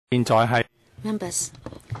Members,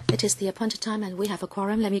 it is the appointed time and we have a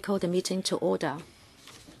quorum. Let me call the meeting to order.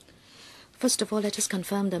 First of all, let us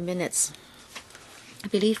confirm the minutes. I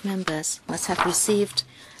believe members must have received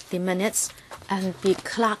the minutes and the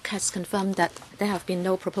clerk has confirmed that there have been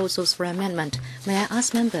no proposals for amendment. May I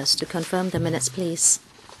ask members to confirm the minutes, please?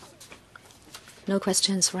 No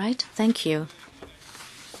questions, right? Thank you.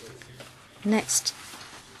 Next.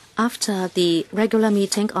 After the regular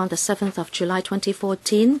meeting on the 7th of July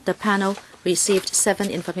 2014, the panel received 7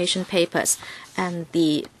 information papers, and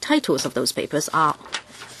the titles of those papers are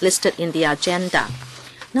listed in the agenda.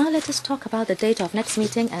 Now let us talk about the date of next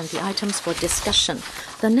meeting and the items for discussion.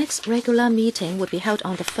 The next regular meeting will be held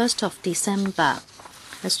on the 1st of December.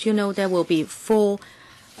 As you know, there will be 4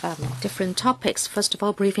 different topics. First of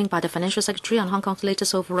all, briefing by the Financial Secretary on Hong Kong's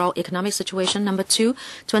latest overall economic situation. Number 2,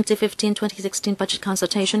 2015-2016 budget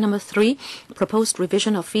consultation. Number 3, proposed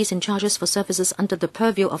revision of fees and charges for services under the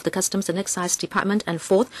purview of the Customs and Excise Department. And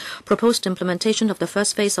 4th, proposed implementation of the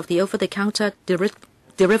first phase of the over-the-counter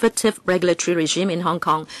derivative regulatory regime in Hong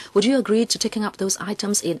Kong. Would you agree to taking up those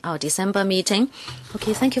items in our December meeting?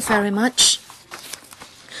 Okay, thank you very much.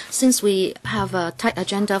 Since we have a tight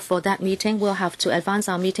agenda for that meeting, we'll have to advance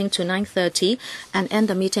our meeting to 9:30 and end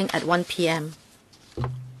the meeting at 1 p.m.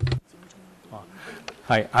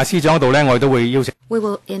 We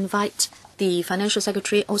will invite the Financial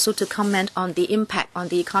Secretary also to comment on the impact on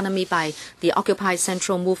the economy by the Occupy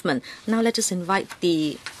Central movement. Now let us invite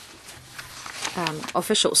the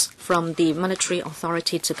officials from the Monetary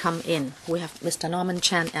Authority to come in. We have Mr. Norman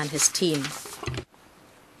Chan and his team.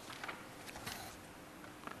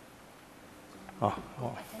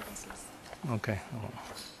 Okay.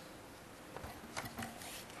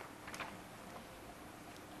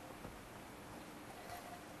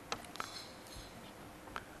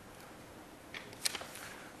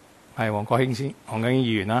 係黃國興先，黃國興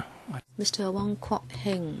議員啦。Mr. Wong Kwok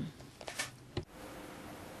Heng.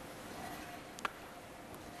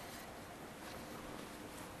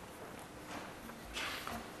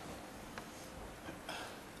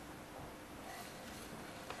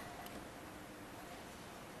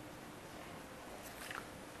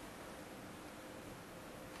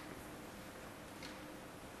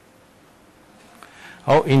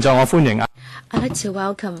 I'd like to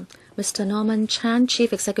welcome Mr. Norman Chan,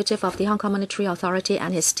 Chief Executive of the Hong Kong Monetary Authority,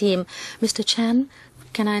 and his team. Mr. Chan,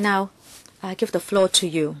 can I now give the floor to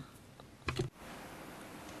you?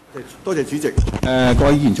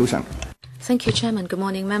 Thank you, Chairman. Good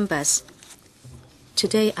morning, members.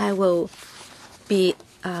 Today I will be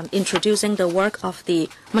introducing the work of the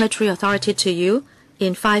Monetary Authority to you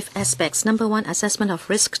in 5 aspects. Number 1, assessment of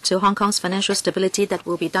risk to Hong Kong's financial stability that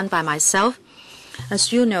will be done by myself.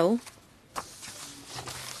 As you know,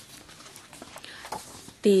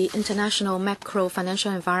 the international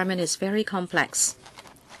macro-financial environment is very complex,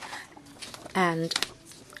 and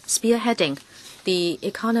spearheading the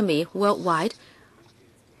economy worldwide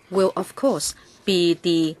will, of course, be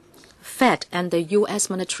the Fed and the U.S.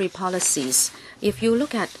 monetary policies. If you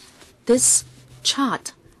look at this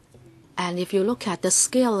chart, and if you look at the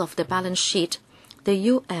scale of the balance sheet, the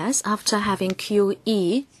U.S., after having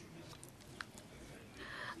QE,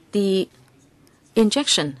 the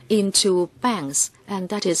injection into banks, and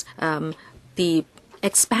that is the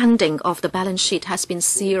expanding of the balance sheet has been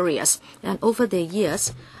serious. And over the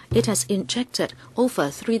years, it has injected over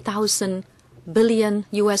 $3,000 billion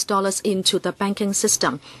into the banking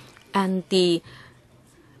system. And the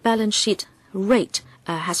balance sheet rate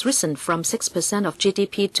has risen from 6% of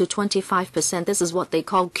GDP to 25%. This is what they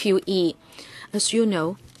call QE. As you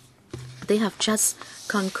know, they have just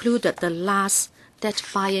concluded the last debt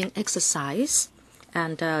buying exercise,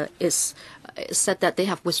 and it's said that they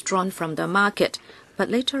have withdrawn from the market. But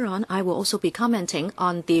later on, I will also be commenting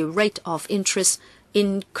on the rate of interest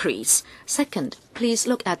increase. Second, please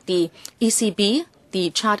look at the ECB,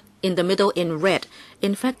 the chart in the middle in red.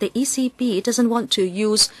 In fact, the ECB doesn't want to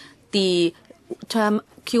use the term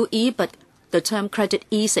QE, but the term credit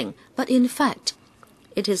easing. But in fact,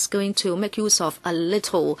 it is going to make use of a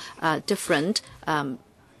little different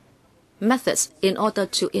methods in order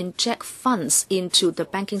to inject funds into the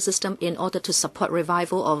banking system in order to support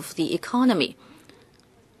revival of the economy.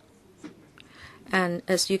 And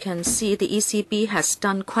as you can see, the ECB has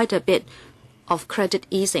done quite a bit of credit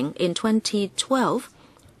easing. In 2012,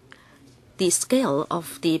 the scale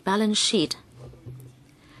of the balance sheet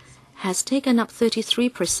has taken up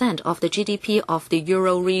 33% of the GDP of the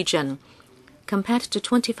Euro region. Compared to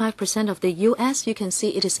 25% of the US, you can see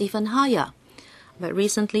it is even higher. But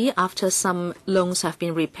recently, after some loans have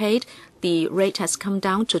been repaid, the rate has come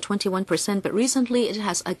down to 21%. But recently, it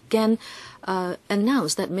has again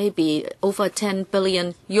announced that maybe over 10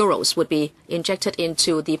 billion euros would be injected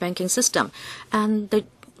into the banking system. And the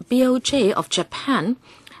BOJ of Japan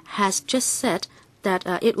has just said that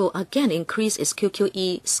it will again increase its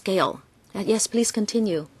QQE scale. Yes, please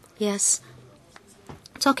continue. Yes.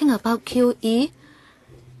 Talking about QE,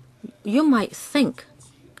 you might think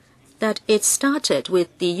that it started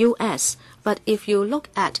with the U.S., but if you look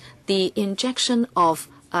at the injection of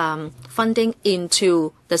funding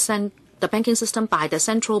into the banking system by the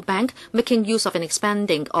central bank, making use of an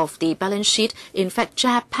expanding of the balance sheet, in fact,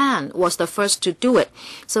 Japan was the first to do it.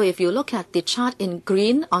 So if you look at the chart in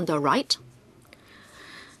green on the right,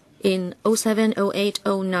 in 07, 08,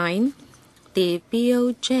 09, the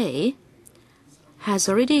BOJ has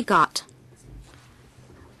already got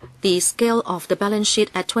the scale of the balance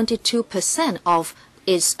sheet at 22% of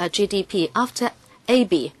its GDP. After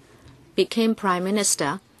Abe became prime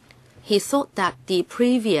minister, he thought that the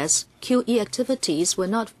previous QE activities were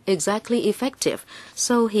not exactly effective,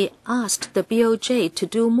 so he asked the BOJ to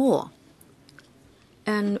do more.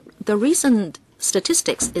 And the recent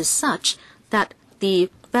statistics is such that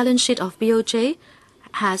the balance sheet of BOJ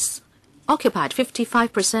has occupied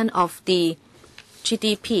 55% of the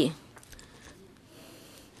GDP.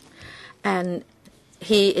 And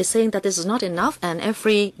he is saying that this is not enough, and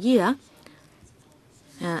every year,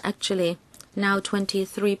 actually, now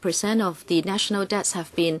 23% of the national debts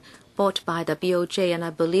have been bought by the BOJ, and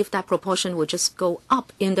I believe that proportion will just go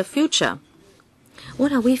up in the future.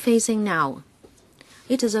 What are we facing now?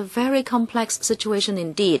 It is a very complex situation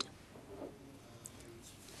indeed.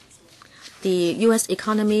 The U.S.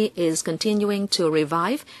 economy is continuing to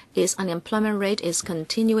revive. Its unemployment rate is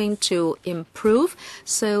continuing to improve.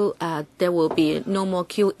 So there will be no more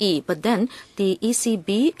QE. But then the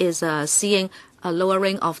ECB is seeing a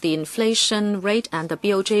lowering of the inflation rate, and the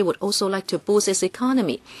BOJ would also like to boost its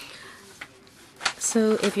economy.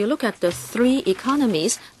 So if you look at the three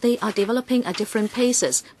economies, they are developing at different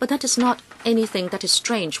paces. But that is not anything that is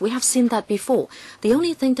strange. We have seen that before. The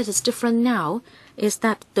only thing that is different now is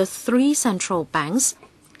that the three central banks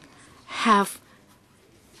have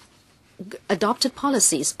adopted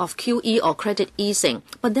policies of QE or credit easing,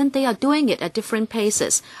 but then they are doing it at different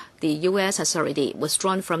paces. The U.S. has already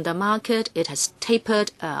withdrawn from the market. It has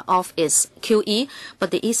tapered off its QE,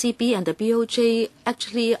 but the ECB and the BOJ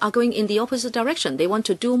actually are going in the opposite direction. They want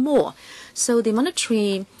to do more. So the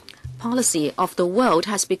monetary policy of the world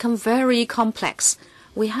has become very complex.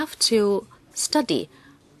 We have to study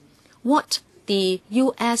what the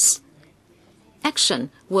U.S.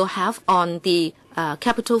 action will have on the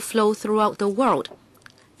capital flow throughout the world.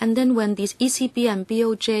 And then when these ECB and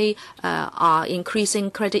BOJ are increasing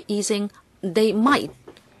credit easing, they might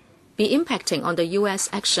be impacting on the U.S.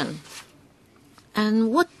 action.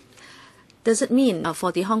 And what does it mean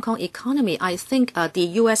for the Hong Kong economy? I think the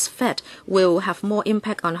U.S. Fed will have more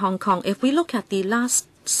impact on Hong Kong. If we look at the last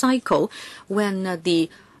cycle, when the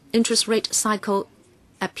interest rate cycle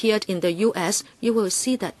appeared in the U.S., you will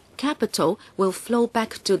see that capital will flow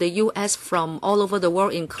back to the U.S. from all over the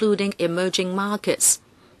world, including emerging markets.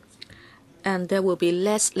 And there will be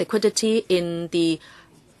less liquidity in the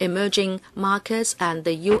emerging markets, and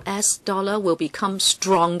the U.S. dollar will become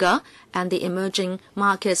stronger, and the emerging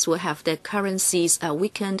markets will have their currencies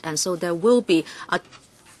weakened, and so there will be a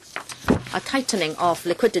tightening of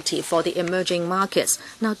liquidity for the emerging markets.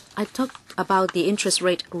 Now, I talked about the interest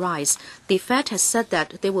rate rise. The Fed has said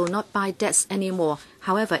that they will not buy debts anymore.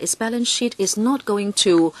 However, its balance sheet is not going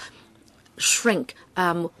to shrink.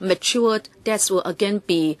 Matured debts will again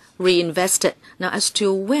be reinvested. Now, as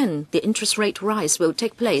to when the interest rate rise will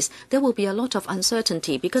take place, there will be a lot of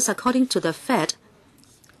uncertainty, because according to the Fed,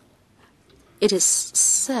 it is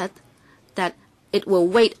said that it will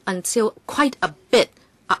wait until quite a bit,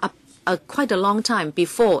 quite a long time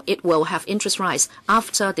before it will have interest rise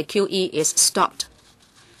after the QE is stopped.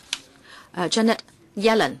 Janet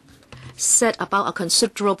Yellen said about a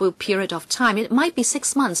considerable period of time. It might be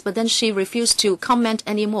 6 months, but then she refused to comment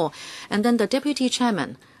anymore. And then the deputy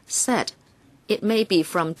chairman said it may be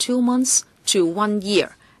from 2 months to 1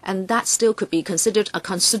 year. And that still could be considered a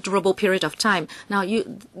considerable period of time. Now,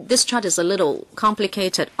 this chart is a little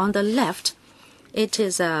complicated. On the left, it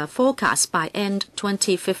is a forecast by end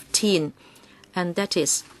 2015, and that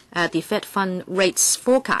is the Fed fund rates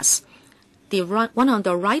forecast. The one on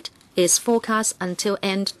the right is forecast until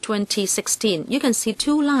end 2016. You can see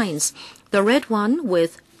two lines. The red one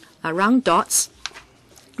with round dots,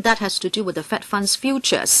 that has to do with the Fed funds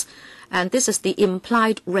futures, and this is the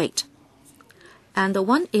implied rate. And the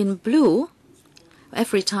one in blue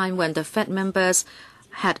every time when the Fed members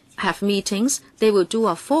have meetings, they will do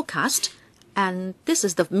a forecast, and this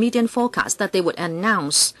is the median forecast that they would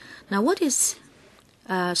announce. Now, what is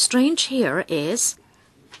strange here is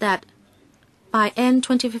that by end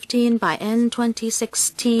 2015, by end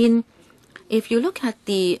 2016, if you look at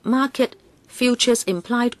the market futures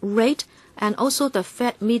implied rate and also the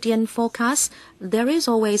Fed median forecast, there is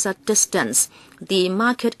always a distance. The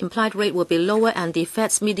market implied rate will be lower and the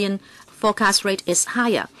Fed's median forecast rate is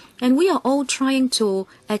higher. And we are all trying to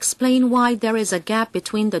explain why there is a gap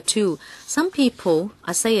between the two. Some people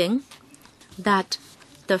are saying that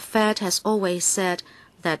the Fed has always said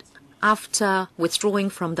that after withdrawing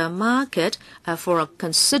from the market for a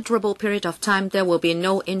considerable period of time, there will be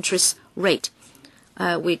no interest rate.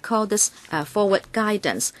 We call this forward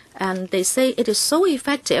guidance. And they say it is so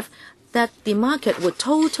effective that the market would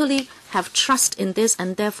totally have trust in this,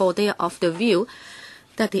 and therefore they are of the view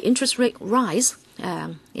that the interest rate rise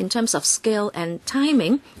in terms of scale and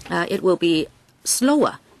timing, it will be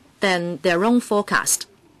slower than their own forecast.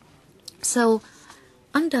 So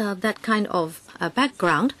under that kind of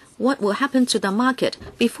background, what will happen to the market?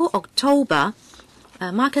 Before October,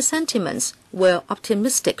 market sentiments were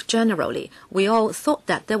optimistic generally. We all thought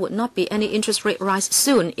that there would not be any interest rate rise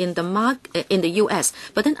soon in the U.S.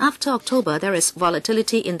 But then after October, there is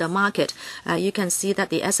volatility in the market. You can see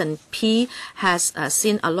that the S&P has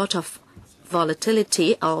seen a lot of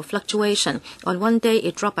volatility or fluctuation. On one day,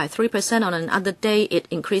 it dropped by 3%. On another day, it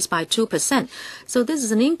increased by 2%. So this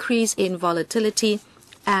is an increase in volatility,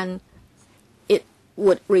 and it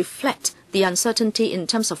would reflect the uncertainty in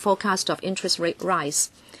terms of forecast of interest rate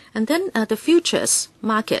rise. And then the futures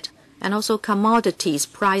market and also commodities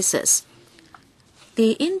prices.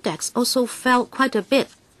 The index also fell quite a bit.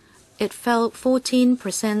 It fell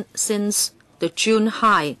 14% since the June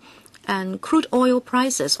high. And crude oil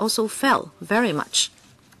prices also fell very much.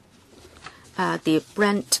 The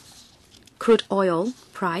Brent crude oil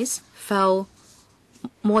price fell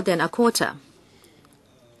more than a quarter,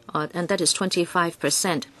 and that is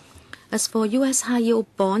 25%. As for U.S. high-yield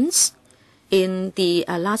bonds, in the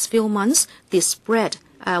last few months, the spread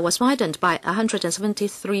was widened by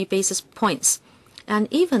 173 basis points. And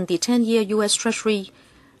even the 10-year U.S. Treasury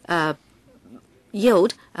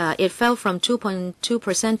yield, it fell from 2.2%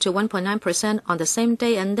 to 1.9% on the same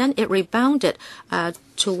day, and then it rebounded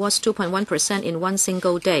towards 2.1% in one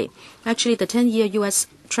single day. Actually, the 10-year U.S.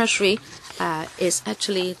 Treasury is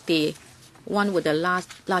actually the one with the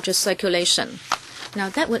largest circulation. Now,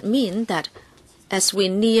 that would mean that as we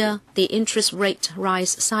near the interest rate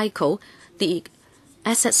rise cycle, the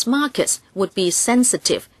assets markets would be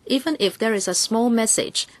sensitive, even if there is a small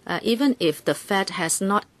message, even if the Fed has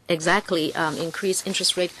not exactly increased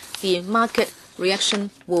interest rate, the market reaction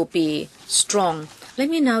will be strong. Let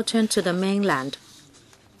me now turn to the mainland.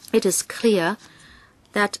 It is clear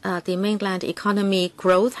that the mainland economy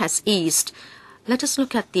growth has eased. Let us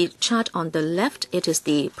look at the chart on the left. It is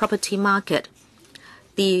the property market.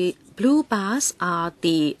 The blue bars are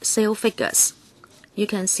the sale figures. You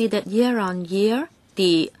can see that year on year,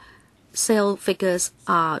 the sale figures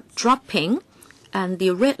are dropping, and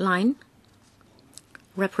the red line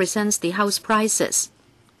represents the house prices.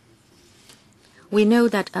 We know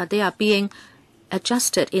that they are being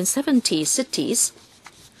adjusted in 70 cities.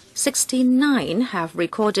 69 have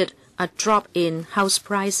recorded a drop in house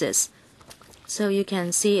prices. So you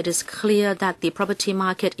can see it is clear that the property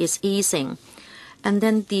market is easing. And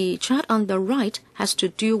then the chart on the right has to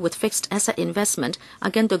do with fixed asset investment.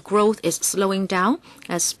 Again, the growth is slowing down,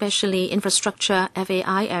 especially infrastructure,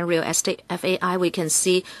 FAI, and real estate FAI. We can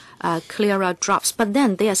see clearer drops, but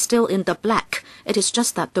then they are still in the black. It is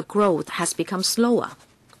just that the growth has become slower.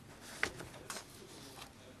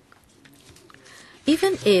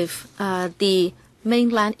 Even if the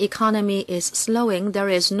mainland economy is slowing, there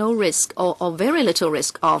is no risk or very little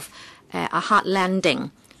risk of a hard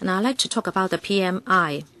landing. And I'd like to talk about the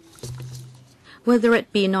PMI. Whether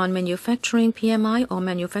it be non-manufacturing PMI or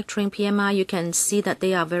manufacturing PMI, you can see that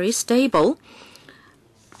they are very stable.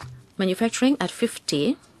 Manufacturing at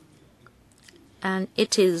 50, and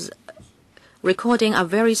it is recording a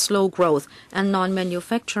very slow growth. And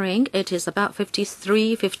non-manufacturing, it is about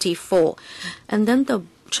 53, 54. And then the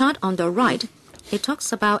chart on the right, it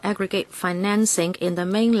talks about aggregate financing in the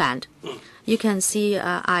mainland. You can see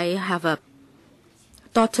I have a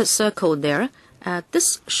dotted circle there.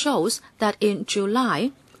 This shows that in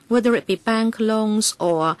July, whether it be bank loans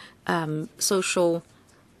or social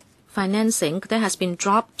financing, there has been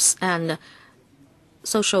drops, and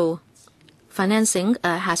social financing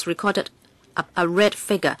has recorded a red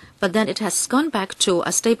figure, but then it has gone back to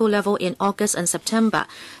a stable level in August and September.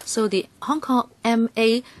 So the Hong Kong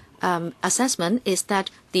MA assessment is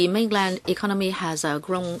that the mainland economy has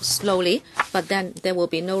grown slowly, but then there will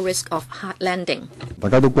be no risk of hard landing.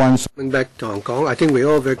 Coming back to Hong Kong, I think we're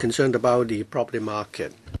all very concerned about the property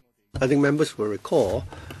market. I think members will recall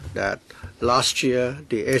that last year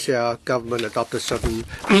the ASEAN government adopted certain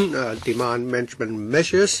demand management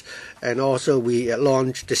measures, and also we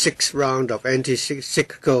launched the 6th round of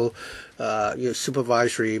anti-cyclical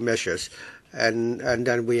supervisory measures. And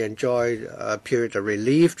then we enjoyed a period of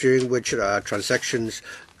relief during which transactions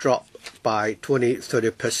dropped by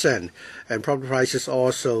 20–30%, and property prices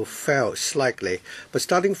also fell slightly. But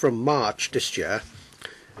starting from March this year,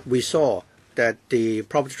 we saw that the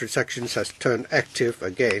property transactions has turned active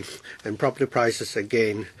again, and property prices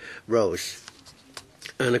again rose.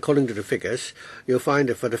 And according to the figures, you'll find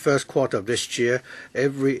that for the first quarter of this year,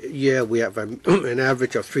 every year we have an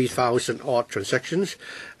average of 3,000 odd transactions.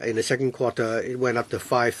 In the second quarter, it went up to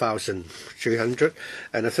 5,300,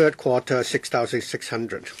 and the third quarter,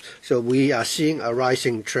 6,600. So we are seeing a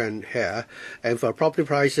rising trend here. And for property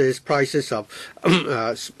prices of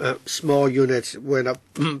small units went up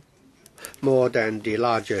more than the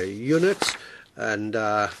larger units. And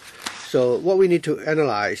so what we need to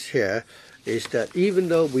analyze here is that even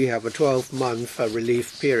though we have a 12-month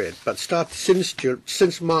relief period, but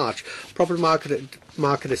since March, property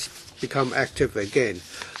market has become active again.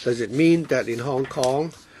 Does it mean that in Hong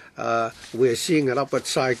Kong we're seeing an upward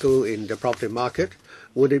cycle in the property market?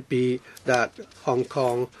 Would it be that Hong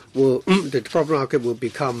Kong the property market will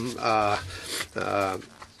become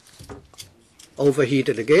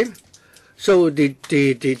overheated again? So the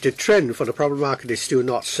trend for the property market is still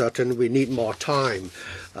not certain. We need more time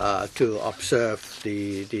to observe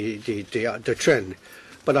the trend.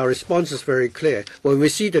 But our response is very clear. When we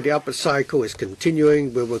see that the upward cycle is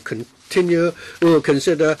continuing, we will consider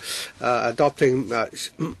adopting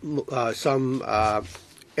some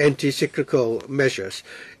anti-cyclical measures.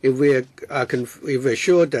 If we're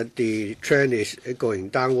sure that the trend is going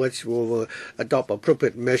downwards, we will adopt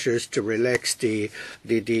appropriate measures to relax the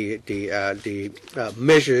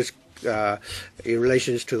measures in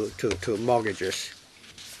relation to mortgages.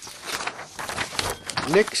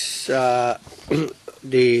 Next,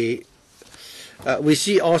 we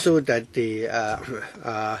see also that the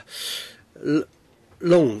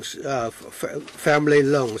loans, family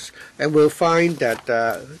loans, and we'll find that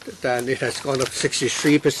it has gone up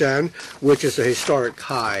 63%, which is a historic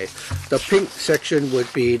high. The pink section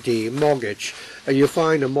would be the mortgage, and you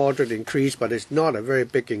find a moderate increase, but it's not a very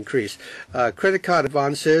big increase. Credit card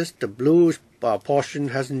advances, the blue portion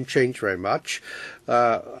hasn't changed very much.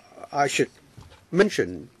 I should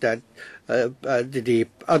mention that the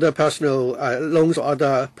other personal loans or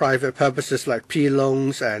other private purposes like P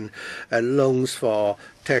loans and loans for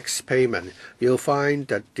tax payment, you'll find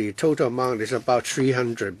that the total amount is about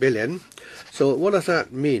 300 billion. So what does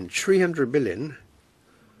that mean? 300 billion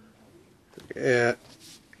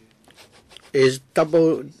is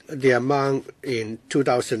double the amount in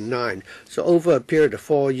 2009. So over a period of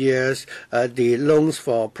 4 years, the loans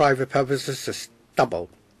for private purposes has doubled.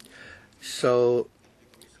 So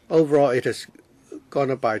overall, it has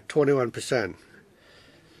gone up by 21%.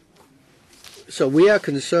 So we are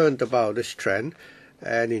concerned about this trend,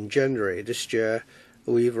 and in January this year,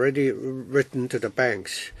 we've already written to the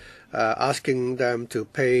banks asking them to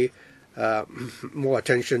pay more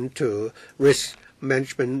attention to risk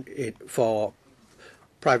management for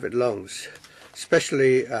private loans,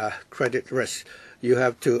 especially credit risk.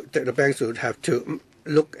 The banks would have to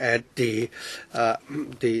look at the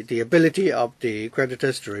ability of the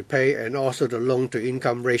creditors to repay, and also the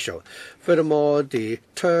loan-to-income ratio. Furthermore, the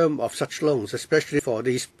term of such loans, especially for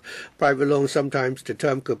these private loans, sometimes the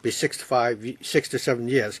term could be 6 to 7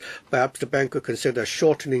 years. Perhaps the bank could consider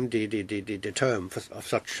shortening the term of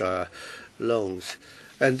such loans.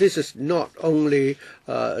 And this is not only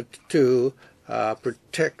to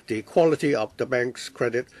protect the quality of the bank's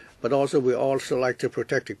credit, but also we also like to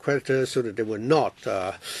protect the creditors so that they will not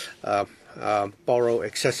borrow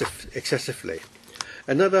excessively.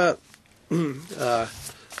 Another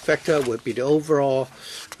factor would be the overall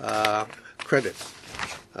credit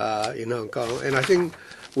in Hong Kong. And I think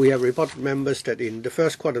we have reported members that in the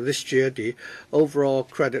first quarter of this year, the overall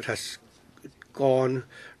credit has gone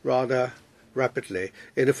rather rapidly.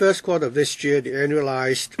 In the first quarter of this year, the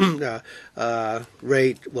annualized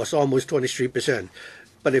rate was almost 23%.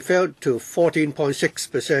 But it fell to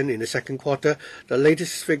 14.6% in the second quarter. The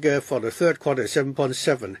latest figure for the third quarter is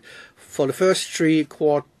 7.7%. For the first 3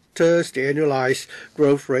 quarters, the annualized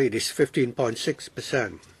growth rate is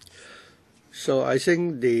 15.6%. So I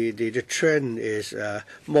think the trend is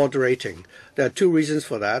moderating. There are two reasons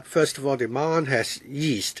for that. First of all, demand has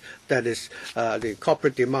eased. That is, the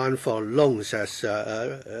corporate demand for loans has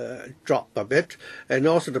dropped a bit, and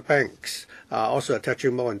also the banks are also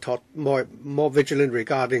attaching more vigilant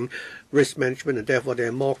regarding risk management, and therefore they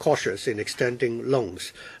are more cautious in extending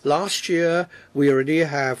loans. Last year, we already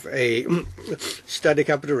have a steady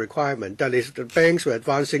capital requirement. That is, the banks were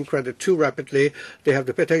advancing credit too rapidly. They have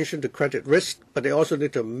to pay attention to credit risk, but they also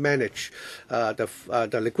need to manage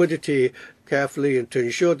the liquidity carefully and to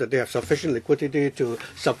ensure that they have sufficient liquidity to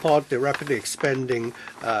support the rapidly expanding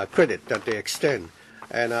credit that they extend.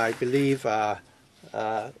 And I believe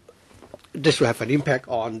this will have an impact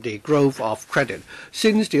on the growth of credit.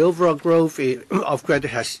 Since the overall growth of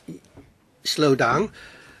credit has slowed down,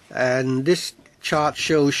 and this chart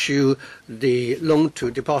shows you the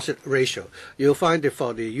loan-to-deposit ratio. You'll find that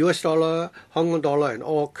for the US dollar, Hong Kong dollar, and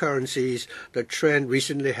all currencies, the trend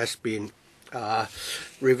recently has been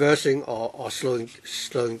reversing or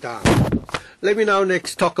slowing down. Let me now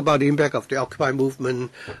next talk about the impact of the Occupy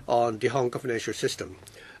movement on the Hong Kong financial system.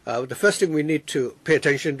 The first thing we need to pay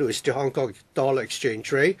attention to is the Hong Kong dollar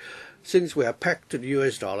exchange rate. Since we are pegged to the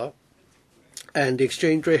US dollar, and the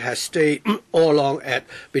exchange rate has stayed all along at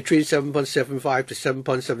between 7.75 to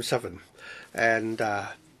 7.77,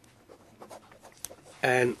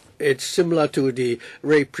 and it's similar to the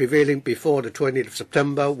rate prevailing before the 20th of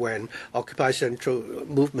September when Occupy Central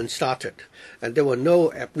movement started, and there were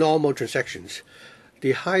no abnormal transactions.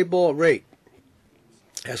 The HIBOR rate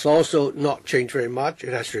has also not changed very much.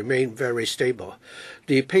 It has remained very stable.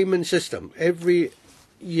 The payment system, every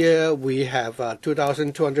year we have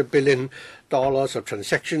 $2,200 billion of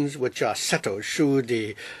transactions which are settled through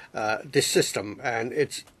this system, and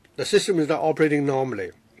the system is not operating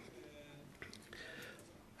normally.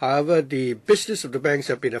 However, the business of the banks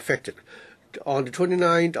have been affected. On the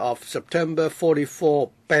 29th of September,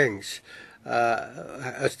 44 banks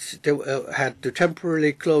had to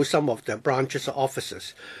temporarily close some of their branches or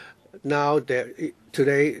offices. Now,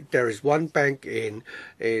 today there is one bank in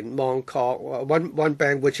Mong Kok, one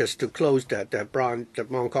bank which has to close the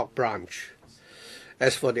Mong Kok branch.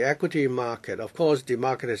 As for the equity market, of course, the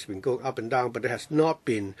market has been going up and down, but there has not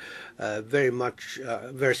been very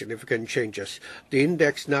significant changes. The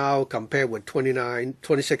index now, compared with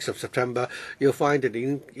 26th of September, you'll find that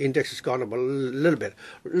the index has gone up a little bit.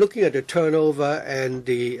 Looking at the turnover and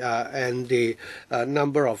the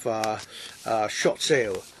number of short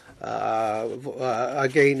sale,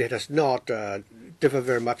 again, it has not differed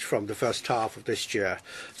very much from the first half of this year.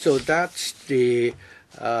 So that's the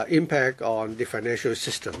impact on the financial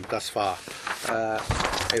system thus far.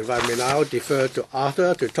 If I may now defer to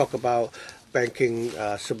Arthur to talk about banking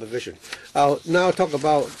supervision. I'll now talk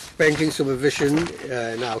about banking supervision,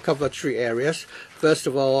 and I'll cover three areas. First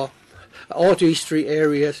of all these three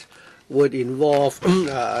areas would involve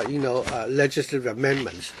legislative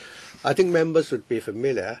amendments. I think members would be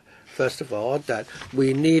familiar, first of all, that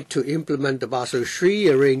we need to implement the Basel III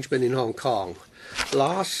arrangement in Hong Kong.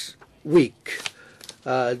 Last week,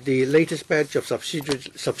 the latest batch of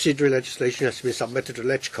subsidiary legislation has been submitted to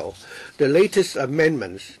LegCo. The latest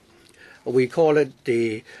amendments, we call it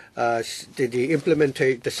the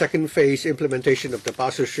second phase implementation of the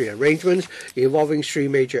Basel III arrangements, involving three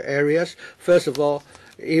major areas. First of all,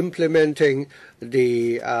 implementing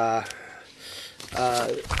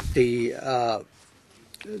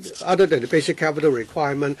other than the basic capital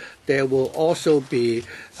requirement, there will also be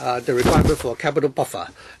the requirement for capital buffer,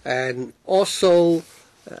 and also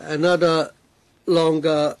another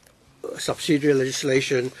longer subsidiary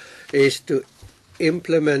legislation is to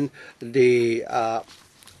implement the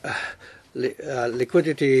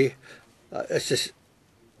liquidity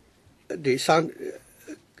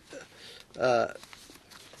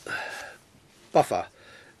buffer,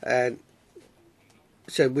 and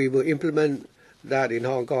so we will implement that in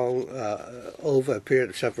Hong Kong over a period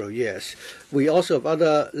of several years. We also have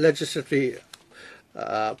other legislative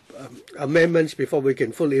amendments before we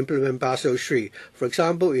can fully implement Basel III. For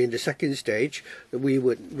example, in the second stage, we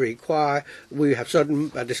have certain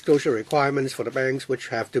disclosure requirements for the banks which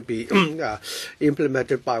have to be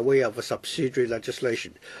implemented by way of a subsidiary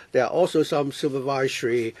legislation. There are also some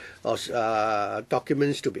supervisory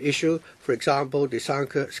documents to be issued. For example, the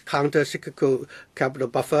counter-cyclical capital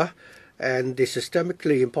buffer, and the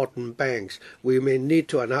systemically important banks, we may need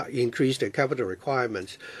to increase their capital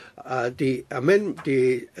requirements. The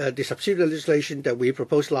subsidiary legislation that we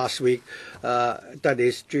proposed last week, that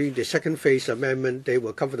is during the second phase amendment, they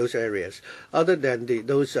will cover those areas. Other than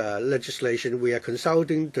those legislation, we are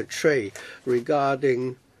consulting the trade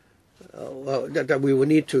regarding that we will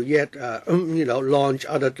need to yet launch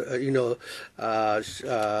other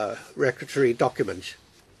regulatory documents.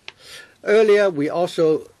 Earlier, we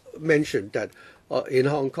also mentioned that in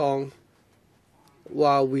Hong Kong,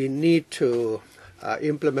 while we need to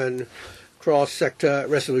implement cross-sector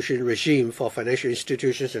resolution regime for financial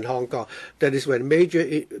institutions in Hong Kong, that is when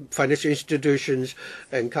major financial institutions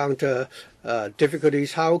encounter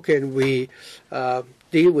difficulties, how can we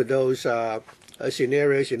deal with those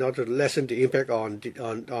scenarios in order to lessen the impact on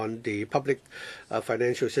the public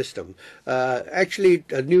financial system? Actually,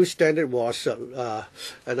 a new standard was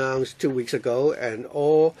announced 2 weeks ago, and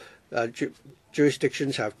all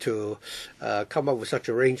jurisdictions have to come up with such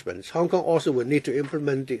arrangements. Hong Kong also will need to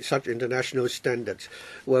implement such international standards.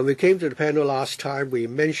 When we came to the panel last time, we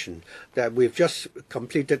mentioned that we've just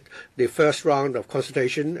completed the first round of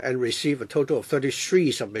consultation and received a total of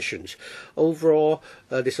 33 submissions. Overall,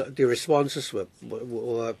 the responses were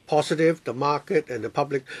positive. The market and the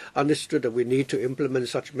public understood that we need to implement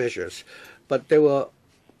such measures. But there were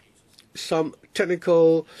some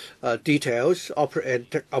technical details,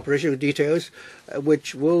 operational details,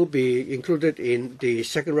 which will be included in the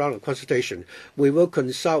second round of consultation. We will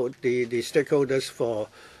consult the stakeholders for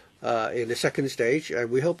in the second stage,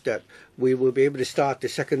 and we hope that we will be able to start the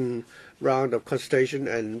second round of consultation,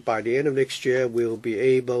 and by the end of next year, we'll be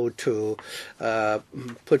able to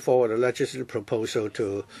put forward a legislative proposal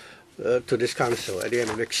to this council at the end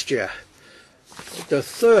of next year. The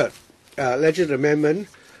third legislative amendment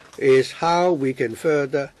is how we can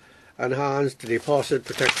further enhance the deposit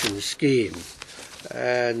protection scheme.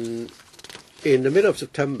 And in the middle of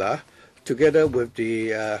September, together with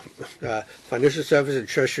the Financial Services and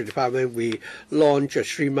Treasury Department, we launched a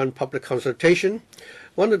 3-month public consultation.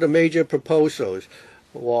 One of the major proposals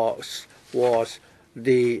was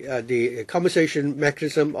the compensation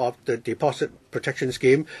mechanism of the deposit protection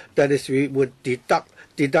scheme. That is, we would deduct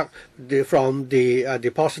from the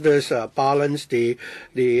depositor's balance the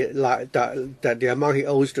amount he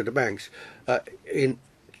owes to the banks.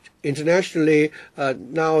 Internationally,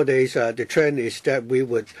 nowadays the trend is that we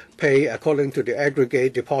would pay according to the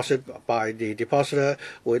aggregate deposit by the depositor,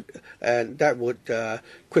 and that would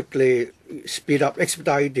quickly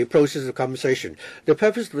expedite the process of compensation. The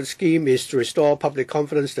purpose of the scheme is to restore public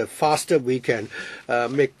confidence. The faster we can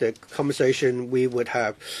make the compensation, we would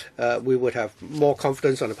have more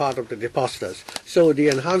confidence on the part of the depositors. So the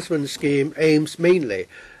enhancement scheme aims mainly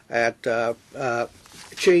at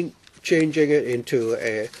changing it into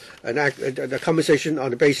a compensation on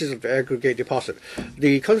the basis of the aggregate deposit.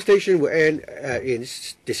 The consultation will end in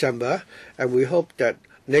December, and we hope that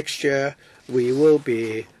next year we will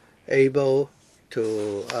be able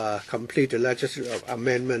to complete the legislative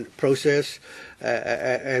amendment process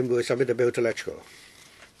and we'll submit the bill to LegCo.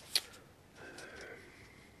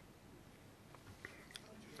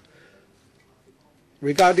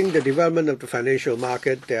 Regarding the development of the financial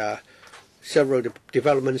market, there are several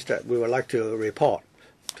developments that we would like to report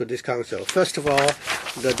to this council. First of all,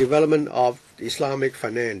 the development of Islamic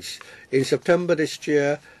finance. In September this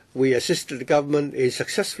year, we assisted the government in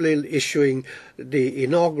successfully issuing the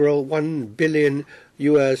inaugural $1 billion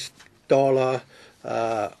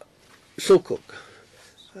Sukuk.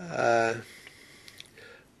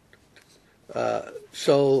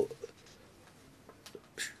 So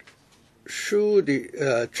through the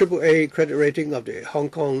AAA credit rating of the Hong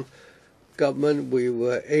Kong government, we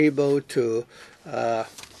were able to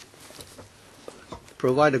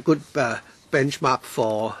provide a good benchmark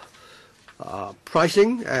for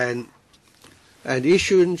pricing, and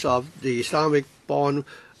issuance of the Islamic bond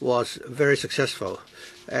was very successful,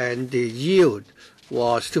 and the yield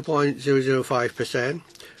was 2.005%,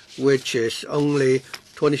 which is only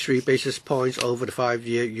 23 basis points over the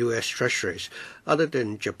 5-year U.S. Treasuries. Other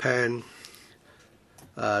than Japan,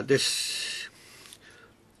 this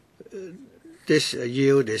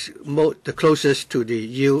yield is the closest to the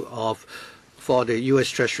yield for the U.S.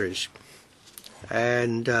 Treasuries.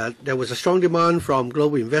 And there was a strong demand from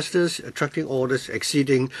global investors, attracting orders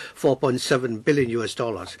exceeding $4.7 billion.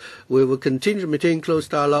 We will continue to maintain close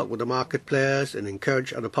dialogue with the market players and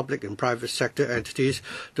encourage other public and private sector entities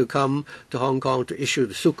to come to Hong Kong to issue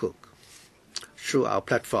the Sukuk through our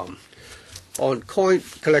platform. On coin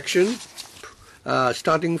collection,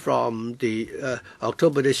 starting from the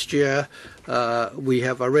October this year, we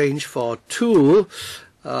have arranged for 2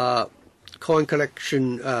 coin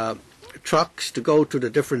collection trucks to go to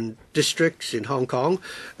the different districts in Hong Kong,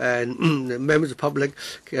 and members of the public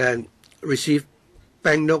can receive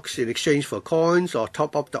banknotes in exchange for coins or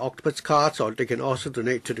top up the octopus cards, or they can also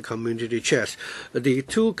donate to the community chest. The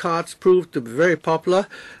 2 cards proved to be very popular,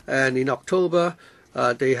 and in October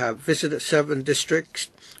They have visited 7 districts,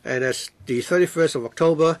 and as the 31st of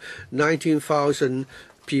October, 19,000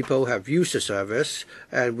 people have used the service,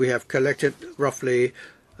 and we have collected roughly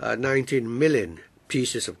 19 million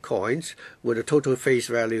pieces of coins with a total face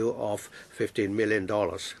value of $15 million.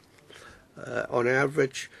 On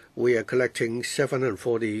average, we are collecting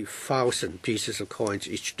 740,000 pieces of coins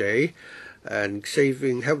each day, and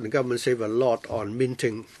helping the government save a lot on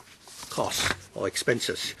minting costs or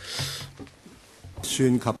expenses.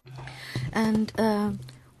 And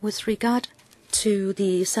with regard to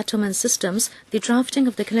the settlement systems, the drafting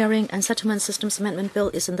of the Clearing and Settlement Systems Amendment Bill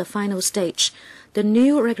is in the final stage. The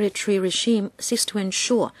new regulatory regime seeks to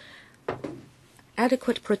ensure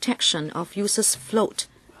adequate protection of users' float,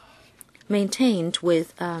 maintained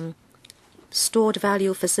with stored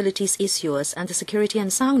value facilities issuers, and the security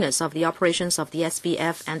and soundness of the operations of the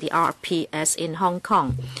SVF and the RPS in Hong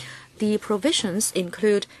Kong. The provisions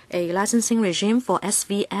include a licensing regime for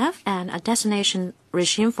SVF and a designation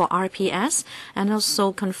regime for RPS, and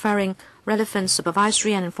also conferring relevant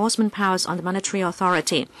supervisory and enforcement powers on the monetary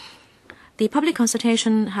authority. The public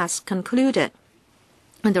consultation has concluded,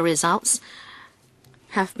 and the results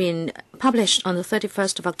have been published on the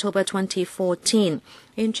 31st of October 2014.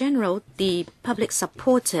 In general, the public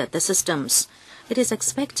supported the systems. It is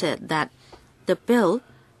expected that the bill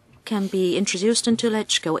can be introduced into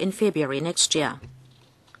LegCo in February next year.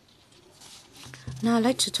 Now I'd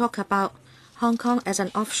like to talk about Hong Kong as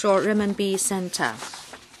an offshore renminbi center.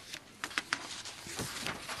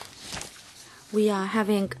 We are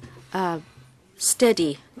having a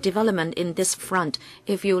steady development in this front.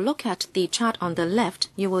 If you look at the chart on the left,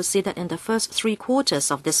 you will see that in the first 3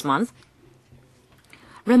 quarters of this month,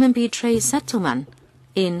 renminbi trade settlement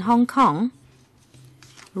in Hong Kong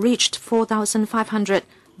reached 4,500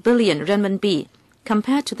 billion renminbi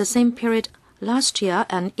compared to the same period last year,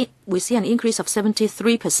 and we see an increase of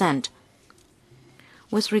 73%.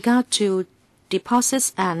 With regard to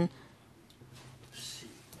deposits and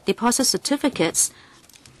deposit certificates,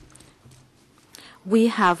 we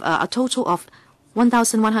have a total of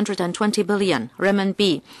 1,120 billion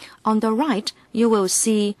renminbi. On the right, you will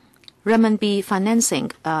see renminbi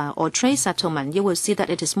financing or trade settlement. You will see that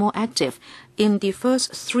it is more active. In the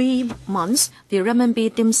first 3 months, the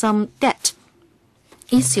renminbi dim sum debt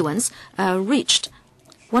issuance reached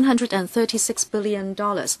 $136 billion,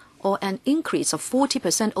 or an increase of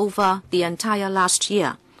 40% over the entire last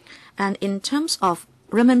year. And in terms of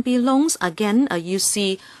renminbi loans, again, you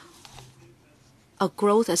see a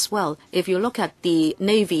growth as well. If you look at the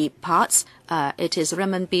navy parts, it is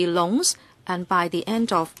renminbi loans, and by the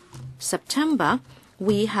end of September,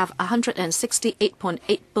 we have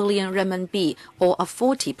 168.8 billion renminbi, or a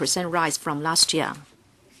 40% rise from last year.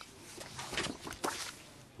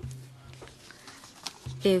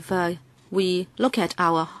 If we look at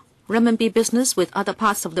our renminbi business with other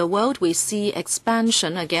parts of the world, we see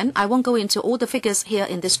expansion again. I won't go into all the figures here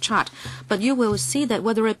in this chart, but you will see that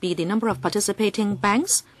whether it be the number of participating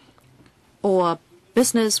banks or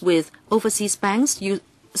business with overseas banks, you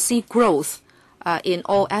see growth in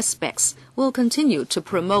all aspects. We'll continue to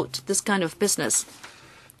promote this kind of business.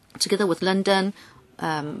 Together with London,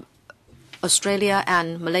 Australia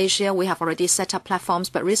and Malaysia, we have already set up platforms,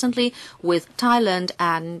 but recently with Thailand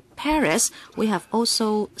and Paris, we have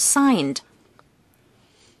also signed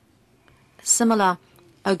similar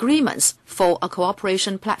agreements for a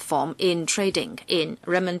cooperation platform in trading in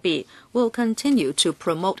renminbi. We'll continue to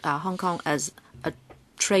promote Hong Kong as a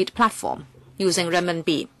trade platform using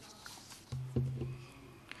renminbi.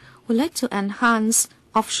 We'd like to enhance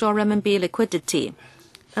offshore renminbi liquidity.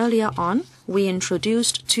 Earlier on, we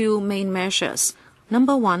introduced 2 main measures.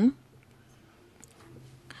 Number 1,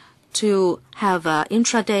 to have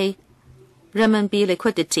intraday renminbi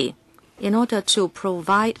liquidity in order to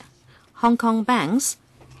provide Hong Kong banks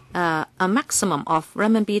a maximum of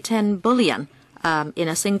renminbi 10 billion in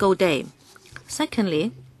a single day.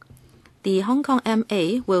 Secondly, the Hong Kong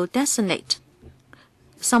MA will designate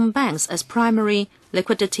some banks as primary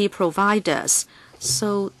liquidity providers,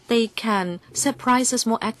 so they can set prices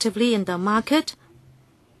more actively in the market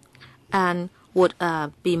and would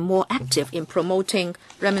be more active in promoting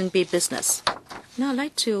renminbi business. Now I'd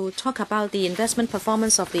like to talk about the investment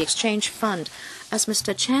performance of the exchange fund. As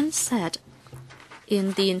Mr. Chen said,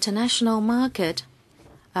 in the international market,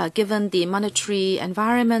 given the monetary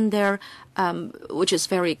environment there, which is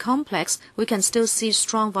very complex, we can still see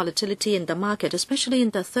strong volatility in the market, especially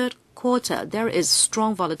in the 3rd quarter. There is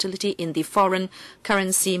strong volatility in the foreign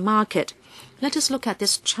currency market. Let us look at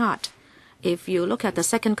this chart. If you look at the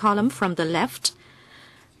 2nd column from the left,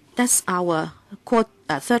 that's our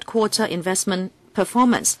 3rd quarter investment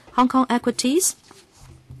performance. Hong Kong equities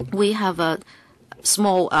we have a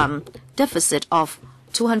small deficit of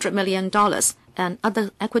 $200 million. And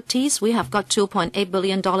other equities, we have got $2.8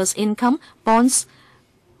 billion income, bonds,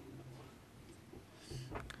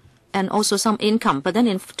 and also some income. But then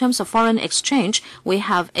in terms of foreign exchange, we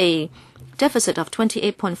have a deficit of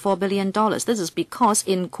 $28.4 billion. This is because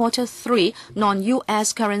in Q3,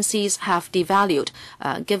 non-U.S. currencies have devalued,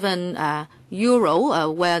 given euro,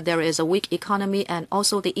 where there is a weak economy, and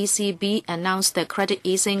also the ECB announced their credit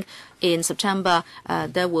easing in September.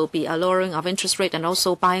 There will be a lowering of interest rate and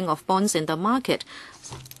also buying of bonds in the market.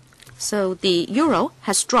 So the euro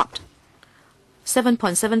has dropped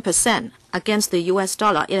 7.7% against the US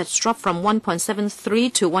dollar. It has dropped from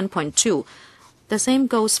 1.73 to 1.2. The same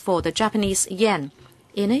goes for the Japanese yen.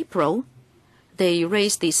 In April, they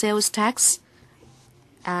raised the sales tax,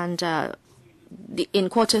 and in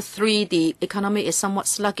Q3, the economy is somewhat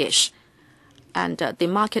sluggish, and the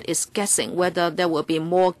market is guessing whether there will be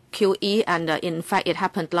more QE, and in fact, it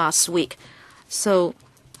happened last week. So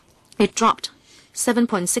it dropped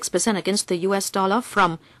 7.6% against the US dollar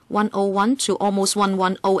from 101 to almost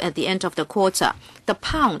 110 at the end of the quarter. The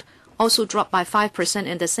pound also dropped by 5%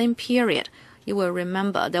 in the same period. You will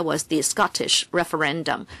remember there was the Scottish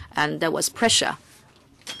referendum, and there was pressure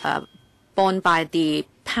borne by the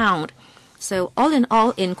pound. So all in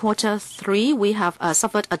all, in Q3, we have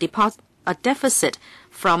suffered a deficit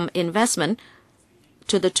from investment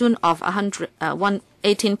to the tune of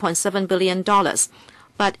 $18.7 billion.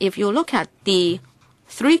 But if you look at the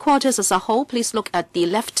 3 quarters as a whole, please look at the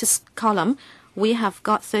leftist column. We have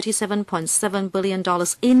got $37.7 billion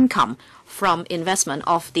income from investment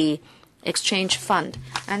of the exchange fund.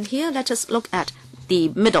 And here let us look at the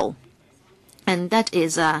middle, and that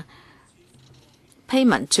is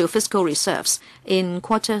payment to fiscal reserves. In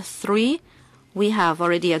Q3, we have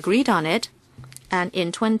already agreed on it, and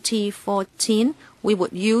in 2014, we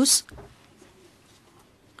would use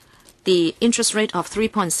the interest rate of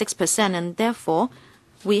 3.6%, and therefore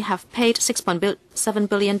we have paid $6.7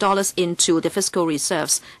 billion into the fiscal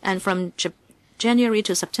reserves. And from January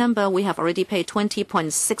to September, we have already paid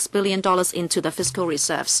 $20.6 billion into the fiscal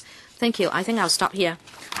reserves. Thank you. I think I'll stop here.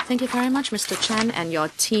 Thank you very much, Mr. Chan and your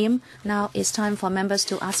team. Now it's time for members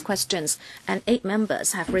to ask questions. And 8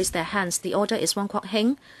 members have raised their hands. The order is Wong Kwok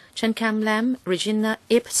Heng, Chen Kam Lam, Regina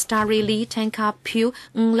Ip, Starry Lee, Tenka Pew,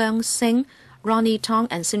 Ng Leung Sing, Ronnie Tong,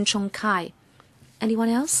 and Sin Chung Kai. Anyone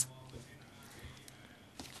else?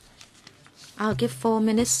 I'll give 4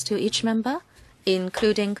 minutes to each member,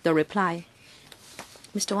 including the reply.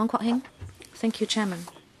 Mr. Wong Kwok Heng. Thank you, Chairman.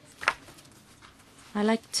 I'd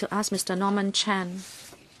like to ask Mr. Norman Chan.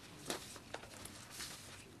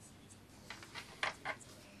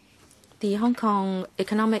 The Hong Kong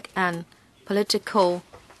economic and political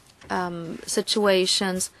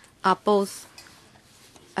situations are both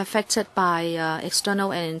affected by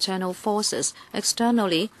external and internal forces.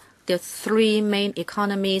 Externally, the 3 main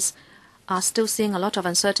economies are still seeing a lot of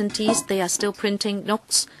uncertainties. They are still printing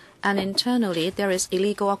notes. And internally, there is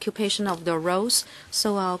illegal occupation of the roads.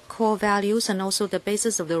 So our core values and also the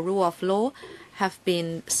basis of the rule of law have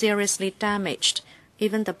been seriously damaged.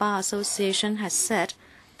 Even the Bar Association has said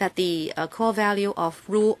that the core value of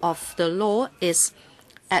rule of the law is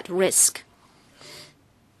at risk.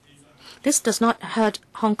 This does not hurt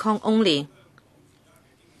Hong Kong only.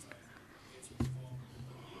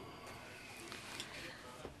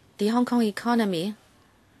 The Hong Kong economy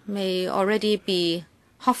may already be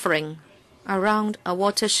hovering around a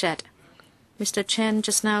watershed. Mr. Chen,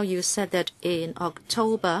 just now you said that in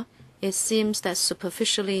October, it seems that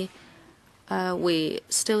superficially we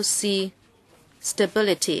still see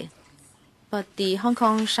stability. But the Hong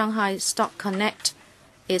Kong-Shanghai Stock Connect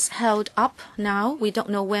is held up now. We don't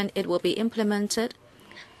know when it will be implemented.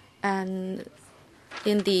 And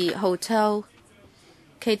in the hotel,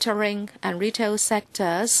 catering, and retail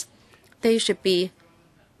sectors, they should be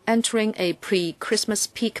entering a pre-Christmas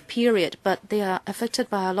peak period, but they are affected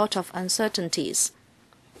by a lot of uncertainties.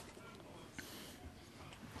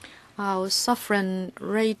 Our sovereign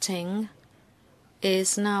rating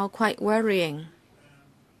is now quite worrying.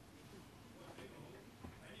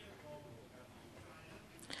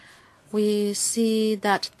 We see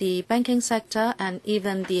that the banking sector and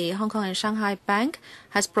even the Hong Kong and Shanghai Bank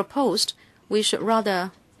has proposed we should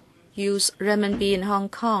rather use renminbi in Hong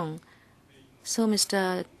Kong. So,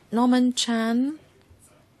 Mr. Norman Chan,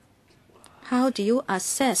 how do you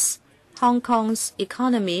assess Hong Kong's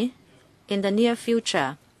economy in the near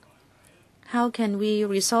future? How can we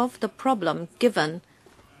resolve the problem given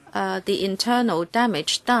the internal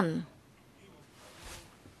damage done?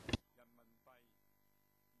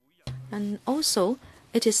 And also,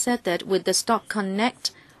 it is said that with the Stock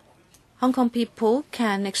Connect, Hong Kong people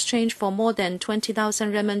can exchange for more than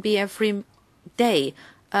 20,000 renminbi every day.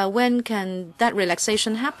 When can that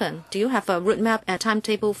relaxation happen? Do you have a roadmap, a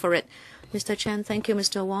timetable for it? Mr. Chen, thank you.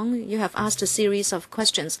 Mr. Wong, you have asked a series of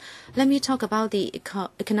questions. Let me talk about the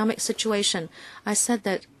economic situation. I said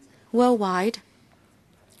that worldwide,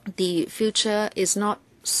 the future is not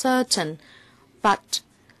certain, but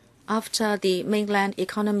after the mainland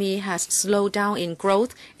economy has slowed down in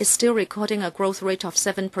growth, it's still recording a growth rate of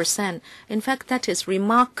 7%. In fact, that is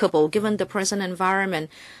remarkable given the present environment.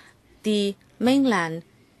 The mainland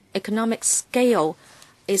economic scale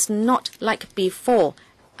is not like before,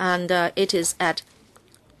 and it is at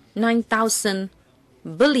 9,000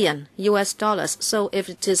 billion US dollars. So if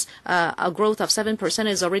it is a growth of 7%,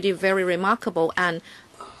 is already very remarkable, and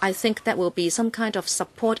I think that will be some kind of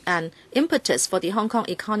support and impetus for the Hong Kong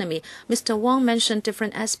economy. Mr. Wong mentioned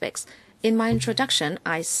different aspects. In my introduction,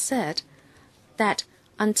 I said that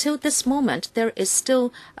until this moment, there is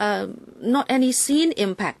still not any seen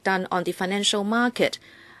impact done on the financial market.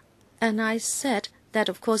 And I said that,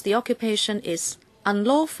 of course, the occupation is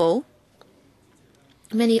unlawful.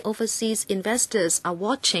 Many overseas investors are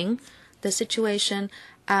watching the situation.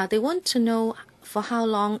 They want to know for how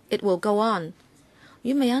long it will go on.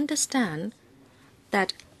 You may understand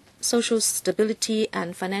that social stability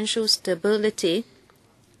and financial stability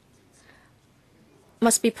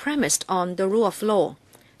must be premised on the rule of law.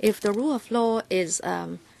 If the rule of law is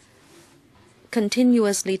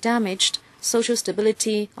continuously damaged, social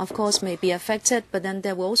stability, of course, may be affected, but then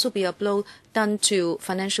there will also be a blow done to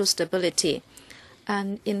financial stability.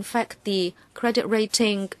 And in fact, the credit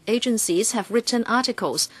rating agencies have written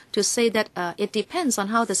articles to say that it depends on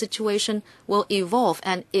how the situation will evolve.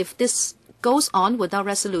 And if this goes on without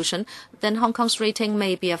resolution, then Hong Kong's rating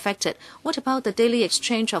may be affected. What about the daily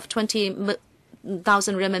exchange of 20,000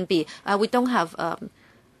 renminbi? We don't have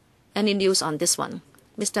any news on this one.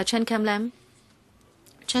 Mr. Chen Kam Lam,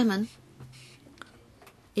 Chairman,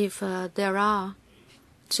 if there are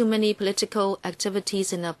too many political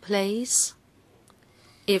activities in a place,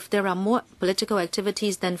 if there are more political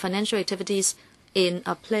activities than financial activities in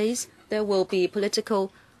a place, there will be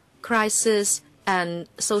political crisis and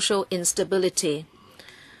social instability.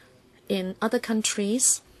 In other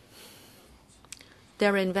countries,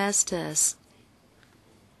 their investors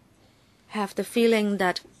have the feeling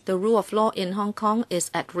that the rule of law in Hong Kong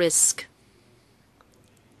is at risk.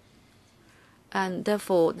 And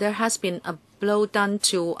therefore, there has been a blow done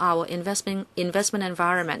to our investment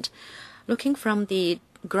environment. Looking from the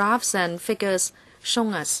graphs and figures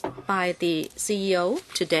shown us by the CEO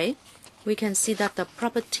today, we can see that the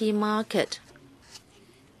property market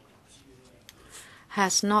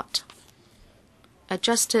has not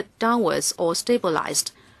adjusted downwards or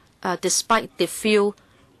stabilized despite the few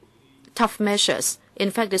tough measures.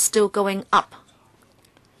 In fact, it's still going up.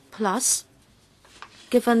 Plus,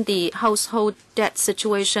 given the household debt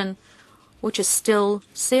situation, which is still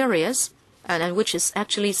serious and which is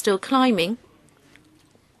actually still climbing,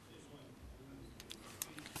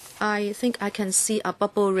 I think I can see a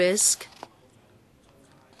bubble risk.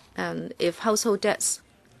 And if household debts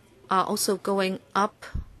are also going up,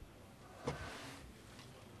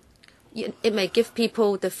 it may give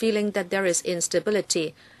people the feeling that there is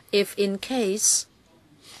instability. If in case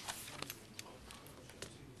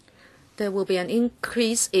there will be an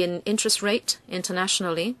increase in interest rate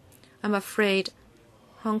internationally, I'm afraid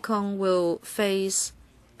Hong Kong will face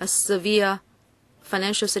a severe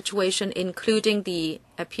financial situation, including the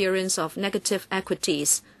appearance of negative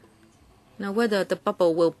equities. Now, whether the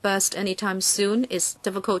bubble will burst anytime soon is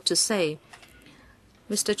difficult to say.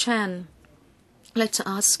 Mr. Chan, I'd like to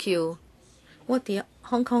ask you what the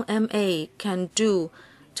Hong Kong MA can do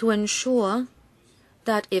to ensure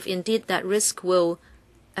that if indeed that risk will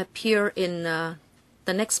appear in the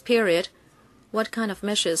next period, what kind of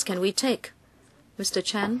measures can we take? Mr.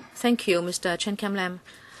 Chan, thank you, Mr. Chen Kam Lam.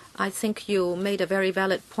 I think you made a very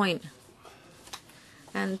valid point,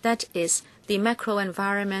 and that is the macro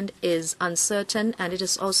environment is uncertain and it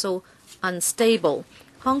is also unstable.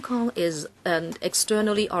 Hong Kong is an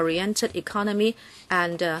externally oriented economy,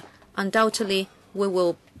 and undoubtedly we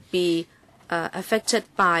will be affected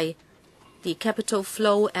by the capital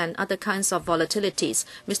flow and other kinds of volatilities.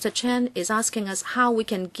 Mr. Chen is asking us how we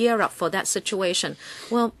can gear up for that situation.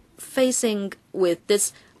 Well, facing with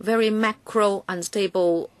this very macro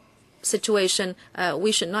unstable situation,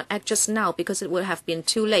 we should not act just now because it would have been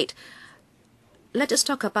too late. Let us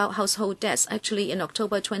talk about household debts. Actually, in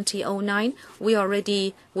October 2009, we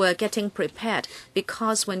already were getting prepared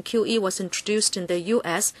because when QE was introduced in the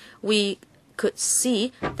US, we could see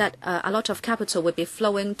that a lot of capital will be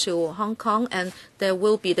flowing to Hong Kong, and there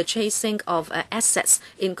will be the chasing of assets,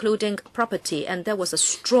 including property, and there was a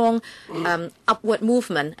strong upward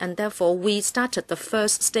movement, and therefore we started the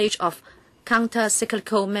first stage of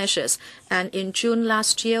counter-cyclical measures. And in June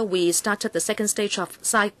last year, we started the second stage of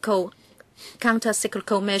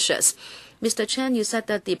counter-cyclical measures. Mr. Chen, you said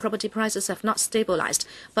that the property prices have not stabilized,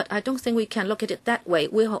 but I don't think we can look at it that way.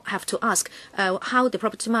 We'll have to ask how the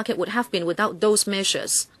property market would have been without those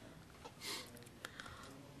measures.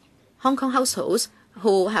 Hong Kong households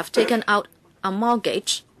who have taken out a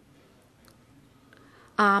mortgage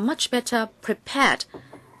are much better prepared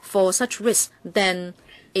for such risks than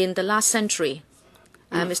in the last century.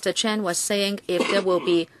 Mr. Chen was saying if there will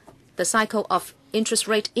be the cycle of interest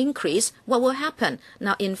rate increase, what will happen?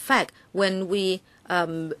 Now, in fact, when we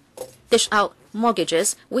dish out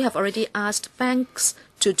mortgages, we have already asked banks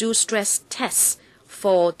to do stress tests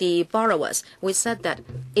for the borrowers. We said that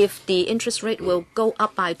if the interest rate will go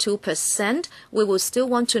up by 2%, we will still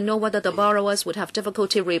want to know whether the borrowers would have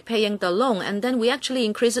difficulty repaying the loan. And then we actually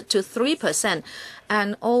increase it to 3%.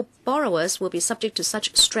 And all borrowers will be subject to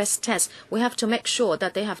such stress tests. We have to make sure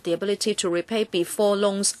that they have the ability to repay before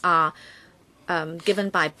loans are given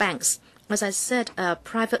by banks. As I said,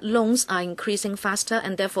 private loans are increasing faster,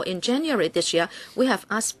 and therefore in January this year, we have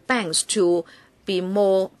asked banks to be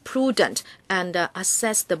more prudent and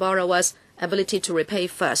assess the borrower's ability to repay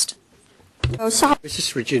first.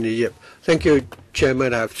 Mrs. Regina Yip. Thank you,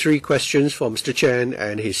 Chairman. I have 3 questions for Mr. Chen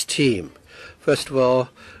and his team. First of all,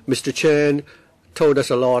 Mr. Chen told us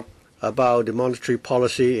a lot about the monetary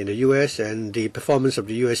policy in the U.S. and the performance of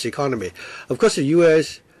the U.S. economy. Of course, the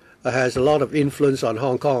U.S. has a lot of influence on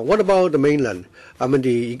Hong Kong. What about the mainland? I mean,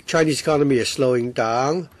 the Chinese economy is slowing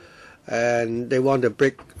down, and they want to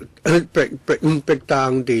break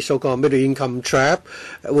down the so-called middle income trap.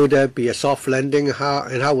 Will there be a soft landing?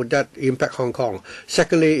 How would that impact Hong Kong?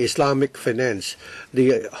 Secondly, Islamic finance.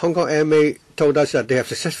 The Hong Kong MA told us that they have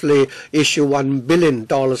successfully issued $1 billion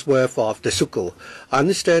worth of the Sukuk. I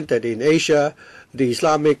understand that in Asia, the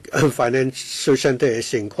Islamic Financial Center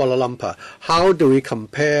is in Kuala Lumpur. How do we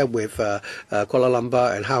compare with Kuala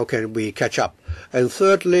Lumpur, and how can we catch up? And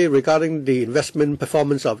thirdly, regarding the investment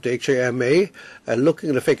performance of the HKMA, looking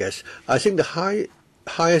at the figures, I think the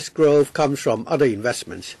highest growth comes from other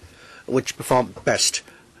investments, which perform best.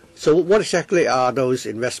 So what exactly are those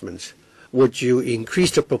investments? Would you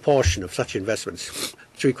increase the proportion of such investments?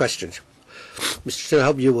 3 questions. Mr. Chen, I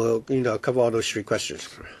hope you will cover all those 3 questions.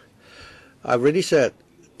 I already said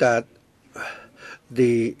that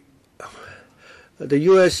the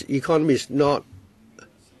U.S. economy is not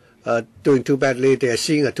doing too badly. They are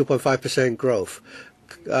seeing a 2.5% growth.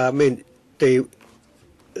 I mean,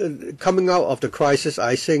 coming out of the crisis,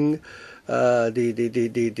 I think the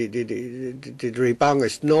rebound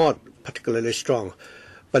is not particularly strong.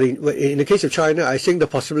 But in the case of China, I think the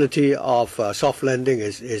possibility of soft landing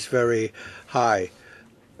is very high.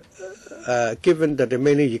 Given that the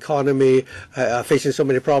mainland economy are facing so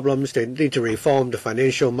many problems, they need to reform the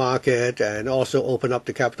financial market and also open up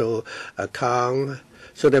the capital account.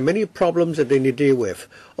 So there are many problems that they need to deal with.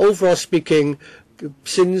 Overall speaking,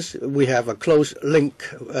 since we have a close link,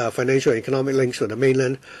 financial and economic links with the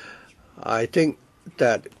mainland, I think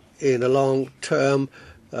that in the long term,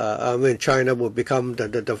 I mean, China will become the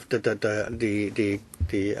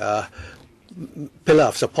pillar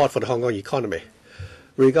of support for the Hong Kong economy.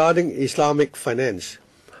 Regarding Islamic finance,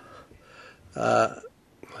 I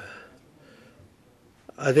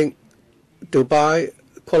think Dubai,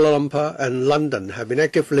 Kuala Lumpur and London have been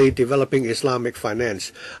actively developing Islamic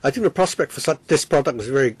finance. I think the prospect for this product is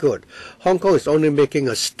very good. Hong Kong is only making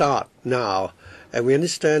a start now, and we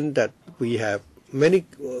understand that we have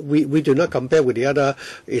we do not compare with the other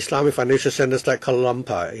Islamic financial centers like Kuala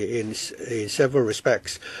Lumpur in several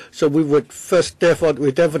respects. So we therefore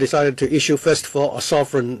decided to issue first of all a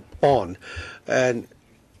sovereign bond, and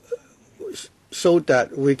so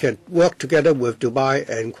that we can work together with Dubai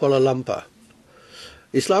and Kuala Lumpur.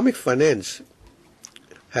 Islamic finance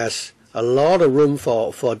has a lot of room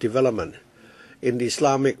for development in the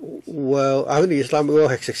Islamic world. I think the Islamic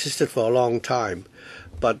world has existed for a long time,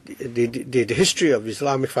 but the history of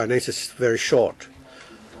Islamic finance is very short.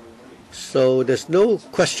 So there's no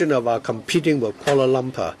question of our competing with Kuala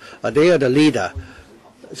Lumpur. They are the leader.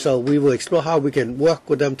 So we will explore how we can work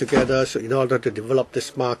with them together in order to develop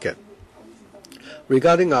this market.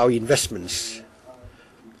 Regarding our investments,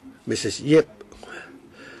 Mrs. Yip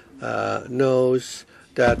knows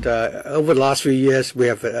that over the last few years we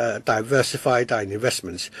have diversified our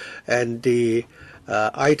investments, and the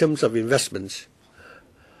items of investments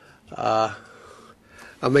are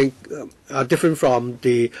are different from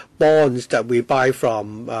the bonds that we buy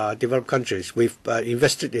from developed countries. We've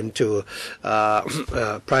invested into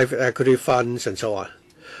private equity funds and so on.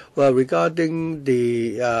 Well, regarding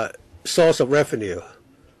the source of revenue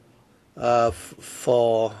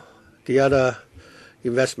for the other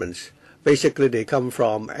investments, basically they come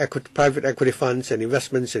from private equity funds and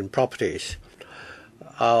investments in properties.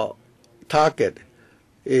 Our target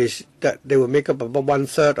is that they will make up about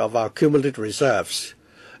 1/3 of our cumulative reserves.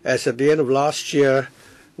 As at the end of last year,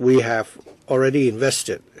 we have already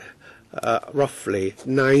invested roughly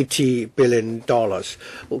 $90 billion.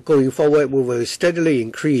 Going forward, we will steadily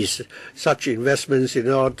increase such investments in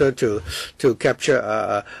order to capture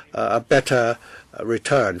a better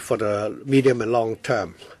return for the medium and long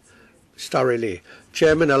term. Starry Lee.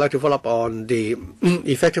 Chairman, I'd like to follow up on the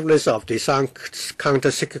effectiveness of the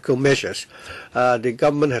counter-cyclical measures. The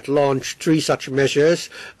government had launched 3 such measures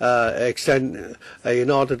in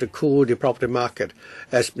order to cool the property market.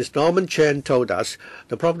 As Ms. Norman Chen told us,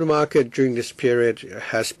 the property market during this period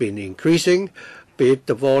has been increasing, be it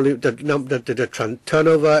the volume, the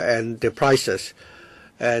turnover, and the prices.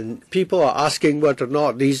 And people are asking whether or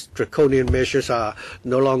not these draconian measures are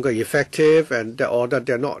no longer effective or that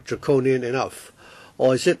they're not draconian enough.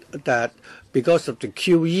 Or is it that because of the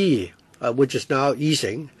QE, which is now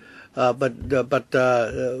easing, but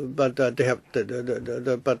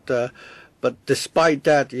despite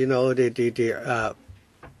that, you know, the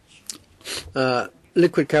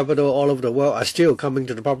liquid capital all over the world are still coming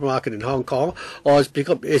to the property market in Hong Kong, or is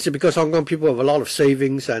it because Hong Kong people have a lot of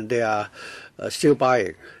savings and they are still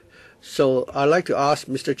buying? So I'd like to ask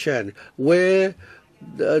Mr. Chen, where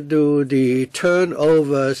do the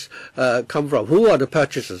turnovers come from? Who are the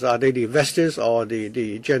purchasers? Are they the investors or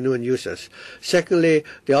the genuine users? Secondly,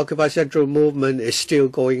 the Occupy Central movement is still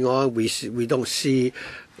going on. We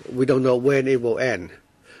don't know when it will end.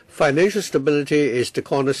 Financial stability is the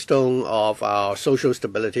cornerstone of our social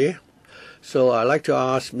stability. So I'd like to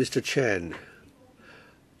ask Mr. Chen,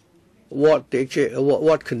 what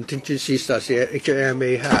contingencies does the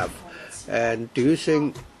HMA have? And do you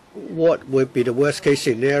think what would be the worst-case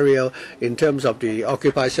scenario in terms of the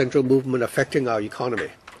Occupy Central movement affecting our economy?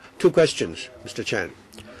 2 questions, Mr. Chen.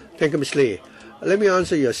 Thank you, Ms. Lee. Let me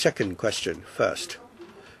answer your second question first.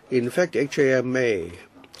 In fact,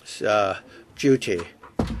 HMA's duty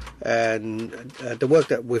and the work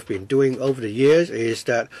that we've been doing over the years is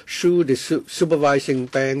that through the supervising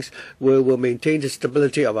banks, we will maintain the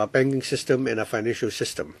stability of our banking system and our financial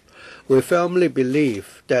system. We firmly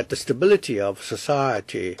believe that the stability of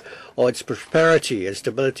society or its prosperity and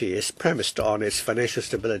stability is premised on its financial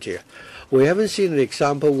stability. We haven't seen an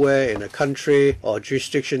example where in a country or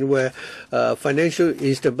jurisdiction where financial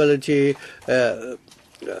instability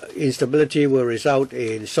will result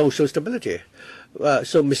in social stability.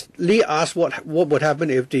 So Ms. Lee asked what would happen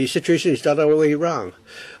if the situation is the other way around.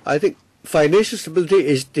 I think financial stability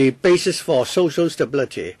is the basis for social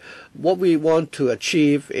stability. What we want to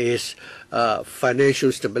achieve is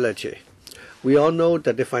financial stability. We all know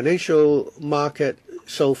that the financial market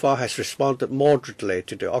so far has responded moderately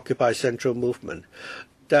to the Occupy Central movement.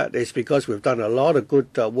 That is because we've done a lot of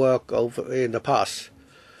good work in the past.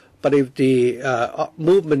 But if the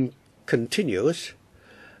movement continues,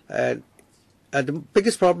 and the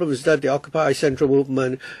biggest problem is that the Occupy Central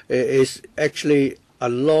movement is actually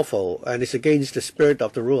unlawful and is against the spirit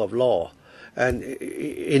of the rule of law. And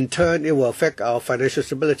in turn, it will affect our financial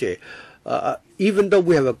stability. Even though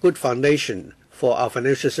we have a good foundation for our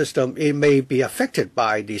financial system, it may be affected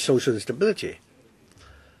by the social instability.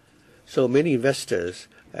 So many investors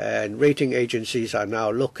and rating agencies are now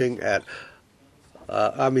looking at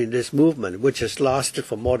this movement, which has lasted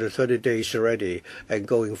for more than 30 days already, and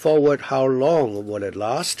going forward, how long will it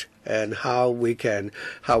last, and how it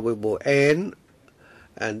will end,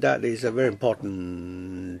 and that is a very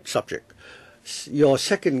important subject. Your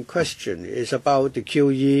second question is about the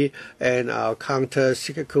QE and our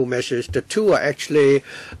counter-cyclical measures. The two are actually,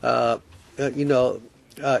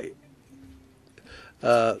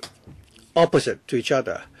 opposite to each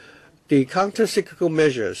other. The counter-cyclical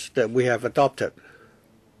measures that we have adopted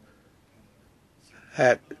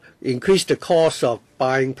had increased the cost of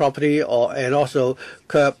buying property and also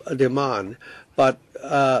curb demand. But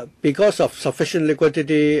because of sufficient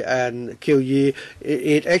liquidity and QE,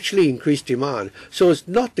 it actually increased demand. So it's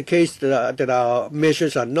not the case that our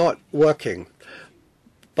measures are not working.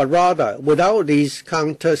 But rather, without these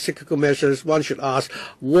counter-cyclical measures, one should ask,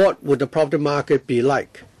 what would the property market be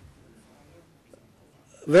like?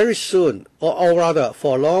 Very soon, or rather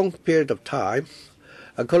for a long period of time,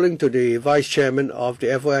 According to the vice chairman of the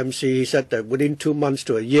FOMC, he said that within 2 months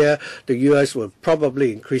to a year, the U.S. will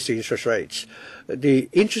probably increase the interest rates. The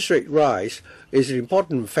interest rate rise is an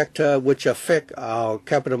important factor which affects our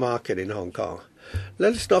capital market in Hong Kong.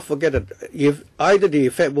 Let us not forget that if either the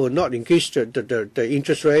Fed will not increase the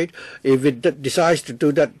interest rate, if it decides to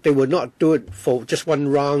do that, they will not do it for just one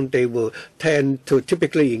round. They will tend to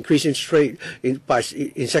typically increase interest rate in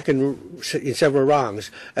several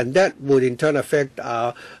rounds, and that would in turn affect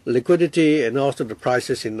our liquidity and also the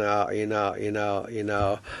prices in our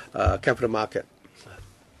capital market.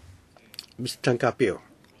 Mr. Tan Ka Pio.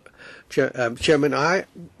 Chairman, I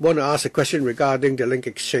want to ask a question regarding the link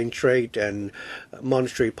exchange rate and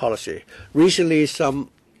monetary policy. Recently, some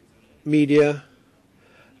media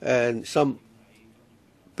and some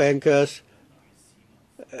bankers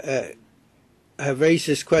have raised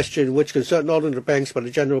this question, which concerns not only the banks but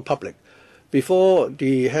the general public. Before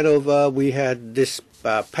the handover, we had this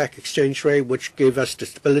peg exchange rate, which gave us the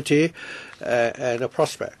stability and a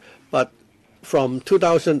prospect. But from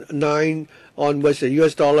 2009 onwards, the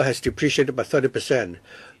U.S. dollar has depreciated by 30%.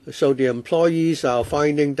 So the employees are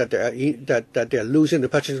finding that they're losing the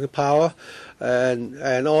purchasing power,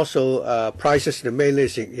 and also prices in the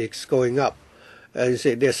mainland is going up, and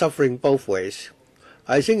they're suffering both ways.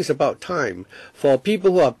 I think it's about time for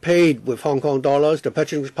people who are paid with Hong Kong dollars. The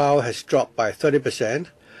purchasing power has dropped by 30%.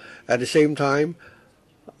 At the same time,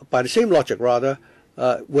 by the same logic rather,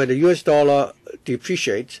 when the U.S. dollar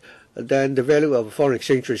depreciates, then the value of a foreign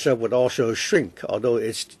exchange reserve would also shrink, although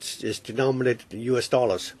it's denominated in U.S.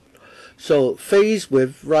 dollars. So faced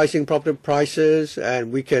with rising property prices,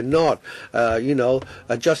 and we cannot,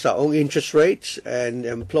 adjust our own interest rates, and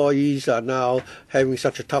employees are now having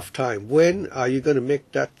such a tough time. When are you going to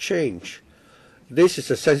make that change? This is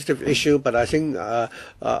a sensitive issue, but I think,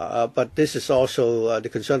 but this is also the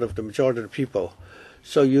concern of the majority of the people.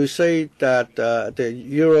 So you say that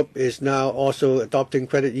Europe is now also adopting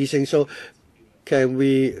credit easing. So can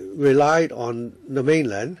we rely on the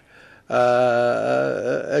mainland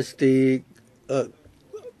as the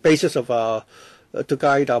basis of to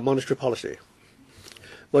guide our monetary policy?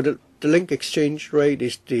 Well, the link exchange rate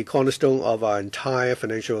is the cornerstone of our entire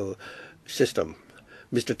financial system.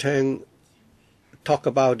 Mr. Tang talked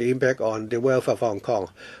about the impact on the wealth of Hong Kong.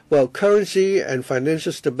 Well, currency and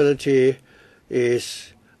financial stability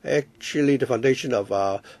is actually the foundation of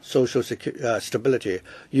our social stability.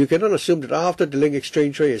 You cannot assume that after the link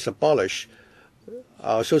exchange rate is abolished,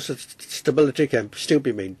 our social stability can still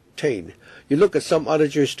be maintained. You look at some other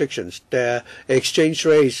jurisdictions, their exchange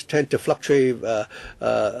rates tend to fluctuate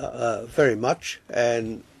very much,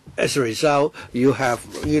 and as a result, you have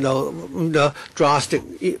the drastic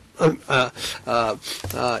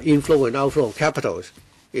inflow and outflow of capitals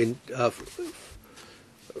in.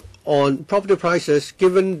 On property prices,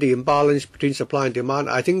 given the imbalance between supply and demand,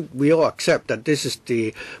 I think we all accept that this is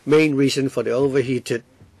the main reason for the overheated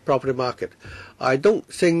property market. I don't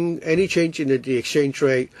think any change in the exchange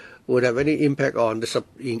rate would have any impact on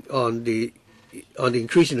the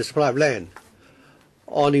increase in the supply of land.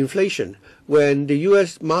 On inflation, when the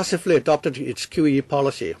U.S. massively adopted its QE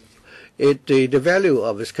policy, the value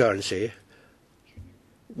of its currency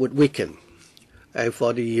would weaken. And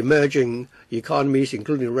for the emerging economies,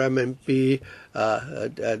 including renminbi,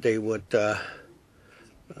 they would go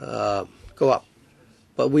up.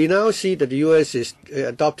 But we now see that the U.S. is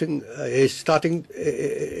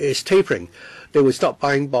tapering. They will stop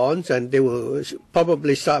buying bonds, and they will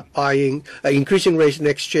probably start buying increasing rates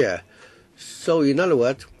next year. So, in other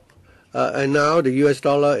words, and now the U.S.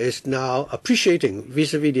 dollar is now appreciating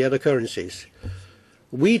vis-a-vis the other currencies.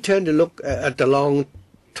 We tend to look at the long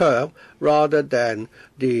term rather than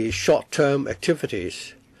the short-term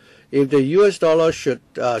activities. If the U.S. dollar should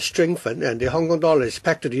strengthen and the Hong Kong dollar is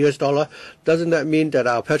pegged to the U.S. dollar, doesn't that mean that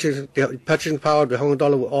our purchasing power of the Hong Kong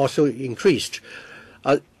dollar will also increase?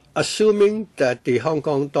 Assuming that the Hong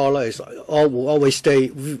Kong dollar will always stay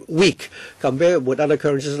weak compared with other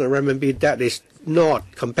currencies like renminbi, that is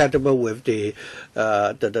not compatible with the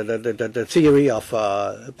theory of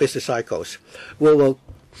business cycles. We will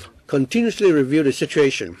continuously review the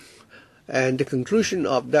situation, and the conclusion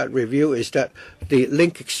of that review is that the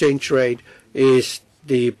link exchange rate is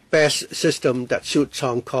the best system that suits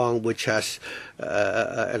Hong Kong, which has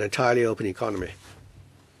an entirely open economy.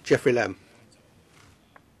 Jeffrey Lam.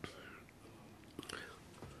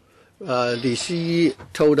 The CE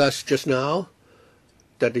told us just now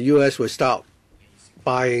that the U.S. will start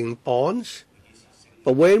buying bonds,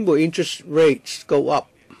 but when will interest rates go up?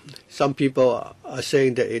 Some people are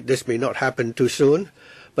saying that this may not happen too soon,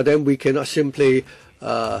 but then we cannot simply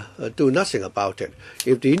do nothing about it.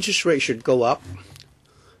 If the interest rate should go up,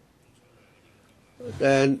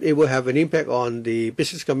 then it will have an impact on the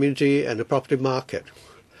business community and the property market.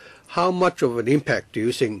 How much of an impact do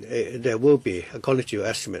you think there will be, according to your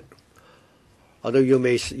estimate? Although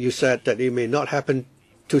you said that it may not happen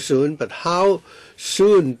too soon, but how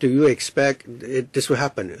soon do you expect this will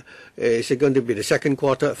happen? Is it going to be the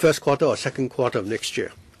first quarter or second quarter of next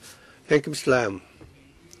year? Thank you, Mr. Lam.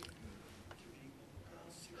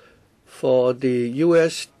 For the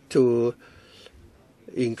U.S. to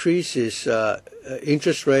increase its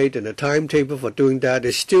interest rate and the timetable for doing that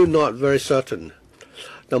is still not very certain.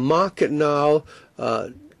 The market now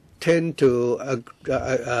tend to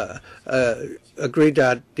agree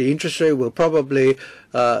that the interest rate will probably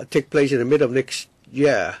take place in the middle of next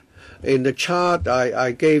year. In the chart,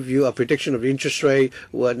 I gave you a prediction of interest rate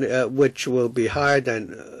which will be higher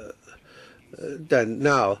than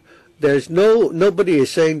now. Nobody is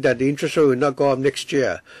saying that the interest rate will not go up next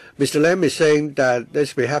year. Mr. Lam is saying that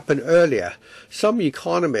this may happen earlier. Some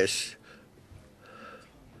economists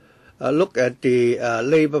look at the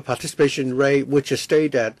labor participation rate, which has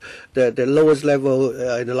stayed at the lowest level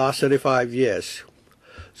in the last 35 years.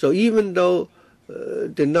 So even though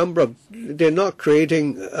they're not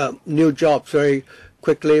creating new jobs very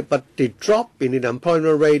quickly, but the drop in the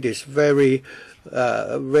unemployment rate is very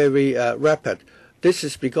rapid. This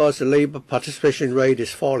is because the labor participation rate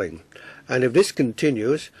is falling. And if this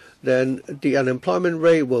continues, then the unemployment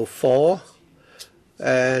rate will fall,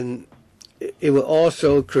 and it will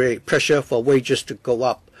also create pressure for wages to go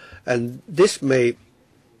up. And this may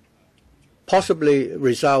possibly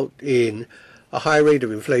result in a high rate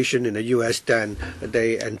of inflation in the U.S. than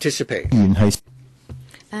they anticipate.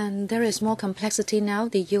 And there is more complexity now.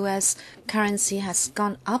 The U.S. currency has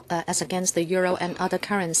gone up as against the euro and other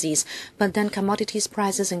currencies. But then commodities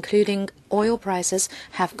prices, including oil prices,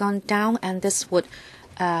 have gone down, and this would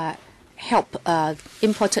help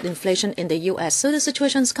imported inflation in the U.S. So the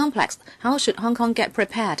situation is complex. How should Hong Kong get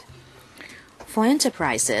prepared? For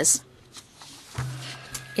enterprises,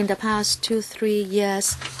 in the past 2-3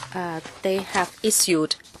 years, they have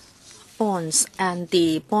issued bonds, and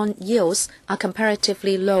the bond yields are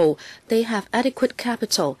comparatively low. They have adequate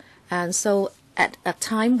capital, and so at a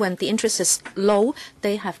time when the interest is low,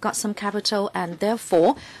 they have got some capital, and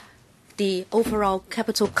therefore the overall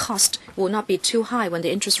capital cost will not be too high when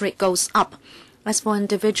the interest rate goes up. As for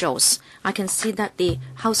individuals, I can see that the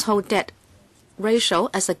household debt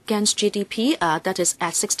ratio as against GDP, that is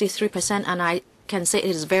at 63%, and I can say it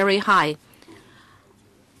is very high.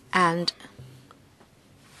 And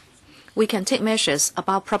we can take measures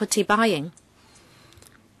about property buying,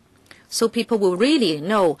 so people will really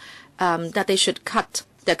know that they should cut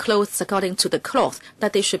their clothes according to the cloth,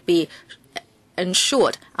 that they should be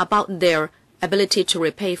ensured about their ability to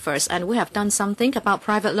repay first. And we have done something about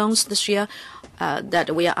private loans this year,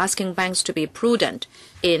 that we are asking banks to be prudent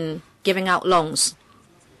in giving out loans,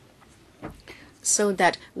 so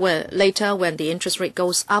that later when the interest rate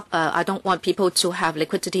goes up, I don't want people to have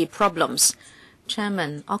liquidity problems.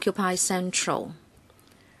 Chairman, Occupy Central.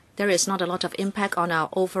 There is not a lot of impact on our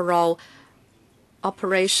overall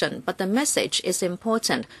operation, but the message is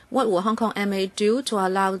important. What will Hong Kong MA do to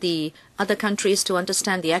allow the other countries to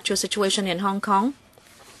understand the actual situation in Hong Kong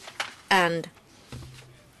and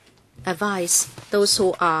advise those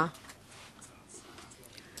who are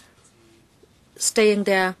staying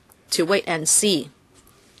there to wait and see?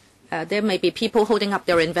 There may be people holding up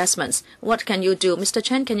their investments. What can you do? Mr.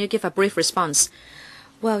 Chen, can you give a brief response?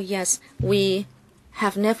 Well, yes, we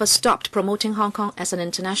have never stopped promoting Hong Kong as an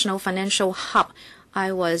international financial hub.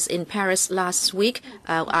 I was in Paris last week.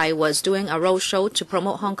 I was doing a roadshow to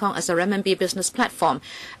promote Hong Kong as a renminbi business platform.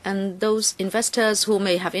 And those investors who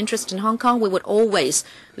may have interest in Hong Kong, we would always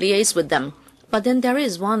liaise with them. But then there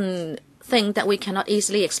is one thing that we cannot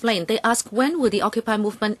easily explain. They ask, when will the Occupy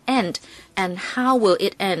movement end, and how will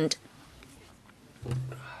it end?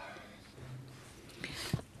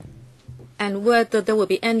 And whether there will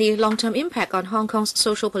be any long-term impact on Hong Kong's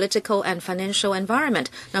social, political, and financial environment.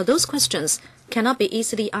 Now, those questions cannot be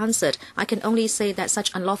easily answered. I can only say that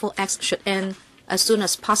such unlawful acts should end as soon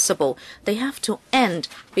as possible. They have to end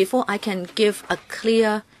before I can give a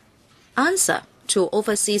clear answer to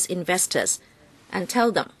overseas investors and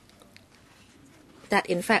tell them that,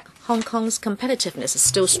 in fact, Hong Kong's competitiveness is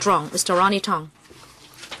still strong. Mr. Ronnie Tong.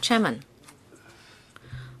 Chairman,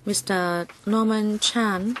 Mr. Norman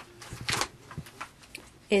Chan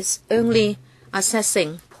is only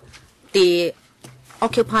assessing the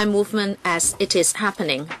Occupy movement as it is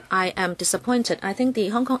happening. I am disappointed. I think the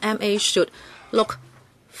Hong Kong MA should look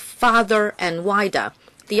farther and wider.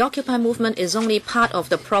 The Occupy movement is only part of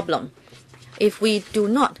the problem. If we do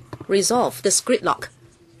not resolve this gridlock,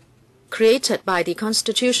 created by the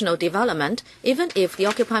constitutional development, even if the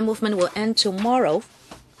Occupy movement will end tomorrow,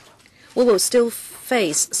 we will still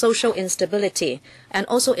face social instability and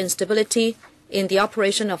also instability in the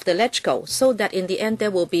operation of the LegCo, so that in the end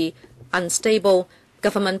there will be unstable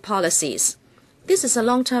government policies. This is a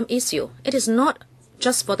long-term issue. It is not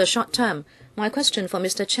just for the short term. My question for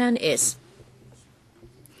Mr. Chen is,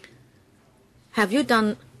 have you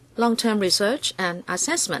done long-term research and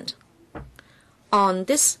assessment on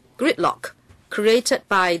this gridlock created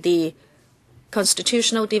by the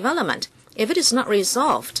constitutional development? If it is not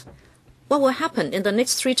resolved, what will happen in the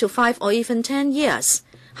next 3 to 5 or even 10 years?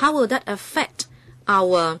 How will that affect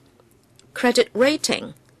our credit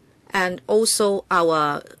rating and also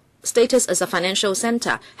our status as a financial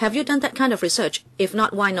center? Have you done that kind of research? If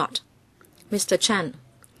not, why not? Mr. Chan,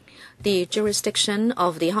 the jurisdiction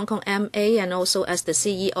of the Hong Kong MA and also as the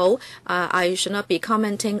CEO, I should not be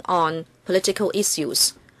commenting on political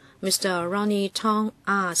issues. Mr. Ronnie Tong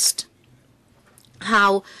asked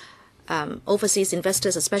how overseas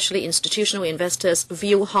investors, especially institutional investors,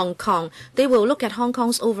 view Hong Kong. They will look at Hong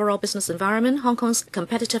Kong's overall business environment, Hong Kong's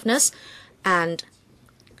competitiveness, and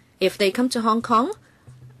if they come to Hong Kong,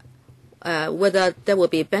 whether there will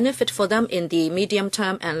be benefit for them in the medium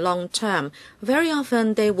term and long term. Very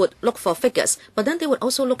often they would look for figures, but then they would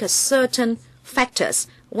also look at certain factors,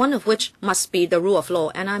 one of which must be the rule of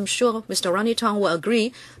law. And I'm sure Mr. Ronnie Tong will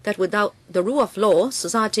agree that without the rule of law,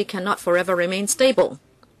 society cannot forever remain stable.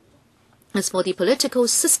 As for the political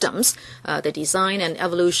systems, the design and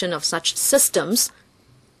evolution of such systems,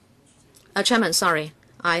 Chairman, sorry,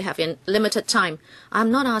 I have limited time.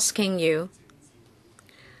 I'm not asking you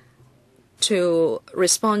to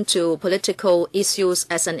respond to political issues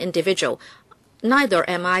as an individual. Neither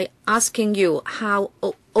am I asking you how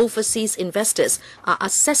overseas investors are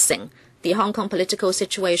assessing the Hong Kong political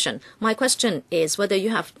situation. My question is whether you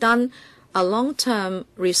have done a long-term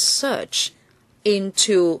research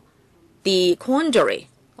into the quandary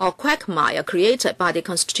or quagmire created by the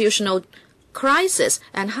constitutional crisis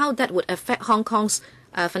and how that would affect Hong Kong's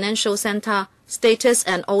financial center status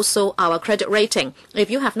and also our credit rating. If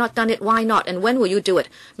you have not done it, why not? And when will you do it?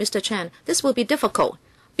 Mr. Chan, this will be difficult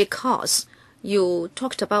because you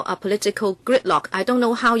talked about a political gridlock. I don't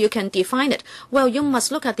know how you can define it. Well, you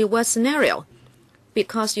must look at the worst scenario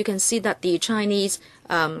because you can see that the Chinese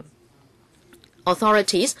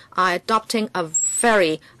authorities are adopting a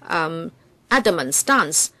very adamant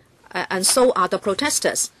stance, and so are the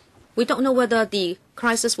protesters. We don't know whether the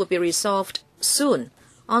crisis will be resolved soon.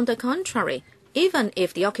 On the contrary, even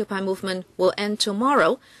if the Occupy movement will end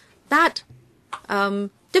tomorrow, that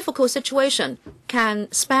difficult situation can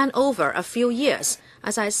span over a few years.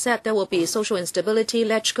 As I said, there will be social instability,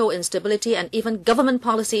 LegCo instability, and even government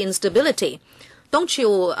policy instability. Don't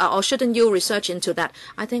you or shouldn't you research into that?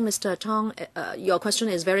 I think, Mr. Tong, your question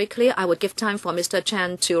is very clear. I would give time for Mr.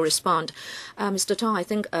 Chan to respond. Mr. Tong, I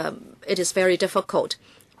think it is very difficult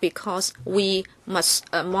because we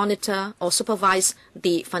must monitor or supervise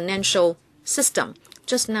the financial system.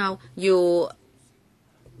 Just now, you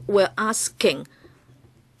were asking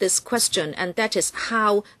this question, and that is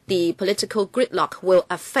how the political gridlock will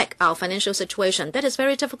affect our financial situation. That is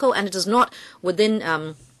very difficult, and it is not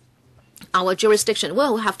within our jurisdiction.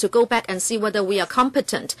 We'll have to go back and see whether we are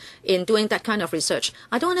competent in doing that kind of research.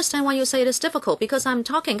 I don't understand why you say it is difficult, because I'm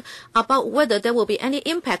talking about whether there will be any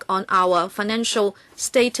impact on our financial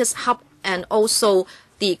status hub and also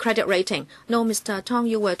the credit rating. No, Mr. Tong,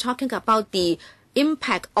 you were talking about the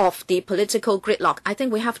impact of the political gridlock. I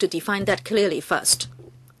think we have to define that clearly first.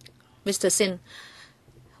 Mr. Sin,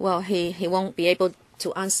 well, he won't be able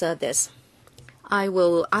to answer this. I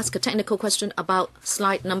will ask a technical question about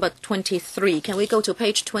slide number 23. Can we go to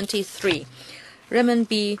page 23?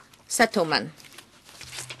 Renminbi settlement.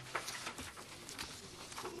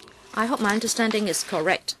 I hope my understanding is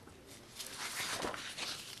correct.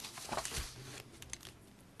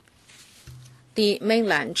 The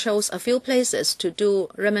mainland chose a few places to do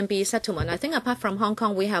renminbi settlement. I think apart from Hong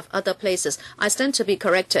Kong, we have other places. I stand to be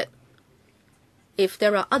corrected. If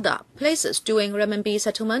there are other places doing renminbi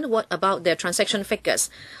settlement, what about their transaction figures?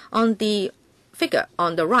 On the figure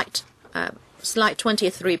on the right, slide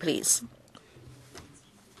 23, please.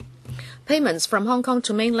 Payments from Hong Kong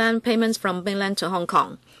to mainland, payments from mainland to Hong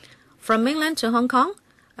Kong. From mainland to Hong Kong,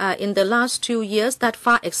 in the last 2 years, that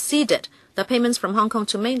far exceeded the payments from Hong Kong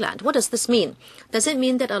to mainland. What does this mean? Does it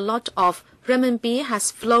mean that a lot of renminbi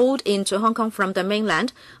has flowed into Hong Kong from the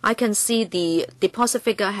mainland? I can see the deposit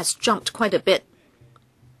figure has jumped quite a bit.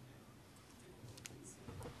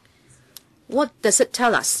 What does it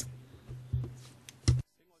tell us?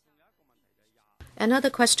 Another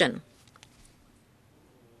question.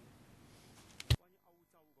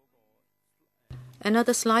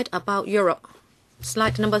 Another slide about Europe.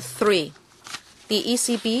 Slide number 3. The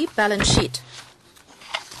ECB balance sheet.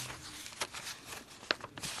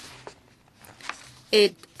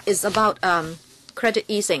 It is about credit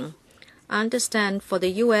easing. I understand for the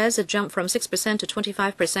U.S. it jumped from 6% to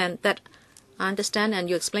 25%. That I understand, and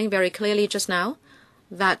you explained very clearly just now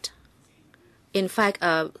that, in fact,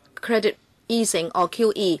 credit easing or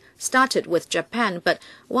QE started with Japan. But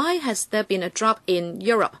why has there been a drop in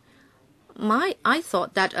Europe? I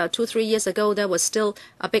thought that 2-3 years ago there was still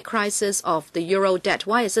a big crisis of the euro debt.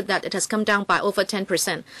 Why is it that it has come down by over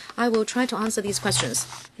 10%? I will try to answer these questions.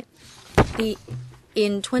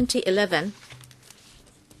 In 2011,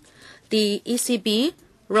 the ECB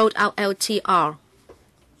wrote out LTR.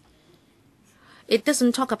 It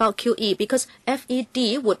doesn't talk about QE because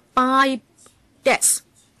FED would buy debts,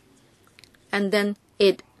 and then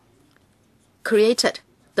it created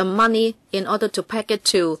the money in order to pack it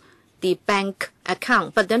to the bank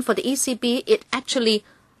account. But then for the ECB, it actually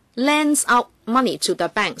lends out money to the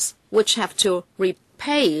banks, which have to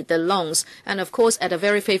repay the loans, and of course at a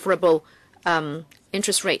very favorable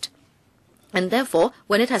interest rate. And therefore,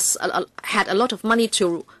 when it has had a lot of money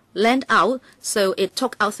to lend out, so it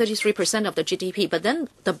took out 33% of the GDP. But then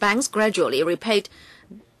the banks gradually repaid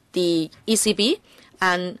the ECB,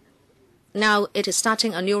 and now it is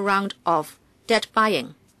starting a new round of debt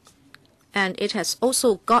buying. And it has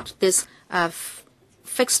also got this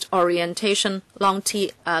fixed orientation,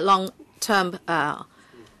 long-term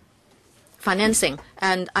financing.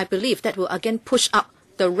 And I believe that will again push up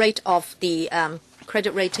the rate of the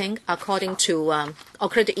credit rating according to or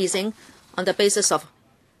credit easing on the basis of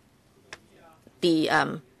the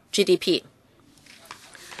GDP.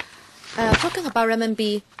 Talking about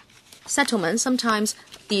renminbi settlements, sometimes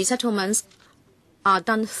the settlements are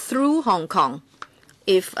done through Hong Kong.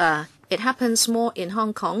 If it happens more in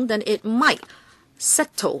Hong Kong, then it might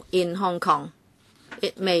settle in Hong Kong.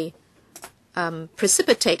 It may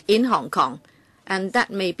precipitate in Hong Kong, and that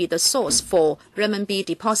may be the source for renminbi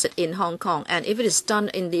deposit in Hong Kong. And if it is done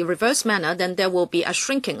in the reverse manner, then there will be a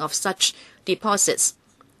shrinking of such deposits.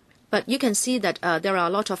 But you can see that there are a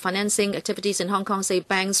lot of financing activities in Hong Kong. Say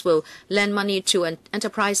banks will lend money to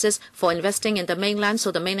enterprises for investing in the mainland,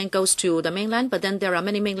 so the mainland goes to the mainland. But then there are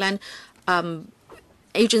many mainland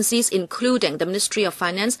agencies, including the Ministry of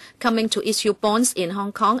Finance, coming to issue bonds in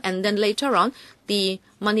Hong Kong, and then later on the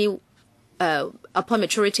money upon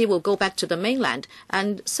maturity will go back to the mainland.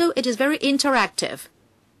 And so it is very interactive.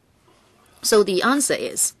 So the answer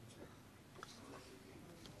is,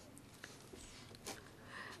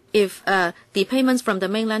 if the payments from the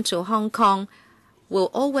mainland to Hong Kong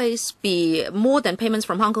will always be more than payments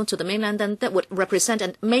from Hong Kong to the mainland, then that would represent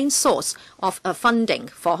a main source of funding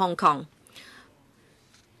for Hong Kong.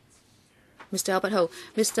 Mr. Albert Ho,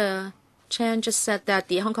 Mr. Chan just said that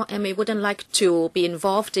the Hong Kong MA wouldn't like to be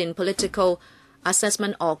involved in political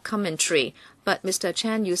assessment or commentary. But Mr.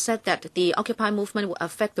 Chan, you said that the Occupy movement will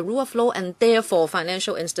affect the rule of law and therefore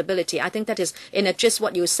financial instability. I think that is in a gist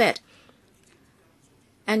what you said.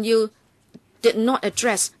 And you did not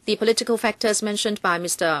address the political factors mentioned by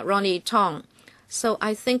Mr. Ronnie Tong. So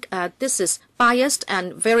I think this is biased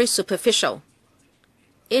and very superficial.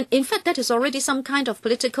 In fact, that is already some kind of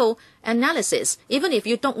political analysis, even if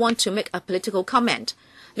you don't want to make a political comment.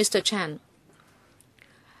 Mr. Chan,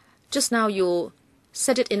 just now you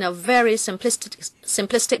said it in a very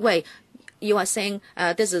simplistic way. You are saying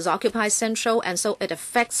this is Occupy Central, and so it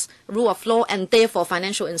affects rule of law and therefore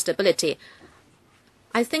financial instability.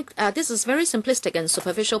 I think this is very simplistic and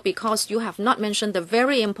superficial because you have not mentioned the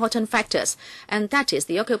very important factors, and that is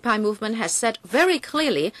the Occupy movement has said very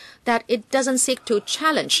clearly that it doesn't seek to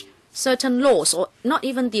challenge certain laws or not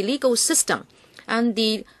even the legal system. And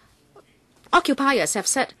the occupiers have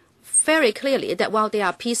said very clearly that while they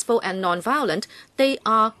are peaceful and non-violent, they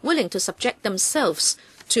are willing to subject themselves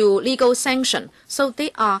to legal sanction. So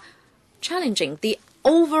they are challenging the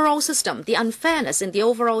overall system, the unfairness in the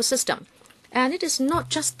overall system. And it is not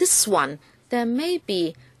just this one. There may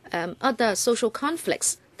be other social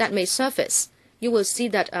conflicts that may surface. You will see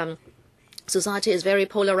that society is very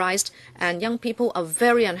polarized, and young people are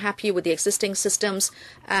very unhappy with the existing systems.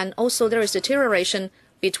 And also there is deterioration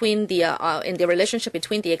between the in the relationship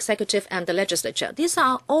between the executive and the legislature. These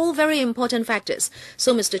are all very important factors.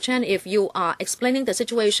 So, Mr. Chen, if you are explaining the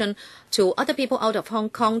situation to other people out of Hong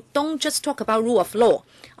Kong, don't just talk about rule of law.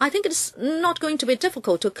 I think it's not going to be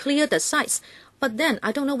difficult to clear the sites. But then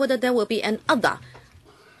I don't know whether there will be another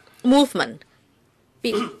movement,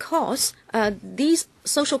 because these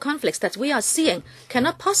social conflicts that we are seeing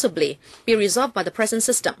cannot possibly be resolved by the present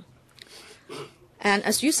system. And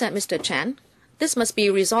as you said, Mr. Chan, This must be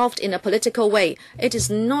resolved in a political way. It is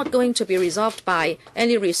not going to be resolved by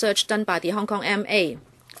any research done by the Hong Kong MA.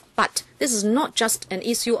 But this is not just an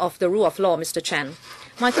issue of the rule of law, Mr. Chen.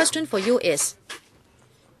 My question for you is,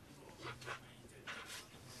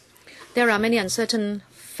 there are many uncertain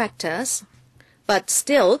factors, but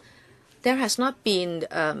still there has not been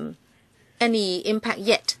any impact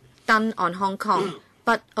yet done on Hong Kong.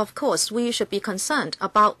 But of course, we should be concerned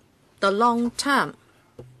about the long term.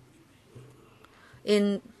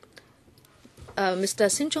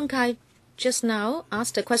 Mr. Sin Chung Kai just now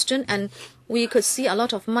asked a question, and we could see a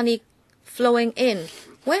lot of money flowing in.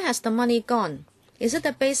 Where has the money gone? Is it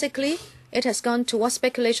that basically it has gone towards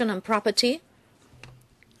speculation on property?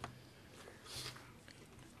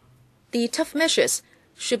 The tough measures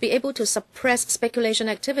should be able to suppress speculation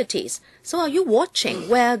activities. So are you watching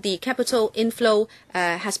where the capital inflow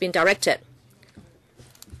has been directed?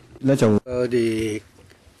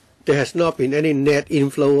 There has not been any net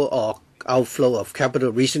inflow or outflow of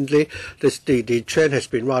capital recently. The trend has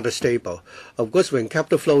been rather stable. Of course, when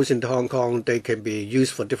capital flows into Hong Kong, they can be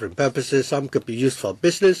used for different purposes. Some could be used for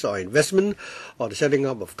business or investment or the setting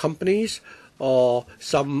up of companies, or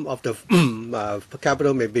some of the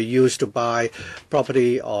capital may be used to buy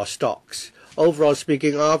property or stocks. Overall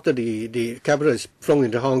speaking, after the capital is flown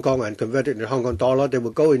into Hong Kong and converted into Hong Kong dollar, they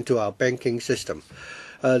will go into our banking system.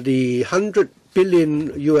 The $100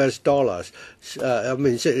 billion US dollars,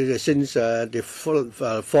 since the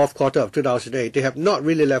fourth quarter of 2008, they have not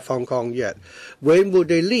really left Hong Kong yet. When will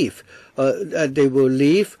they leave? They will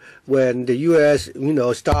leave when the U.S.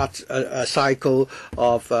 starts a cycle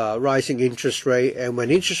of rising interest rate, and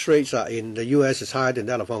when interest rates are in the U.S. is higher than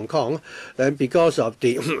that of Hong Kong, then because of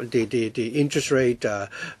the interest rate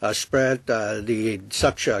spread,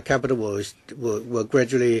 such capital will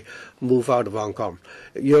gradually move out of Hong Kong.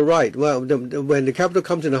 You're right. Well, when the capital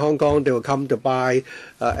comes into Hong Kong, they will come to buy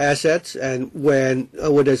assets, and when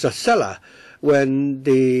there's a seller. When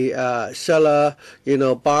the seller,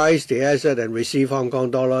 buys the asset and receives Hong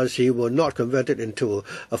Kong dollars, he will not convert it into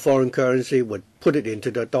a foreign currency, would put it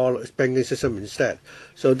into the dollar banking system instead.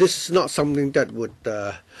 So this is not something that would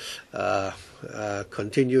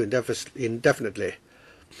continue indefinitely.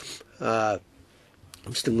 Mr.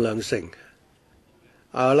 Leung Sing.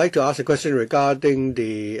 I would like to ask a question regarding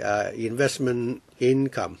the investment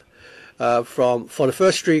income. For the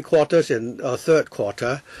first 3 quarters and third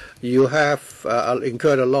quarter, you have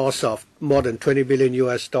incurred a loss of more than $20 billion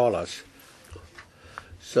US dollars.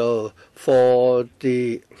 So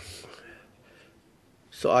does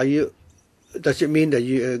it mean that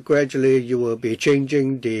you gradually you will be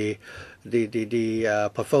changing the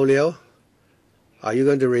portfolio? Are you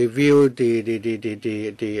going to review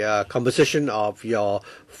the composition of your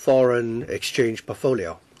foreign exchange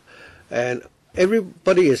portfolio? And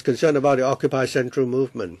everybody is concerned about the Occupy Central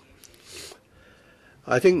movement.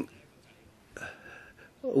 I think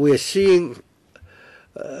we are seeing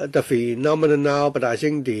the phenomenon now, but I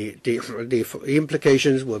think the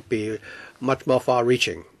implications would be much more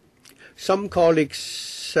far-reaching. Some colleagues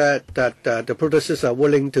said that the protesters are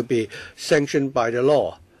willing to be sanctioned by the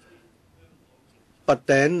law, but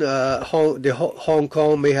then Hong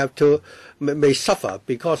Kong may suffer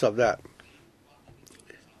because of that.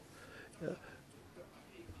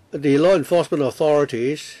 The law enforcement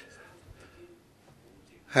authorities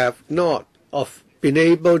have not been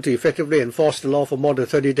able to effectively enforce the law for more than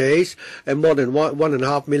 30 days, and more than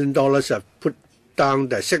 $1.5 million have put down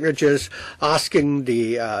their signatures asking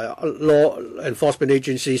the law enforcement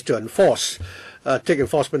agencies to take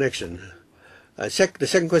enforcement action. The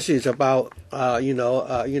second question is about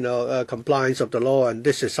compliance of the law, and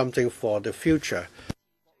this is something for the future.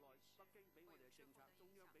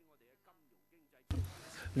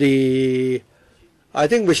 I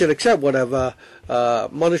think we should accept whatever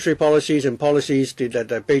monetary policies and policies that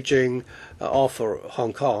Beijing offer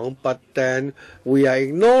Hong Kong, but then we are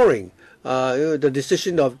ignoring the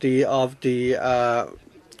decision of the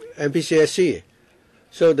MPCSC.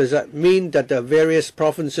 So does that mean that the various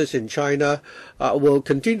provinces in China will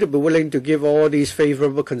continue to be willing to give all these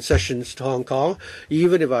favorable concessions to Hong Kong,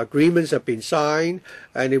 even if agreements have been signed,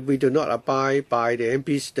 and if we do not abide by the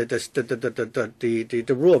the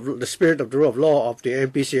spirit of the rule of law of the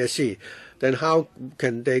MPCSC? Then how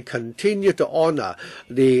can they continue to honor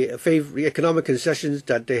the economic concessions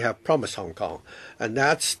that they have promised Hong Kong? And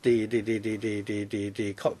that's the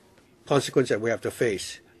consequence that we have to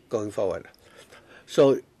face going forward.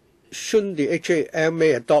 So shouldn't the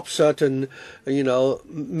HMA adopt certain,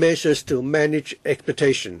 measures to manage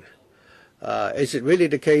expectation? Is it really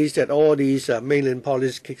the case that all these mainland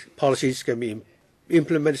policies can be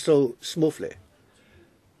implemented so smoothly?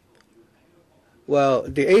 Well,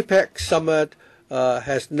 the APEC summit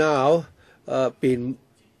has now been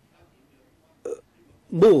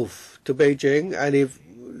moved to Beijing, and if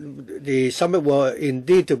the summit were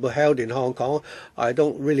indeed to be held in Hong Kong, I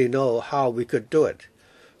don't really know how we could do it.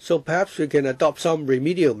 So perhaps we can adopt some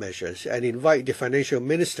remedial measures and invite the financial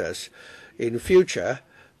ministers in future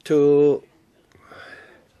to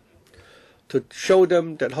show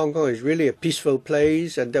them that Hong Kong is really a peaceful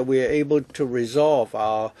place and that we are able to resolve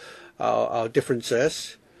our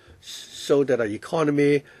differences so that our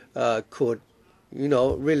economy could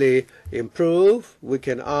really improve. We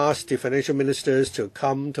can ask the financial ministers to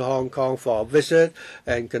come to Hong Kong for a visit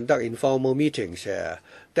and conduct informal meetings here.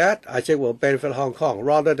 That, I think, will benefit Hong Kong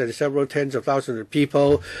rather than several tens of thousands of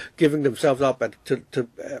people giving themselves up at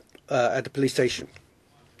the police station.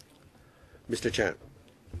 Mr. Chan,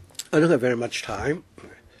 I don't have very much time.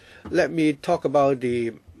 Let me talk about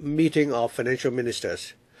the meeting of financial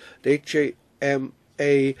ministers. The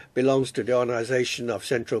HKMA belongs to the Organization of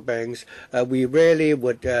Central Banks. We rarely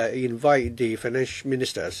would invite the financial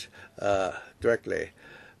ministers directly.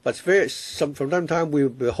 But from time to time, we will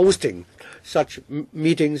be hosting such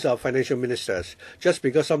meetings of financial ministers. Just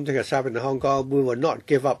because something has happened in Hong Kong, we will not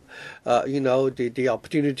give up, the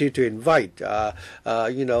opportunity to invite,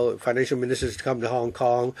 financial ministers to come to Hong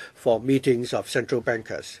Kong for meetings of central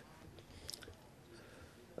bankers.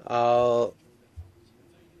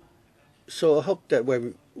 So I hope that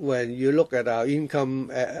when you look at our income,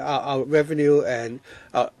 our revenue, and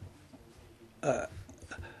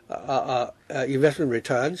investment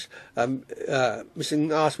returns, Mr.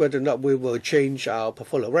 Ng asked whether or not we will change our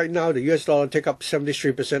portfolio. Right now, the US dollar take up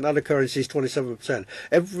 73%, other currencies 27%.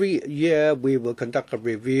 Every year, we will conduct a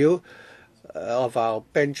review of our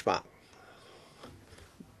benchmark.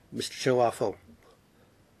 Mr. Chen Wah-fong.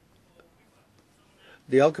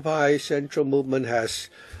 The Occupy Central movement has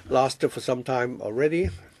lasted for some time already,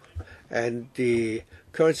 and the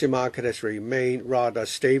currency market has remained rather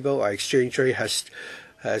stable. Our exchange rate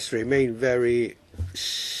has remained very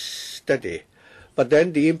steady. But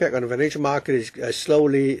then the impact on the financial market is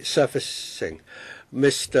slowly surfacing.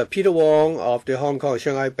 Mr. Peter Wong of the Hong Kong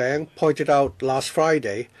Shanghai Bank pointed out last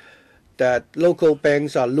Friday that local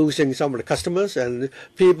banks are losing some of the customers, and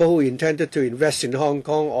people who intended to invest in Hong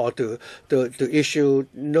Kong or to issue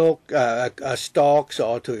stocks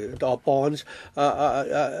or bonds are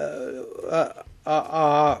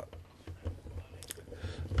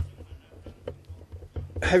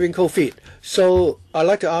having cold feet. So I'd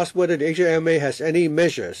like to ask whether the HKMA has any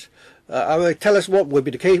measures. Tell us what would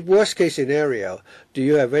be the worst case scenario. Do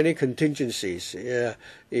you have any contingencies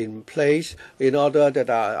in place in order that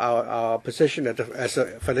our position as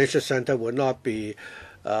a financial center will not be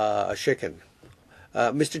shaken?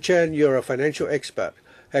 Mr. Chen, you're a financial expert.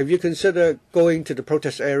 Have you considered going to the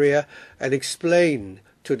protest area and explain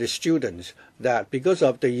to the students that because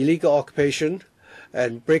of the illegal occupation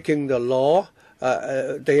and breaking the law,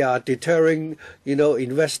 they are deterring,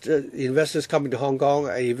 investors coming to Hong Kong,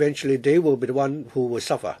 and eventually they will be the one who will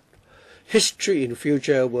suffer. History in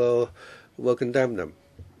future will condemn them.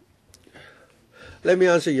 Let me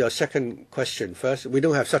answer your second question first. We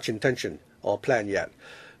don't have such intention or plan yet.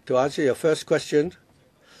 To answer your first question,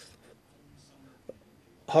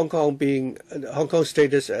 Hong Kong's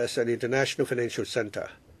status as an international financial center.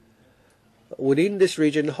 Within this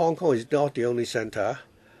region, Hong Kong is not the only center.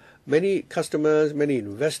 Many customers, many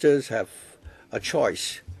investors have a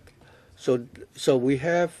choice. So we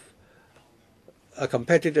have a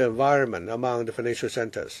competitive environment among the financial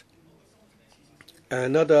centers.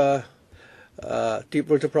 Another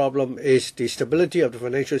deep-rooted problem is the stability of the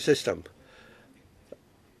financial system.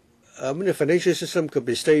 The financial system could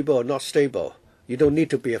be stable or not stable. You don't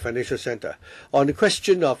need to be a financial center. On the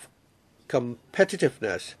question of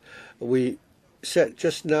competitiveness, we said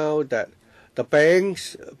just now that the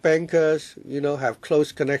bankers, have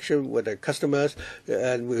close connection with the customers,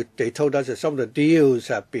 and they told us that some of the deals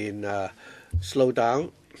have been slowed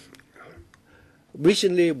down.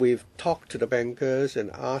 Recently, we've talked to the bankers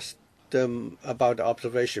and asked them about the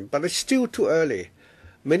observation, but it's still too early.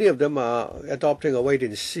 Many of them are adopting a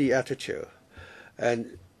wait-and-see attitude.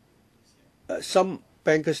 And some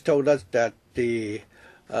bankers told us that the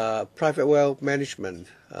private wealth management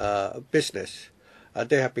business,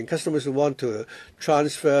 there have been customers who want to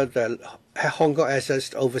transfer their Hong Kong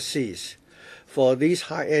assets overseas. For these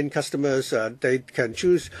high-end customers, they can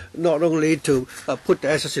choose not only to put the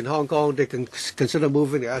assets in Hong Kong, they can consider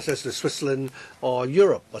moving the assets to Switzerland or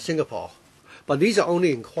Europe or Singapore. But these are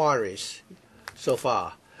only inquiries so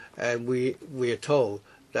far, and we are told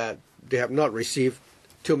that they have not received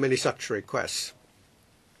too many such requests.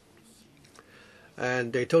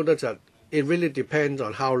 And they told us that it really depends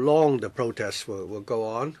on how long the protests will go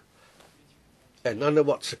on and under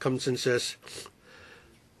what circumstances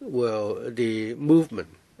will the movement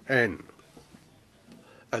end.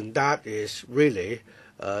 And that is really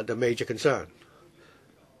the major concern.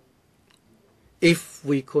 If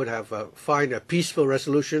we could have find a peaceful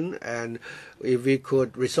resolution, and if we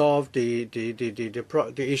could resolve the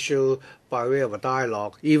issue by way of a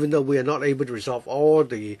dialogue, even though we are not able to resolve all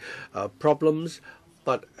the problems,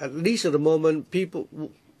 but at least at the moment, people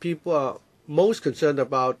are most concerned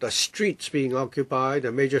about the streets being occupied,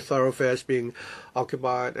 the major thoroughfares being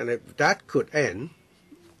occupied, and if that could end,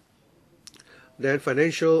 then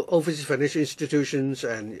overseas financial institutions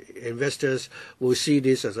and investors will see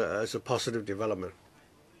this as a positive development.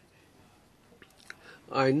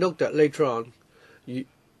 I note that later on, you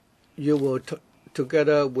will,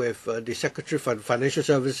 together with the Secretary for Financial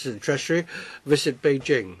Services and Treasury, visit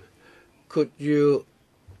Beijing. Could you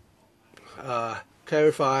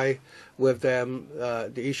clarify with them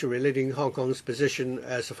the issue relating Hong Kong's position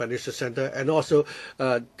as a financial center, and also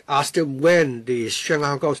ask them when the Shanghai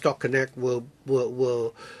Hong Kong Stock Connect will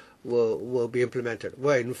be implemented?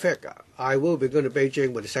 Well, in fact, I will be going to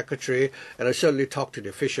Beijing with the Secretary, and I'll certainly talk to the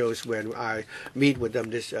officials when I meet with them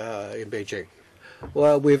in Beijing.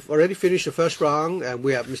 Well, we've already finished the first round, and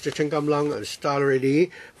we have Mr. Chen Kam-lung and Starry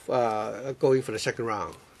Lee going for the second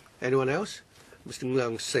round. Anyone else? Mr.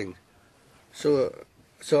 Ng Sing.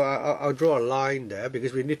 So I'll draw a line there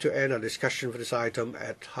because we need to end our discussion for this item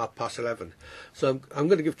at 11:30. So I'm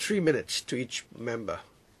going to give 3 minutes to each member.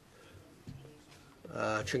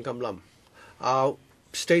 Chen Kam-lung. Our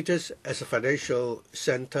status as a financial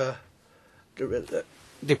center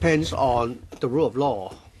depends on the rule of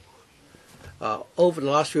law. Over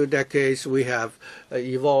the last few decades, we have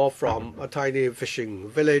evolved from a tiny fishing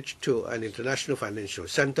village to an international financial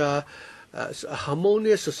center. A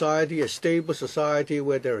harmonious society, a stable society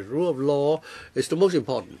where there is rule of law is the most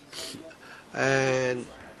important. And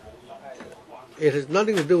it has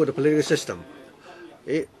nothing to do with the political system.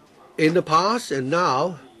 In the past and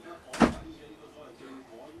now,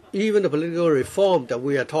 even the political reform that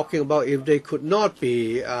we are talking about, if they could not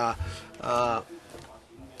be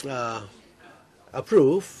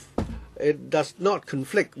approved, it does not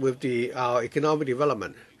conflict with our economic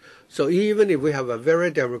development. So even if we have a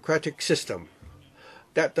very democratic system,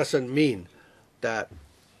 that doesn't mean that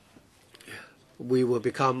we will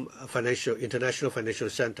become a international financial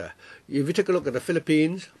center. If you take a look at the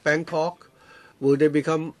Philippines, Bangkok, will they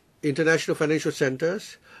become international financial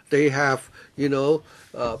centers? They have,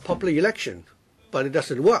 popular election, but it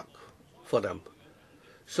doesn't work for them.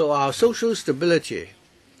 So our social stability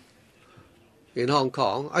in Hong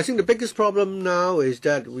Kong, I think the biggest problem now is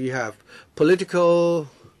that we have political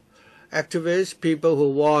activists, people who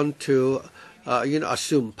want to,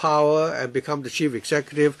 assume power and become the chief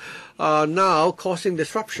executive, are now causing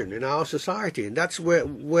disruption in our society, and that's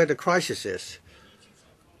where the crisis is.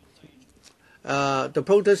 The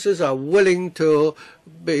protesters are willing to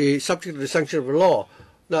be subject to the sanction of the law.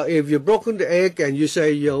 Now, if you've broken the egg and you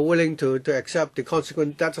say you're willing to accept the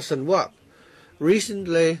consequence, that doesn't work.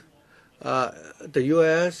 Recently, the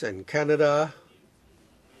U.S. and Canada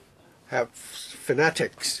have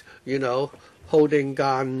fanatics, holding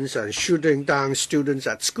guns and shooting down students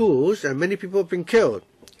at schools, and many people have been killed.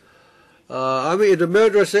 If the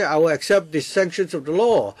murderer say, I will accept the sanctions of the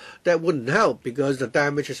law, that wouldn't help because the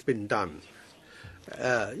damage has been done.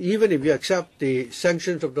 Even if you accept the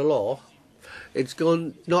sanctions of the law, it's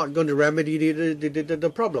not going to remedy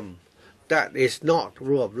the problem. That is not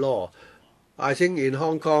rule of law. I think in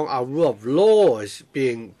Hong Kong, our rule of law is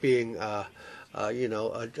being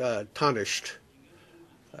tarnished.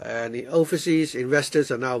 And the overseas investors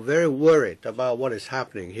are now very worried about what is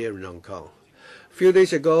happening here in Hong Kong. A few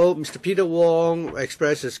days ago, Mr. Peter Wong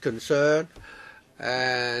expressed his concern,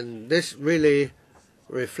 and this really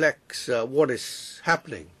reflects what is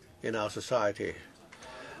happening in our society.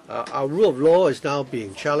 Our rule of law is now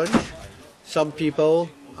being challenged. Some people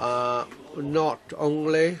are not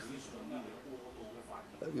only,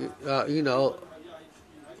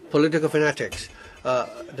 political fanatics.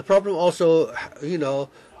 The problem also,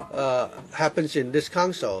 happens in this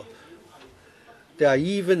council. There are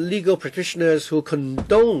even legal practitioners who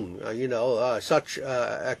condone, such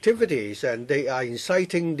activities, and they are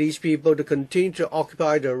inciting these people to continue to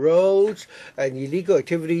occupy the roads, and illegal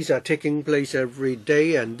activities are taking place every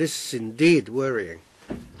day, and this is indeed worrying.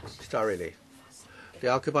 Starry Lee. the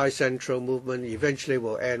Occupy Central movement eventually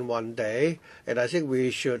will end one day, and I think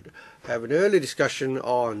we should have an early discussion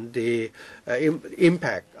on the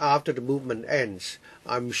impact after the movement ends.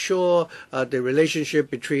 I'm sure the relationship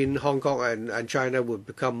between Hong Kong and China will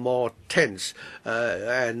become more tense,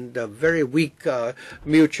 and the very weak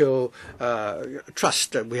mutual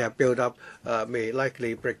trust that we have built up may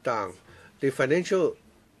likely break down. The financial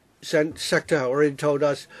sector already told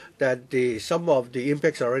us that some of the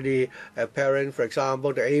impacts are already apparent. For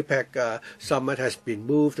example, the APEC summit has been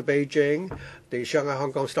moved to Beijing. The Shanghai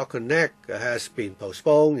Hong Kong Stock Connect has been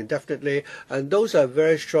postponed indefinitely, and those are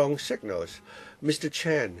very strong signals. Mr.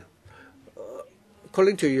 Chen,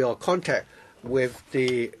 according to your contact with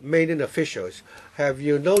the mainland officials, have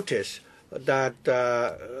you noticed that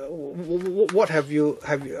what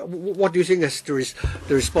do you think is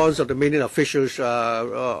the response of the mainland officials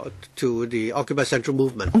to the Occupy Central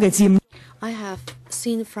movement? I have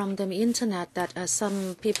seen from the internet that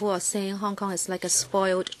some people are saying Hong Kong is like a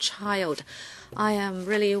spoiled child. I am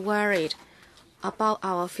really worried about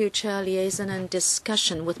our future liaison and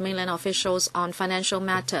discussion with mainland officials on financial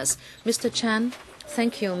matters. Mr. Chan,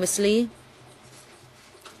 thank you. Ms. Lee.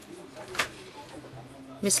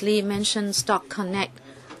 Ms. Lee mentioned Stock Connect.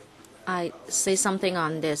 I say something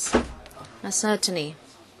on this. Certainly,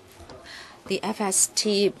 the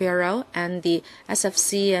FST Bureau and the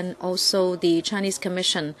SFC and also the Chinese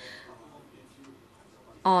Commission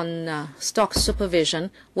on stock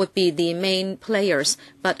supervision would be the main players.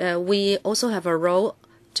 But we also have a role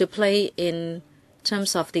to play in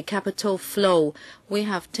terms of the capital flow. We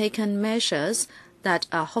have taken measures that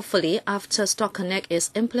hopefully after Stock Connect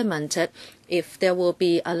is implemented, if there will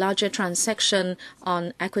be a larger transaction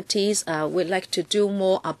on equities, we'd like to do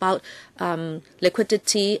more about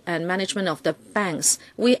liquidity and management of the banks.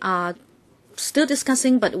 We are still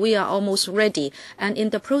discussing, but we are almost ready. And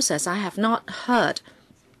in the process, I have not heard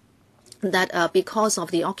that because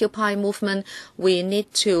of the Occupy movement, we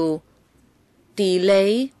need to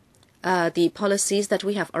delay the policies that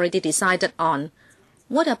we have already decided on.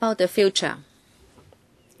 What about the future?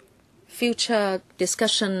 Future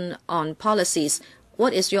discussion on policies.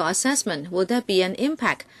 What is your assessment? Will there be an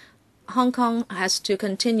impact? Hong Kong has to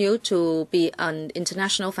continue to be an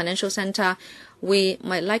international financial center. We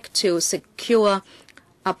might like to secure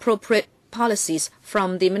appropriate policies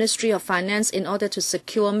from the Ministry of Finance in order to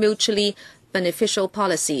secure mutually beneficial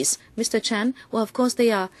policies. Mr. Chan, well, of course,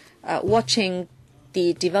 they are watching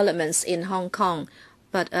the developments in Hong Kong.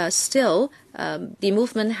 But still, the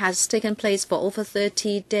movement has taken place for over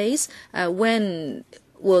 30 days. When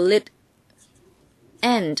will it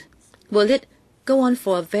end? Will it go on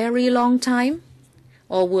for a very long time?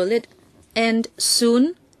 Or will it end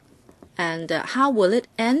soon? And how will it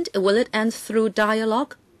end? Will it end through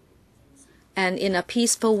dialogue and in a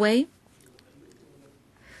peaceful way?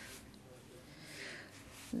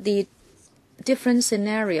 The different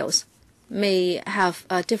scenarios may have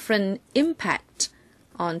a different impact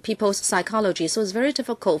on people's psychology. So it's very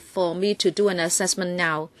difficult for me to do an assessment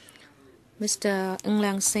now. Mr. Ng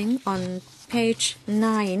Liang Sing, on page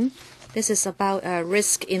 9, this is about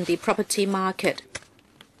risk in the property market.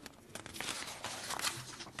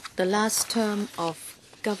 The last term of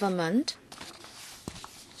government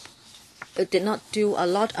did not do a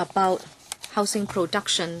lot about housing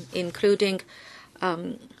production, including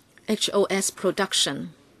HOS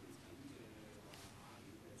production.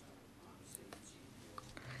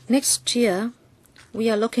 Next year, we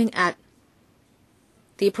are looking at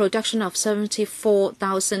the production of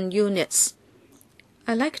 74,000 units.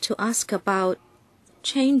 I'd like to ask about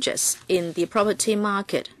changes in the property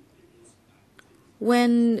market.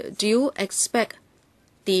 When do you expect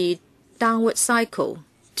the downward cycle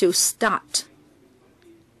to start?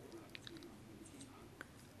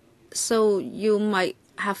 So you might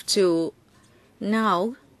have to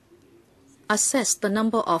now assess the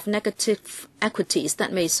number of negative equities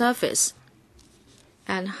that may surface.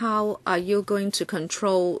 And how are you going to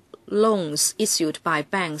control loans issued by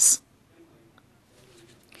banks?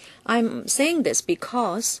 I'm saying this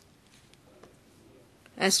because,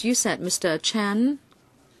 as you said, Mr. Chan,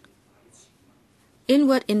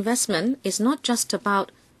 inward investment is not just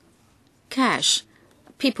about cash.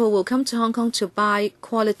 People will come to Hong Kong to buy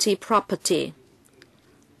quality property.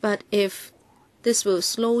 But if this will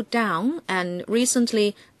slow down, and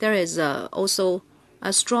recently there is also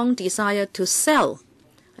a strong desire to sell.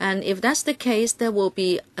 And if that's the case, there will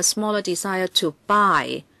be a smaller desire to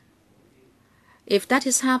buy. If that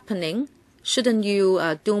is happening, shouldn't you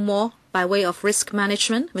do more by way of risk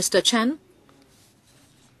management, Mr. Chen?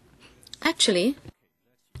 Actually,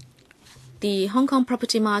 the Hong Kong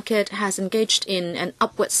property market has engaged in an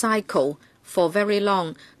upward cycle for very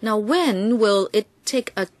long. Now, when will it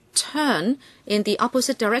take a turn in the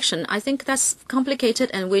opposite direction? I think that's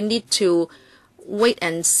complicated and we need to wait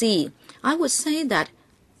and see. I would say that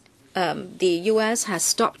the U.S. has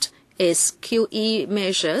stopped its QE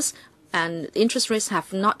measures and interest rates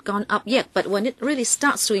have not gone up yet. But when it really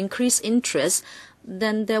starts to increase interest,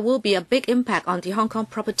 then there will be a big impact on the Hong Kong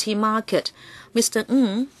property market. Mr.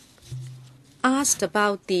 Ng asked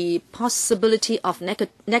about the possibility of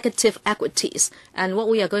negative equities and what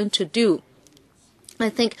we are going to do. I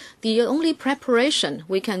think the only preparation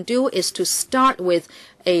we can do is to start with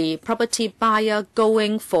a property buyer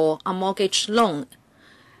going for a mortgage loan.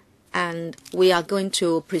 And we are going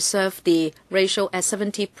to preserve the ratio at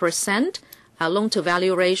 70%,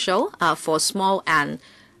 loan-to-value ratio for small and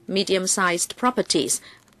medium-sized properties.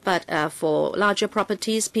 But for larger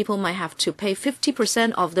properties, people might have to pay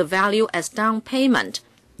 50% of the value as down payment.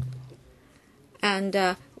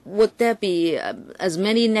 And would there be as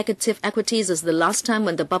many negative equities as the last time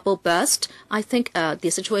when the bubble burst? I think the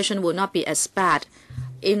situation will not be as bad.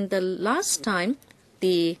 In the last time,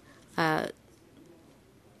 the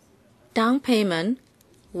down payment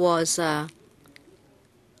was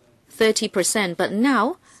 30%, but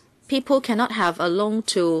now people cannot have a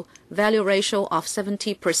loan-to-value ratio of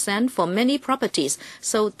 70% for many properties.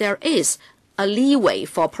 So there is a leeway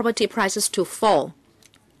for property prices to fall.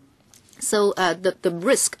 So the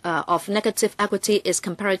risk of negative equity is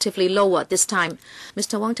comparatively lower this time.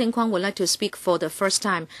 Mr. Wong Ting Kwong would like to speak for the first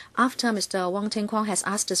time. After Mr. Wong Ting Kwong has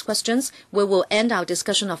asked his questions, we will end our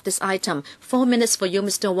discussion of this item. 4 minutes for you,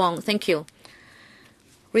 Mr. Wong. Thank you.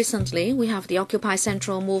 Recently, we have the Occupy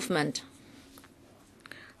Central movement.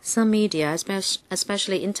 Some media,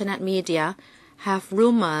 especially internet media, have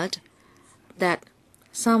rumored that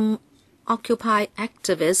some Occupy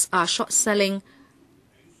activists are short-selling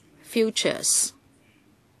futures.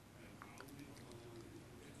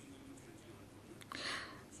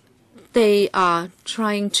 They are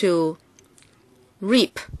trying to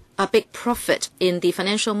reap a big profit in the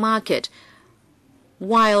financial market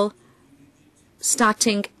while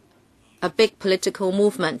starting a big political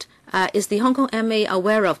movement. Is the Hong Kong MA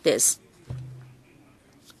aware of this?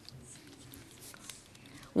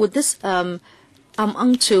 Would this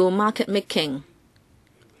amount to market making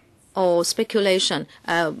or speculation?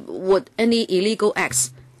 Would any illegal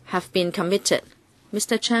acts have been committed?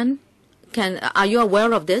 Mr. Chan, are you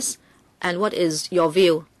aware of this? And what is your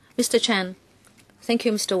view? Mr. Chan. Thank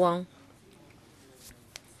you, Mr. Wong.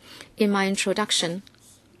 In my introduction,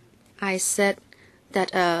 I said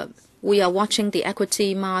that we are watching the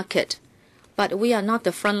equity market, but we are not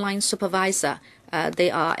the frontline supervisor. They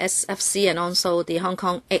are SFC and also the Hong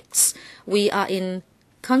Kong X. We are in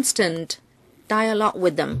constant dialogue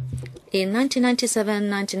with them. In 1997,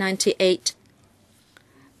 1998,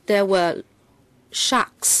 there were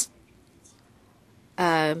sharks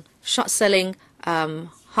short-selling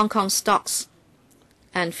Hong Kong stocks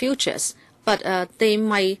and futures, but they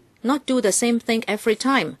might not do the same thing every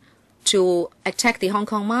time to attack the Hong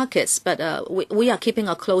Kong markets, but we are keeping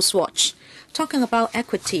a close watch. Talking about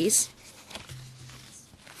equities,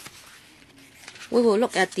 we will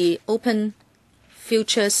look at the open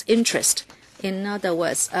futures interest. In other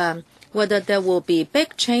words, whether there will be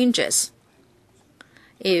big changes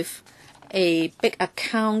if a big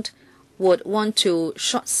account would want to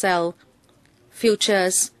short sell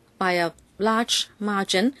futures by a large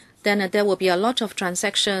margin, then there will be a lot of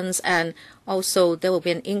transactions and also there will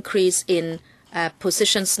be an increase in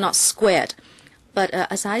positions not squared. But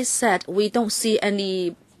as I said, we don't see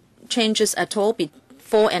any changes at all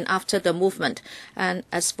before and after the movement. And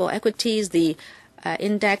as for equities, the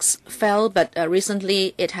index fell, but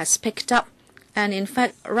recently it has picked up. And in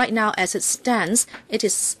fact, right now as it stands, it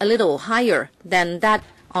is a little higher than that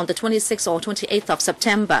on the 26th or 28th of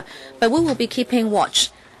September. But we will be keeping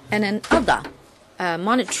watch. And another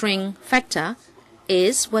monitoring factor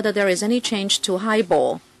is whether there is any change to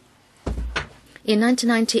HIBOR. In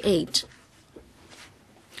 1998,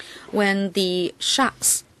 when the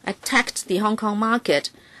sharks attacked the Hong Kong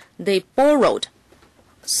market, they borrowed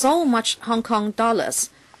so much Hong Kong dollars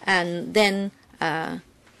and then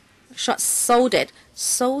short sold it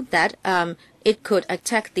so that it could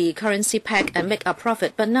attack the currency peg and make a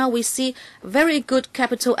profit. But now we see very good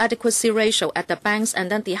capital adequacy ratio at the banks,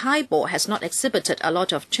 and then the HIBOR has not exhibited a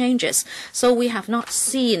lot of changes. So we have not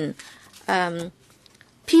seen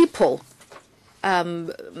people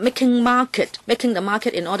making the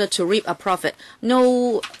market in order to reap a profit.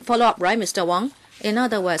 No follow-up, right, Mr. Wong? In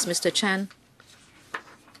other words, Mr. Chan,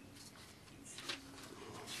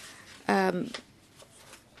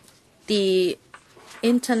 the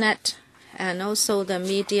internet and also the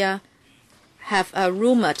media have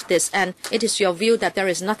rumored this, and it is your view that there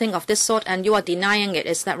is nothing of this sort, and you are denying it.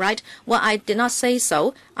 Is that right? Well, I did not say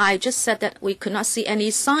so. I just said that we could not see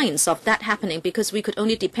any signs of that happening because we could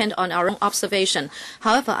only depend on our own observation.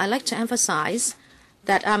 However, I like to emphasize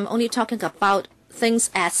that I'm only talking about things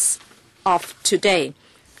as of today,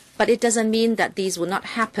 but it doesn't mean that these will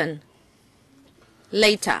not happen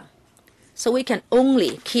later. So we can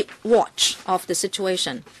only keep watch of the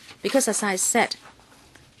situation because, as I said,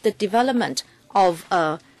 the development of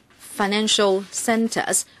financial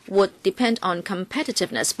centers would depend on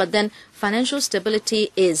competitiveness, but then financial stability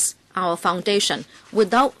is our foundation.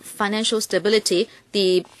 Without financial stability,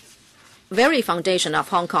 the very foundation of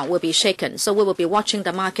Hong Kong will be shaken. So we will be watching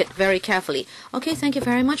the market very carefully. Okay, thank you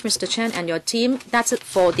very much, Mr. Chen and your team. That's it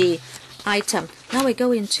for the item. Now we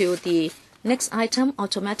go into the next item,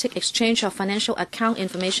 automatic exchange of financial account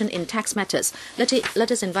information in tax matters. Let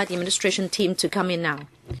us invite the administration team to come in now.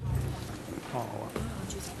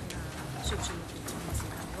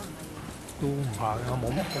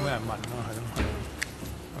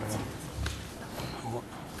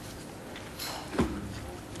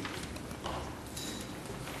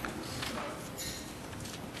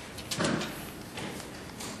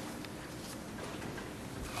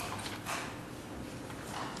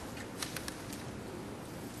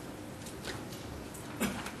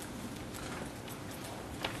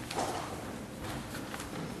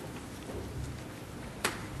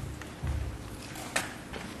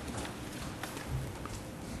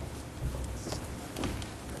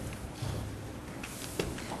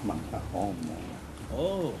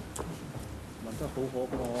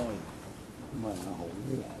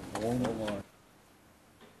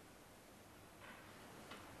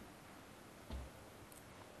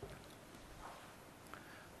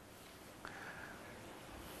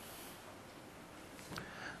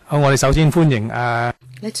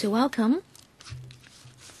 Let's welcome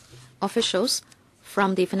officials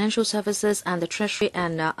from the financial services and the treasury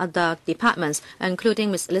and other departments,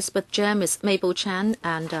 including Ms. Elizabeth Jia, Ms. Mabel Chan,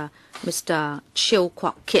 and Mr. Chiu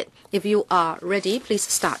Kwok Kit. If you are ready, please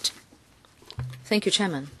start. Thank you,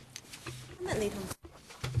 Chairman.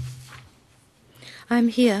 I'm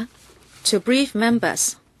here to brief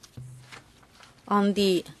members on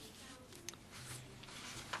the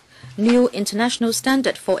new international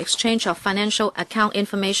standard for exchange of financial account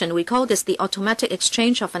information. We call this the Automatic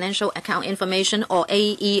Exchange of Financial Account Information, or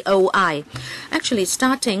AEOI. Actually,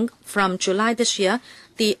 starting from July this year,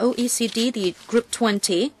 the OECD, the Group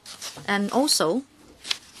 20, and also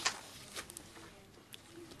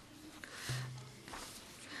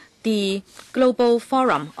the Global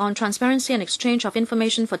Forum on Transparency and Exchange of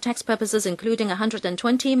Information for Tax Purposes, including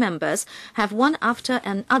 120 members, have one after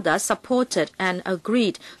another supported and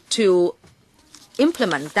agreed to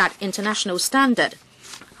implement that international standard.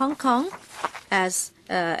 Hong Kong, as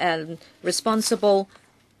a responsible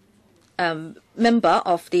member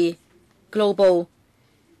of the global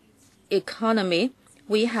economy,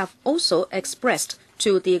 we have also expressed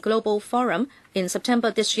to the Global Forum in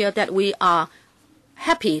September this year that we are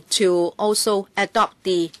happy to also adopt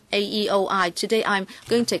the AEOI. Today I'm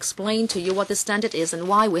going to explain to you what the standard is and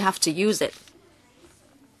why we have to use it.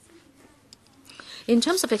 In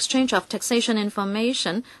terms of exchange of taxation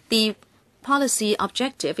information, the policy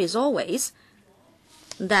objective is always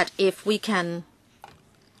that if we can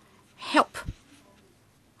help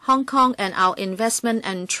Hong Kong and our investment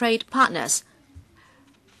and trade partners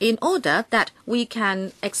in order that we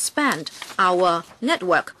can expand our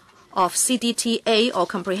network of CDTA, or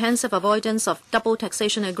Comprehensive Avoidance of Double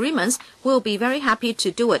Taxation Agreements, we'll be very happy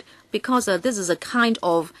to do it because this is a kind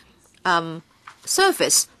of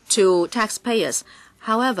service to taxpayers.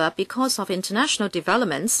 However, because of international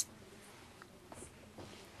developments,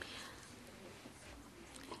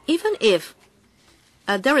 even if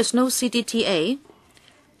there is no CDTA,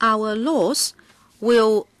 our laws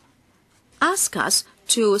will ask us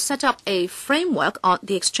to set up a framework on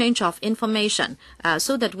the exchange of information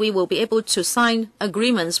so that we will be able to sign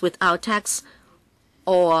agreements with our tax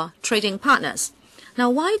or trading partners. Now,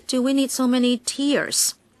 why do we need so many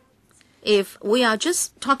tiers if we are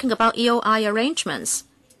just talking about EOI arrangements?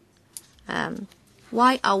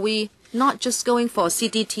 Why are we not just going for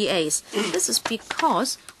CDTAs? This is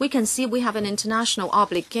because we can see we have an international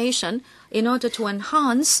obligation in order to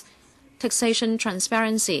enhance taxation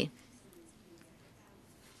transparency.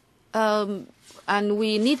 And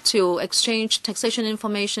we need to exchange taxation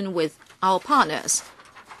information with our partners.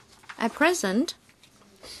 At present,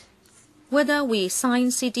 whether we sign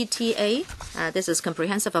CDTA, this is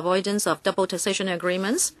Comprehensive Avoidance of Double Taxation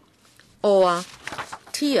Agreements, or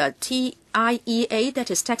TIEA, that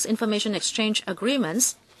is Tax Information Exchange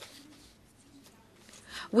Agreements,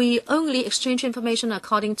 We only exchange information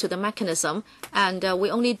according to the mechanism, and we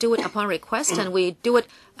only do it upon request, and we do it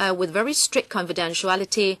with very strict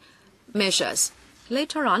confidentiality measures.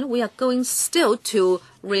 Later on, we are going still to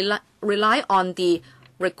rely on the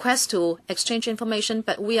request to exchange information,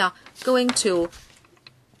 but we are going to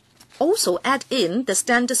also add in the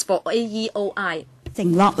standards for AEOI.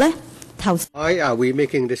 Why are we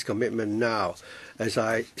making this commitment now? As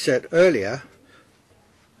I said earlier,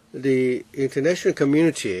 the international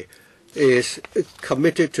community is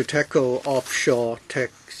committed to tackle offshore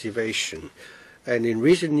tax evasion. And in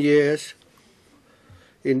recent years,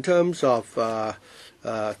 in terms of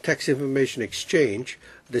tax information exchange,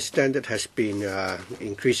 the standard has been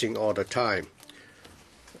increasing all the time.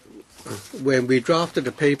 When we drafted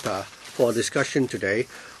the paper for discussion today,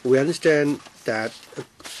 we understand that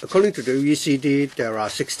according to the OECD, there are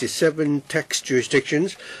 67 tax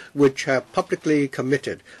jurisdictions which have publicly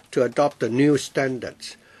committed to adopt the new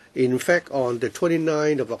standards. In fact, on the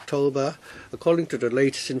 29th of October, according to the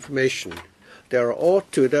latest information, there are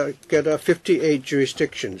altogether 58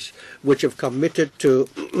 jurisdictions which have committed to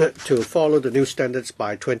follow the new standards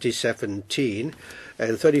by 2017,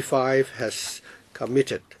 and 35 has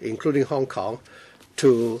committed, including Hong Kong,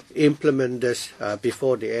 to implement this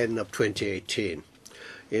before the end of 2018.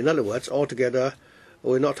 In other words, altogether,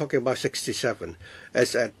 we're not talking about 67.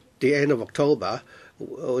 As at the end of October,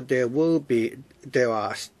 there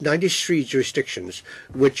are 93 jurisdictions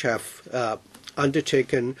which have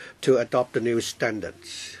undertaken to adopt the new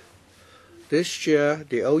standards. This year,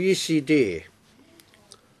 the OECD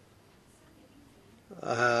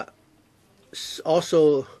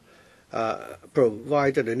also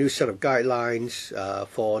provided a new set of guidelines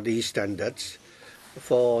for these standards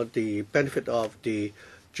for the benefit of the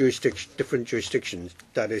different jurisdictions.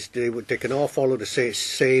 That is, they can all follow the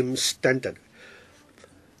same standard.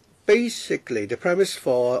 Basically, the premise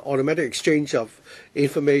for automatic exchange of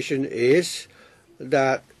information is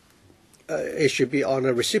that it should be on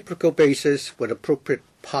a reciprocal basis with appropriate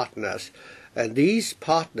partners. And these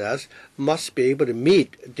partners must be able to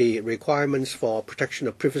meet the requirements for protection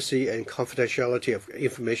of privacy and confidentiality of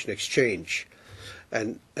information exchange,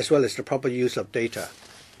 and as well as the proper use of data.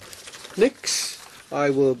 Next, I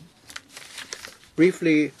will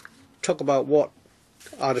briefly talk about what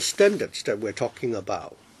are the standards that we're talking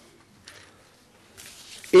about.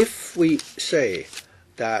 If we say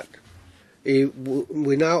that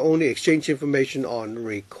we now only exchange information on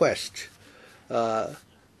request,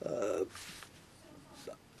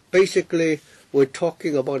 basically, we're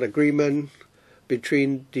talking about agreement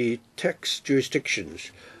between the tax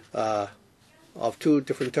jurisdictions of two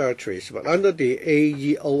different territories. But under the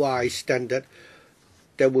AEOI standard,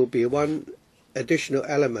 there will be one additional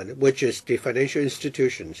element, which is the financial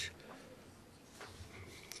institutions.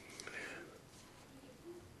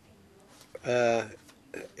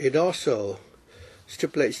 It also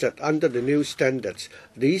stipulates that under the new standards,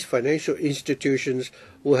 these financial institutions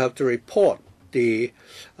will have to report the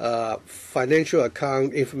financial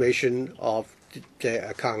account information of their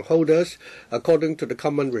account holders according to the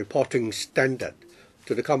common reporting standard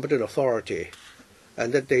to the competent authority,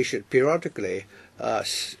 and that they should periodically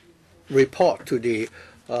report to the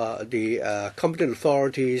competent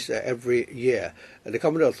authorities every year, and the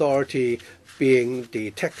competent authority being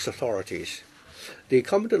the tax authorities. The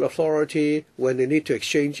competent authority, when they need to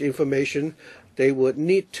exchange information, they would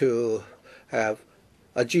need to have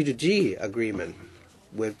a G2G agreement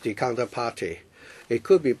with the counterparty. It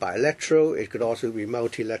could be bilateral, it could also be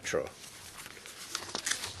multilateral.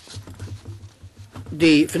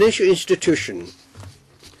 The financial institution,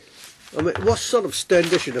 what sort of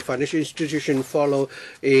standards should the financial institution follow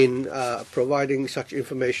in providing such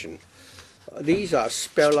information? These are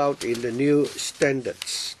spelled out in the new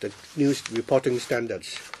standards, the new reporting standards.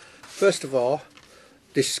 First of all,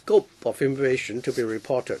 the scope of information to be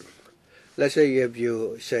reported. Let's say if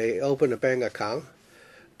you open a bank account,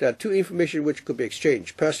 there are two information which could be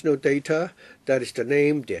exchanged. Personal data, that is the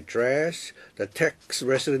name, the address, the tax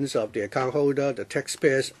residence of the account holder, the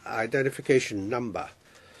taxpayer's identification number.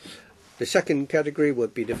 The second category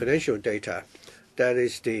would be the financial data. That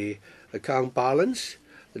is the account balance,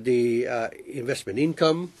 the investment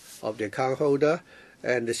income of the account holder,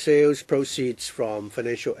 and the sales proceeds from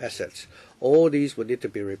financial assets. All these would need to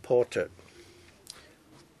be reported.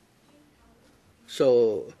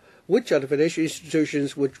 So, which are the financial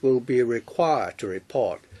institutions which will be required to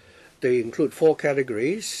report? They include four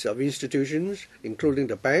categories of institutions, including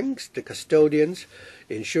the banks, the custodians,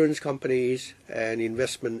 insurance companies, and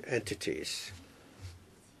investment entities.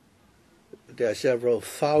 There are several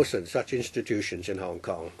thousand such institutions in Hong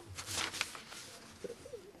Kong.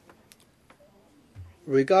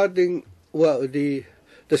 regarding, well, the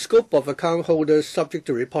scope of account holders subject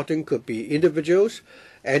to reporting could be individuals,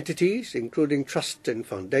 entities, including trusts and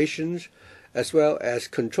foundations, as well as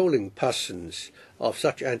controlling persons of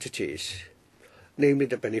such entities, namely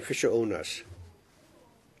the beneficial owners.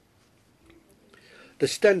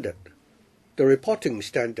 The reporting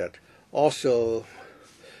standard also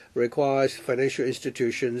requires financial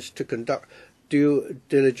institutions to conduct due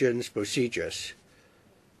diligence procedures.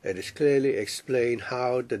 It is clearly explained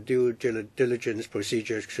how the due diligence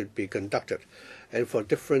procedures should be conducted. And for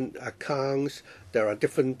different accounts, there are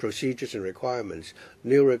different procedures and requirements.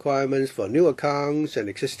 New requirements for new accounts and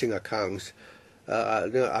existing accounts.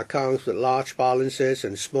 Accounts with large balances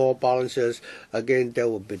and small balances, again, there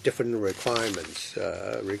will be different requirements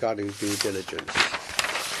regarding due diligence.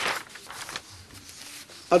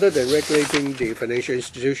 Other than regulating the financial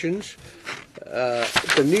institutions,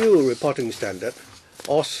 the new reporting standard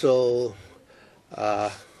also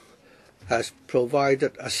has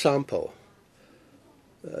provided a sample,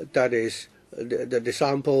 that is, the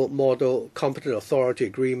sample model competent authority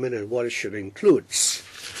agreement and what it should include.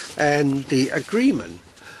 And the agreement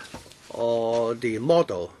or the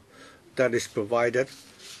model that is provided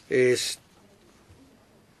is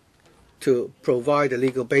to provide a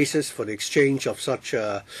legal basis for the exchange of such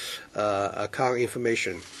account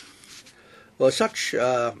information. Well, such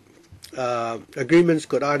agreements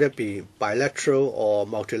could either be bilateral or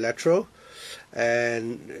multilateral,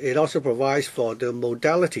 and it also provides for the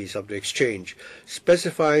modalities of the exchange,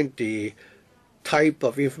 specifying the type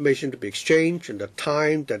of information to be exchanged and the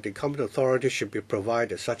time that the competent authority should be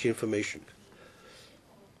provided such information.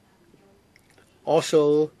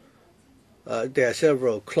 Also, there are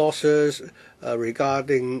several clauses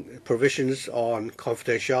regarding provisions on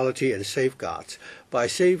confidentiality and safeguards. By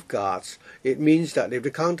safeguards, it means that if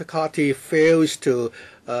the counterparty fails to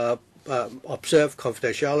observe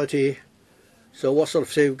confidentiality, so what sort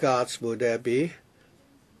of safeguards will there be?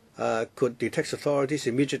 Could the tax authorities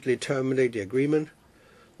immediately terminate the agreement?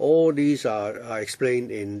 All these are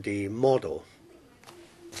explained in the model.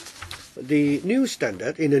 In the new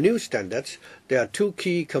standards, there are two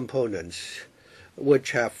key components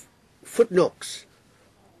which have footnotes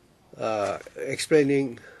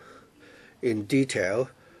explaining in detail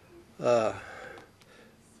the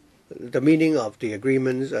meaning of the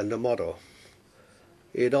agreements and the model.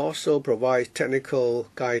 It also provides technical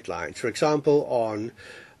guidelines. For example, on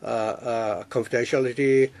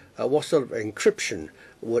confidentiality, what sort of encryption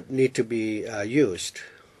would need to be used.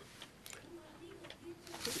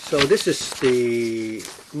 So this is the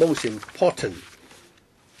most important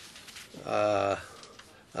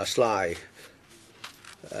slide,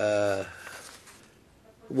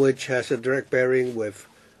 which has a direct bearing with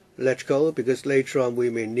LegCo, because later on we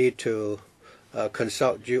may need to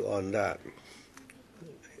consult you on that.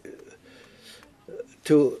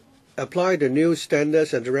 To apply the new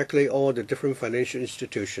standards and directly all the different financial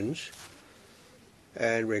institutions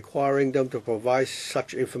and requiring them to provide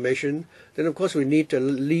such information, then of course we need the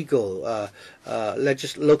legal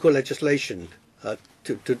local legislation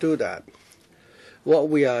to do that. What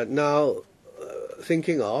we are now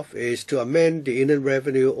thinking of is to amend the Inland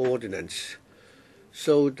Revenue Ordinance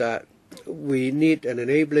so that we need an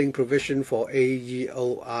enabling provision for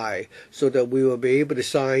AEOI so that we will be able to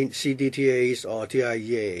sign CDTAs or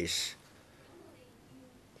TIEAs.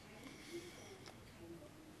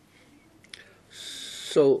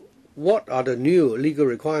 So what are the new legal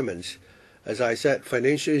requirements? As I said,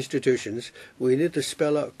 financial institutions, we need to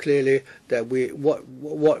spell out clearly that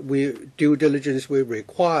what due diligence we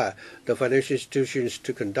require the financial institutions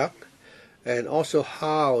to conduct, and also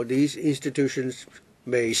how these institutions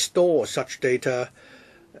may store such data,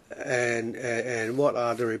 and what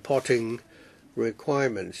are the reporting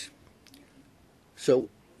requirements. So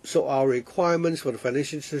our requirements for the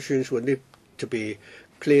financial institutions will need to be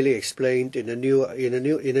clearly explained in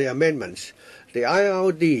the amendments. The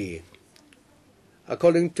IRD,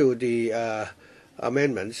 according to the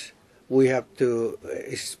amendments, we have to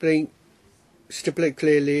stipulate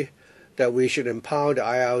clearly that we should empower the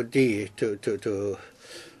IRD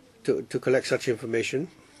to collect such information.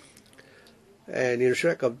 And in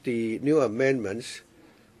respect of the new amendments,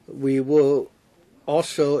 we will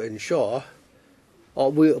also ensure,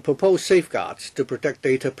 or we will propose safeguards to protect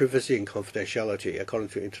data privacy and confidentiality according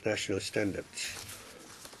to international standards.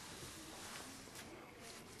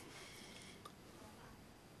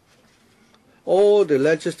 All the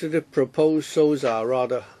legislative proposals are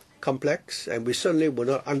rather complex, and we certainly will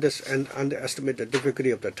not underestimate the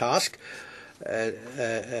difficulty of the task.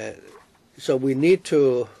 So we need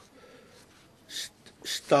to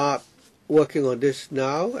start working on this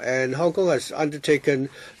now, and Hong Kong has undertaken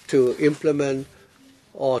to implement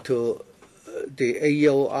or to the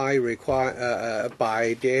AEOI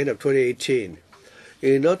by the end of 2018.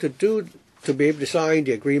 In order to be able to sign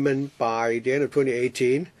the agreement by the end of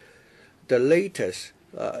 2018, the latest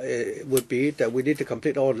would be that we need to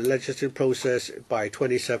complete all the legislative process by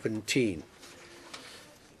 2017.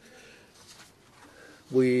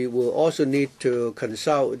 We will also need to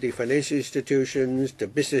consult the financial institutions, the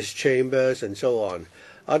business chambers, and so on.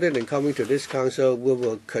 Other than coming to this council, we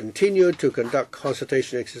will continue to conduct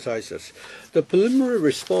consultation exercises. The preliminary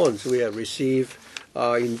response we have received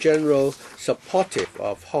are in general supportive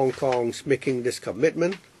of Hong Kong's making this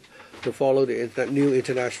commitment to follow the new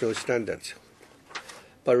international standards.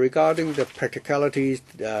 But regarding the practicalities,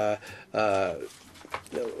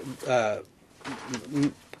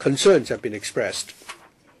 concerns have been expressed.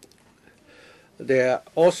 There are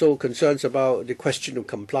also concerns about the question of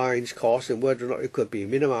compliance costs and whether or not it could be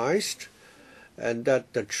minimized, and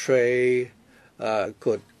that the trade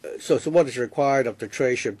could. So what is required of the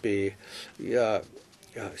trade should be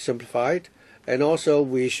simplified, and also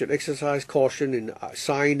we should exercise caution in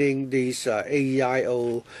signing these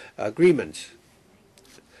AEIO agreements.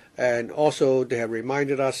 And also they have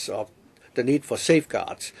reminded us of the need for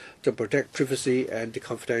safeguards to protect privacy and the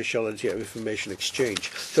confidentiality of information exchange.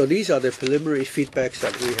 So these are the preliminary feedbacks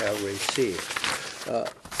that we have received.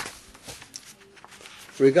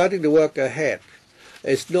 Regarding the work ahead,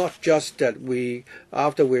 it's not just that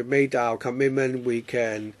after we've made our commitment, we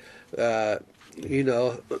can, we'll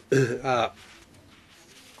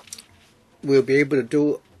be able to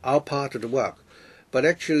do our part of the work. But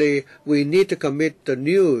actually, we need to commit the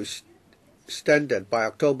new standard by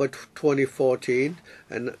October 2014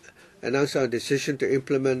 and announce our decision to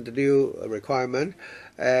implement the new requirement.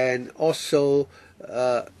 And also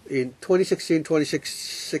in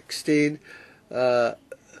 2016,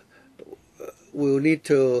 we'll need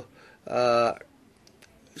to,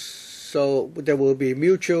 so there will be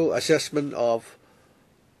mutual assessment of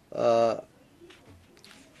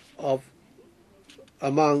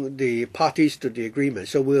among the parties to the agreement.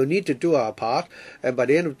 So we'll need to do our part, and by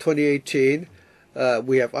the end of 2018,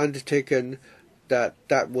 we have undertaken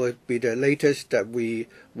that would be the latest that we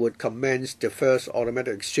would commence the first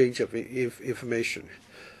automatic exchange of information.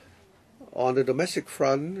 On the domestic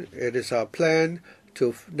front, it is our plan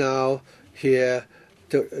to now hear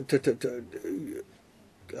to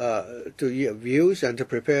hear views and to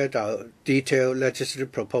prepare our detailed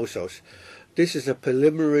legislative proposals. This is a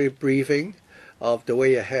preliminary briefing of the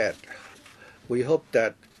way ahead. We hope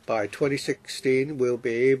that by 2016 we'll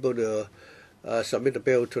be able to submit the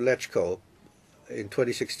bill to LegCo in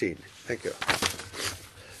 2016. Thank you.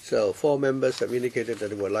 So 4 members have indicated that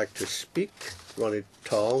they would like to speak: Ronnie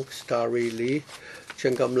Tong, Starry Lee,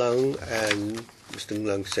 Chen Kam Lung, and Mr.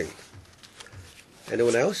 Ng Sing.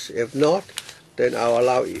 Anyone else? If not, then I'll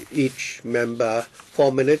allow each member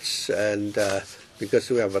 4 minutes, and because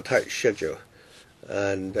we have a tight schedule.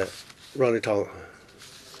 And Ronnie Tong,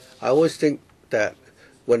 I always think that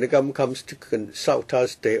when the government comes to consult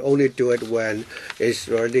us, they only do it when it's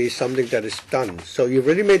already something that is done. So you've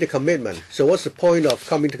already made a commitment. So what's the point of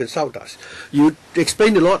coming to consult us? You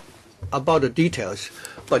explained a lot about the details,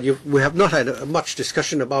 but we have not had much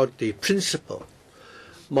discussion about the principle.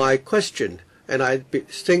 My question, and I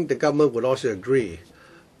think the government would also agree,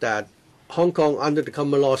 that Hong Kong under the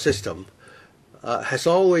common law system has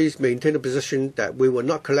always maintained a position that we will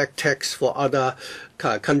not collect tax for other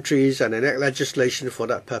countries and enact legislation for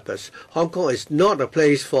that purpose. Hong Kong is not a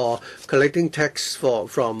place for collecting tax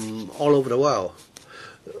from all over the world.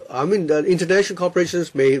 I mean, the international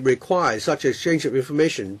corporations may require such exchange of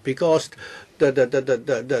information because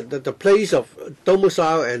the place of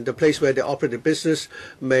domicile and the place where they operate the business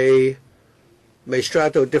may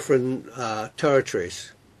straddle different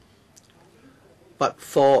territories. But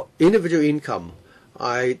for individual income,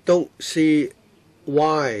 I don't see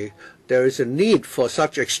why there is a need for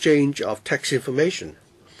such exchange of tax information.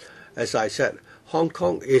 As I said, Hong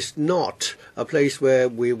Kong is not a place where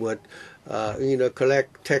we would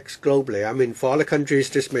collect tax globally. I mean, for other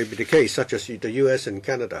countries, this may be the case, such as the US and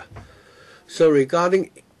Canada. So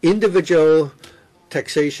regarding individual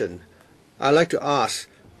taxation, I'd like to ask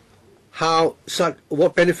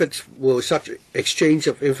what benefits will such exchange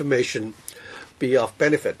of information be of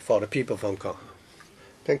benefit for the people of Hong Kong?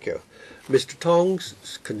 Thank you. Mr. Tong's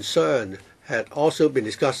concern had also been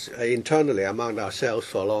discussed internally among ourselves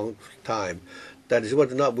for a long time. That is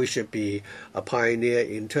whether or not we should be a pioneer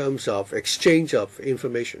in terms of exchange of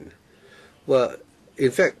information. Well, in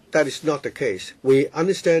fact, that is not the case. We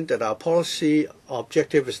understand that our policy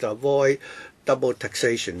objective is to avoid double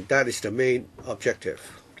taxation. That is the main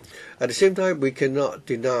objective. At the same time, we cannot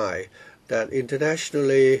deny that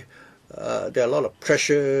internationally there are a lot of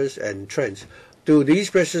pressures and trends. Do these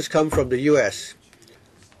pressures come from the U.S.?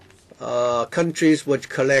 Countries which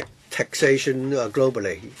collect taxation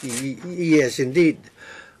globally? Yes, indeed.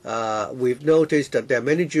 We've noticed that there are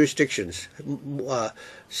many jurisdictions,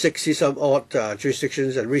 60-some odd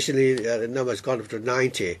jurisdictions, and recently the number has gone up to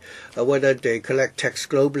 90, whether they collect tax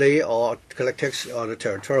globally or collect tax on a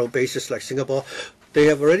territorial basis like Singapore. They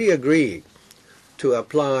have already agreed to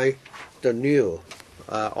apply the new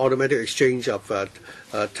automatic exchange of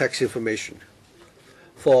tax information.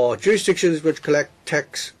 For jurisdictions which collect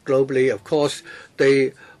tax globally, of course,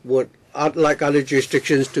 they would, like other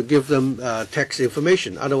jurisdictions, to give them tax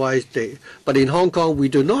information. Otherwise, but in Hong Kong, we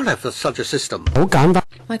do not have such a system.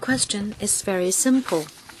 My question is very simple.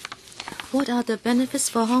 What are the benefits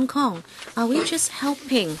for Hong Kong? Are we just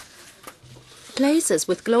helping places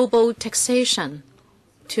with global taxation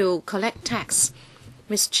to collect tax?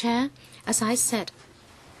 Ms. Chair, as I said,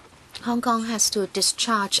 Hong Kong has to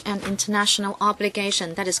discharge an international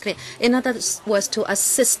obligation. That is clear. In other words, to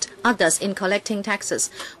assist others in collecting taxes.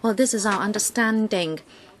 Well, this is our understanding.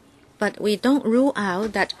 But we don't rule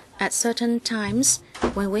out that at certain times,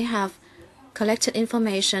 when we have collected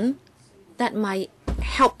information, that might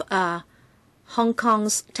help Hong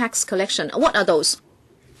Kong's tax collection. What are those?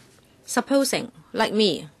 Supposing, like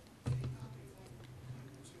me,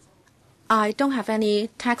 I don't have any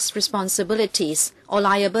tax responsibilities or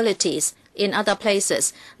liabilities in other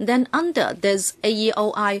places. Then under this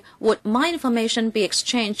AEOI, would my information be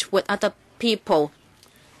exchanged with other people?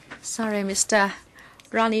 Sorry, Mr.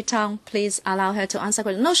 Ronnie Tang, please allow her to answer.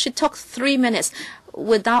 No, she took 3 minutes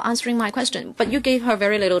without answering my question, but you gave her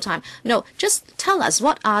very little time. No, just tell us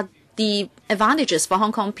what are the advantages for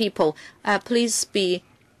Hong Kong people. Please be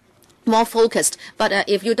more focused. But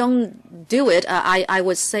if you don't do it, I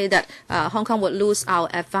would say that Hong Kong would lose our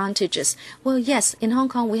advantages. Well, yes, in Hong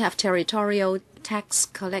Kong we have territorial tax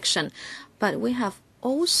collection, but we have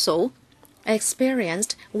also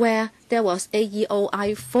experienced where there was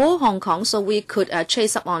AEOI for Hong Kong, so we could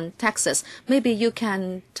chase up on taxes. Maybe you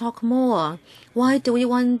can talk more. Why do we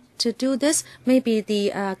want to do this? Maybe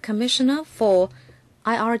the Commissioner for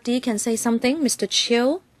IRD can say something. Mr.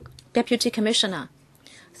 Chiu, Deputy Commissioner.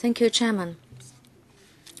 Thank you, Chairman.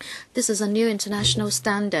 This is a new international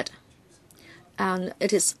standard, and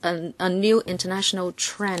it is a new international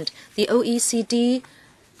trend. The OECD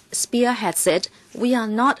spearheads it. We are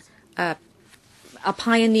not a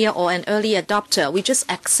pioneer or an early adopter. We just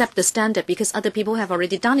accept the standard because other people have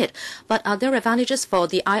already done it. But are there advantages for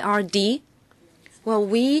the IRD? Well,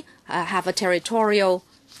 we have a territorial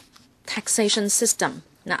taxation system.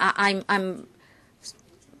 Now, I'm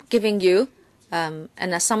giving you an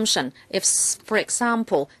assumption. If, for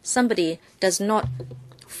example, somebody does not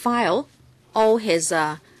file all his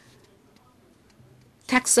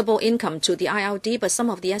taxable income to the IRD, but some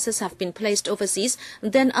of the assets have been placed overseas,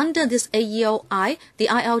 then under this AEOI, the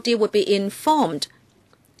IRD would be informed,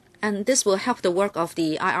 and this will help the work of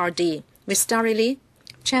the IRD. Ms. Darili,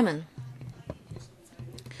 Chairman,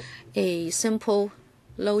 a simple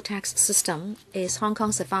low-tax system is Hong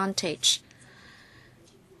Kong's advantage,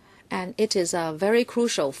 and it is very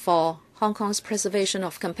crucial for Hong Kong's preservation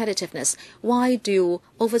of competitiveness. Why do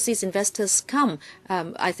overseas investors come?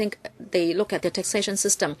 I think they look at the taxation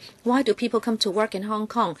system. Why do people come to work in Hong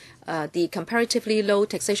Kong? The comparatively low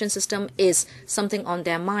taxation system is something on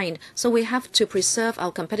their mind. So we have to preserve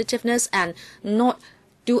our competitiveness and not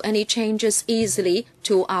do any changes easily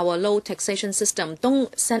to our low taxation system.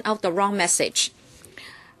 Don't send out the wrong message.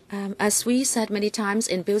 As we said many times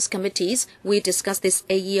in Bills committees, we discussed this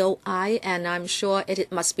AEOI, and I'm sure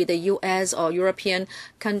it must be the US or European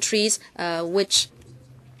countries which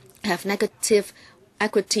have negative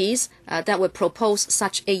equities that would propose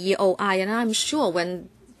such AEOI. And I'm sure when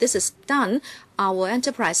this is done, our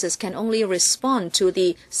enterprises can only respond to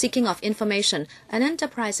the seeking of information. And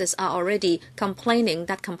enterprises are already complaining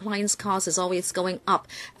that compliance cost is always going up.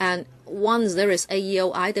 And once there is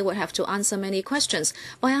AEOI, they will have to answer many questions.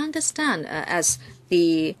 But I understand, as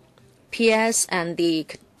the PS and the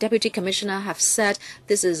Deputy Commissioner have said,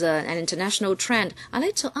 this is an international trend. I'd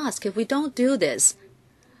like to ask, if we don't do this,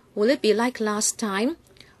 will it be like last time,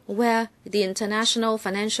 where the international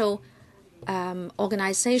financial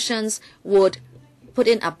organizations would put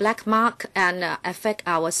in a black mark and affect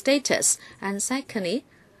our status? And secondly,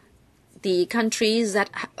 the countries that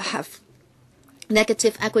have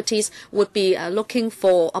negative equities would be looking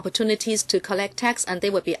for opportunities to collect tax, and they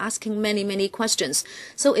would be asking many questions.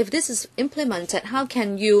 So if this is implemented, how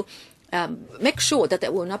can you make sure that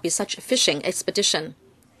there will not be such fishing expedition?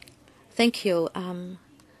 Thank you.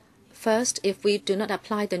 First, if we do not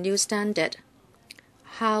apply the new standard,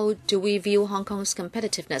 how do we view Hong Kong's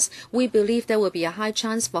competitiveness? We believe there will be a high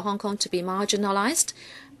chance for Hong Kong to be marginalized.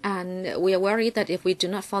 And we are worried that if we do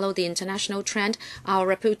not follow the international trend, our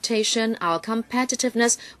reputation, our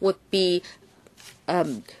competitiveness would be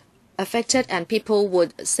affected, and people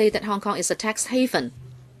would say that Hong Kong is a tax haven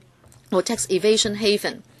or tax evasion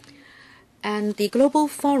haven. And the Global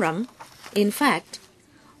Forum, in fact,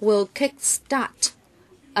 will kickstart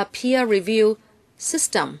a peer review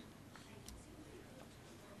system.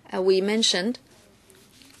 We mentioned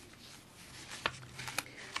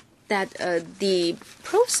that the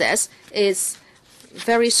process is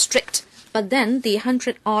very strict, but then the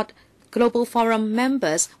 100-odd Global Forum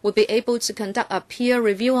members will be able to conduct a peer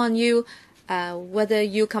review on you, whether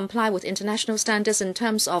you comply with international standards in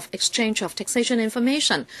terms of exchange of taxation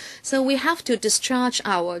information. So we have to discharge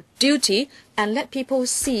our duty and let people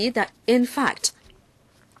see that, in fact,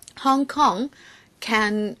 Hong Kong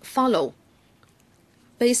can follow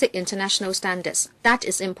basic international standards. That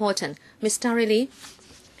is important. Ms. Darili,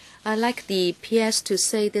 I'd like the PS to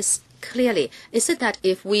say this clearly. Is it that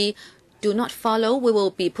if we do not follow, we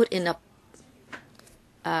will be put in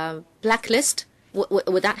a blacklist?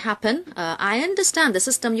 Would that happen? I understand the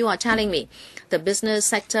system you are telling me. The business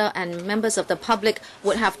sector and members of the public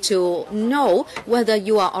would have to know whether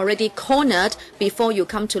you are already cornered before you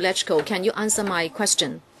come to LegCo. Can you answer my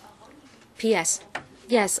question? PS.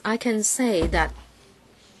 Yes, I can say that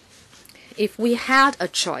if we had a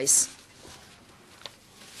choice,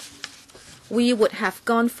 we would have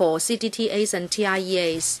gone for CDTAs and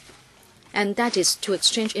TIEAs, and that is to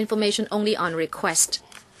exchange information only on request.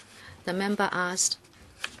 The member asked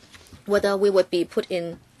whether we would be put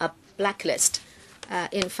in a blacklist.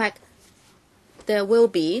 In fact, there will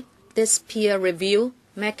be this peer review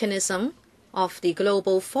mechanism of the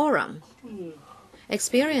Global Forum.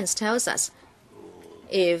 Experience tells us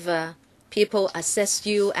if people assess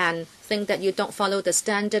you and think that you don't follow the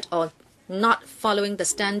standard or not following the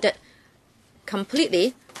standard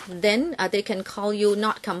completely, then they can call you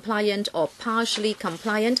not compliant or partially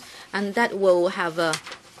compliant, and that will have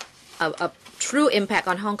a true impact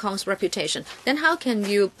on Hong Kong's reputation. Then how can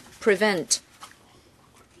you prevent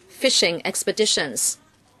fishing expeditions?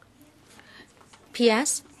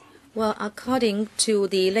 PS. Well, according to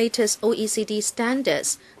the latest OECD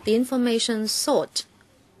standards, the information sought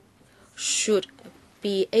should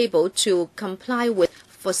be able to comply with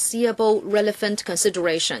foreseeable relevant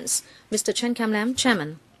considerations. Mr. Chen Kam Lam,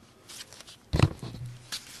 Chairman.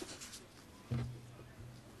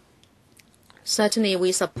 Certainly,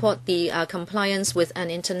 we support the compliance with an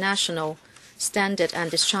international standard and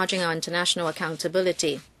discharging our international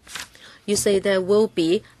accountability. You say there will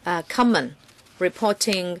be common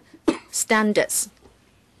reporting standards.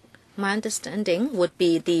 My understanding would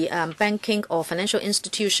be the banking or financial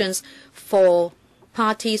institutions for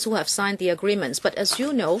parties who have signed the agreements. But as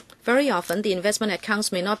you know, very often the investment accounts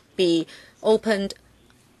may not be opened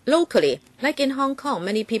locally. Like in Hong Kong,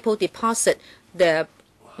 many people deposit their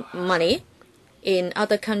money in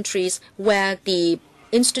other countries where the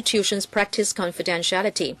institutions practice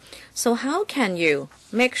confidentiality. So how can you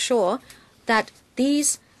make sure that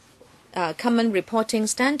these common reporting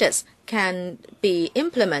standards can be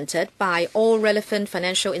implemented by all relevant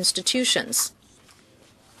financial institutions?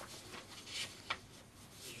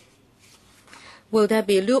 Will there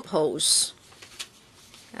be loopholes?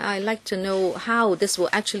 I'd like to know how this will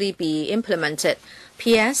actually be implemented.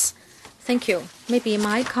 PS. Thank you. Maybe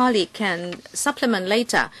my colleague can supplement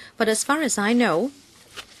later. But as far as I know,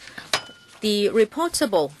 the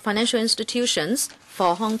reportable financial institutions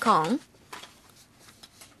for Hong Kong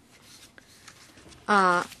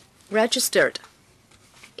are registered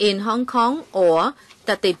in Hong Kong or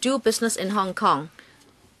that they do business in Hong Kong.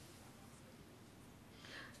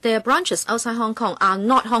 Their branches outside Hong Kong are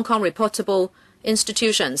not Hong Kong reportable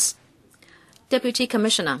institutions. Deputy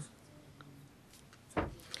Commissioner,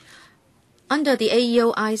 under the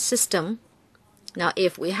AEOI system, now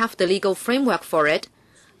if we have the legal framework for it,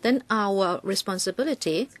 then our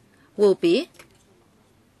responsibility will be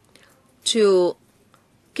to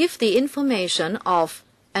give the information of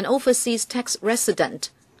an overseas tax resident,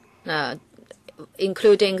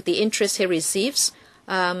 including the interest he receives.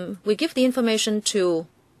 We give the information to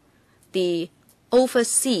the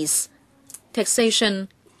Overseas Taxation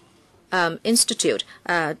Institute.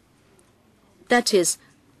 That is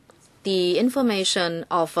the information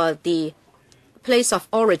of the place of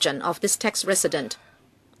origin of this tax resident.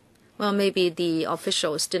 Well, maybe the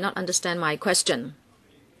officials did not understand my question.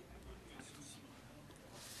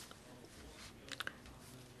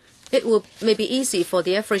 it may be easy for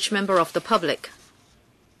the average member of the public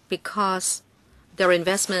because their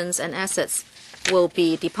investments and assets will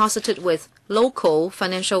be deposited with local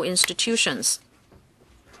financial institutions.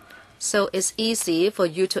 So it's easy for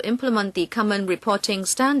you to implement the common reporting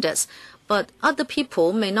standards, but other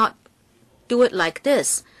people may not do it like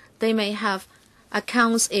this. They may have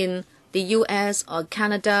accounts in the US or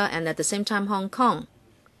Canada and at the same time Hong Kong.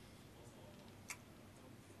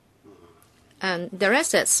 And their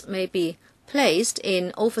assets may be placed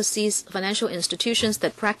in overseas financial institutions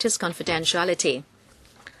that practice confidentiality.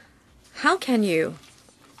 How can you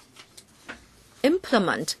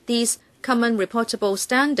implement these common reportable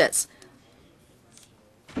standards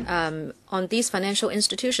on these financial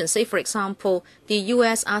institutions? Say, for example, the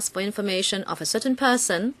US asks for information of a certain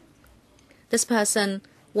person. This person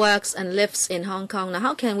works and lives in Hong Kong. Now,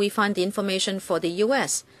 how can we find the information for the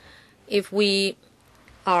US? If we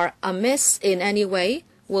are amiss in any way,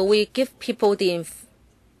 will we give people the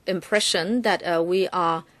impression that we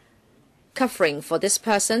are covering for this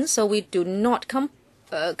person, so we do not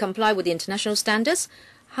comply with the international standards?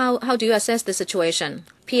 How do you assess the situation?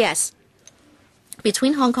 P.S.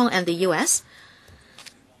 Between Hong Kong and the US,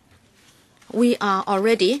 we are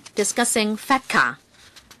already discussing FATCA.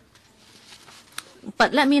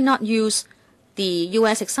 But let me not use the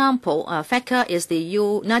U.S. example. FATCA is the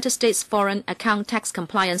United States Foreign Account Tax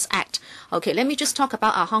Compliance Act. Okay, let me just talk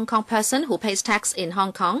about a Hong Kong person who pays tax in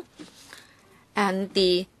Hong Kong. And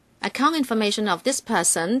the account information of this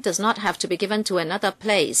person does not have to be given to another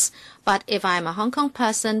place. But if I'm a Hong Kong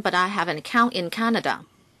person, but I have an account in Canada,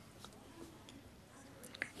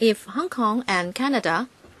 if Hong Kong and Canada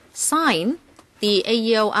sign the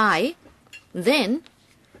AEOI, then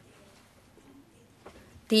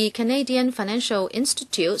the Canadian financial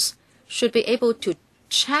institutes should be able to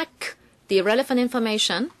check the relevant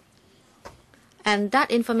information, and that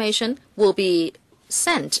information will be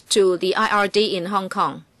sent to the IRD in Hong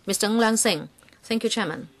Kong. Mr. Ng Leung Sing. Thank you,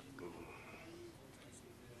 Chairman.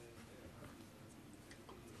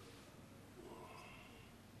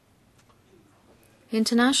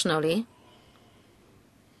 Internationally,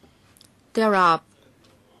 there are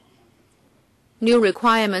new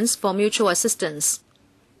requirements for mutual assistance.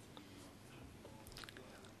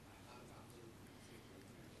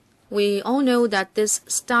 We all know that this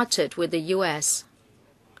started with the US.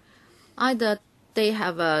 Either they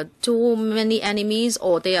have too many enemies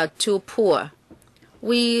or they are too poor.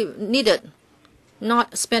 We needed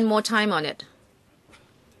not spend more time on it.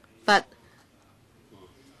 But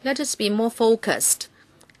let us be more focused.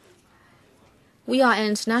 We are an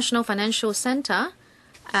international financial center,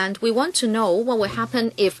 and we want to know what will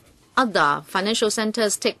happen if other financial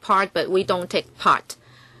centers take part, but we don't take part.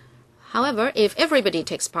 However, if everybody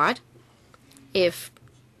takes part, if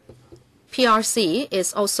PRC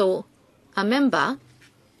is also a member,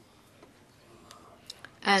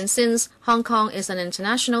 and since Hong Kong is an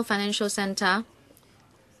international financial center,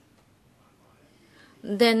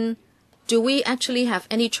 then do we actually have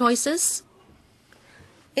any choices?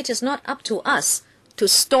 It is not up to us to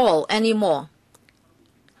stall anymore.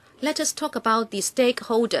 Let us talk about the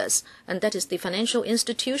stakeholders, and that is the financial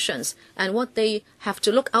institutions, and what they have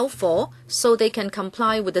to look out for so they can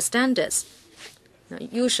comply with the standards. Now,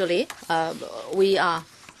 usually, we are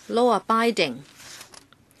law-abiding.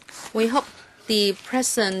 We hope the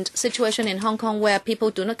present situation in Hong Kong where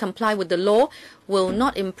people do not comply with the law will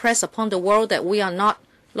not impress upon the world that we are not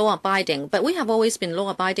law-abiding. But we have always been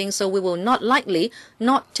law-abiding, so we will not likely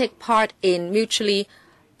not take part in mutually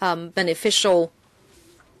beneficial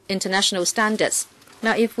international standards.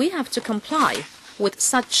 Now, if we have to comply with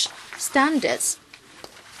such standards,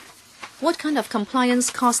 what kind of compliance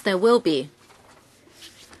cost there will be?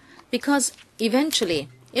 Because eventually,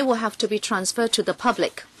 it will have to be transferred to the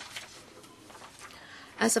public.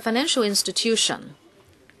 As a financial institution,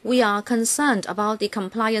 we are concerned about the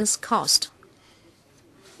compliance cost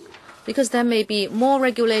because there may be more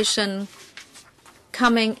regulation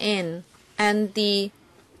coming in, and the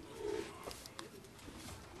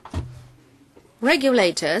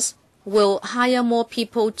regulators will hire more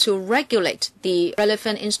people to regulate the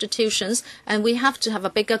relevant institutions, and we have to have a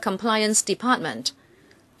bigger compliance department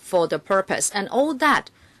for the purpose. And all that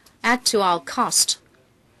add to our cost.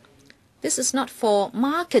 This is not for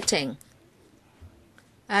marketing,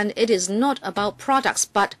 and it is not about products,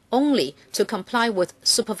 but only to comply with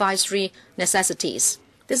supervisory necessities.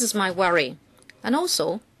 This is my worry. And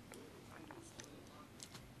also,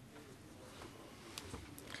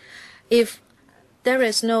 if there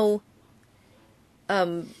is no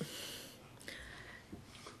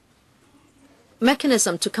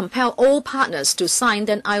mechanism to compel all partners to sign,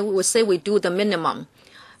 then I would say we do the minimum.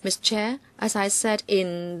 Mr. Chair, as I said,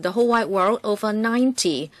 in the whole wide world, over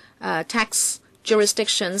 90 tax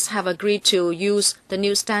jurisdictions have agreed to use the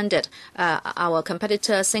new standard. Our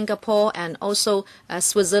competitor Singapore and also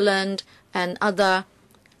Switzerland and other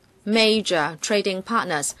major trading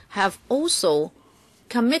partners have also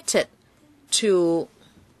committed to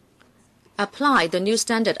apply the new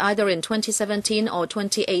standard either in 2017 or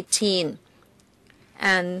 2018.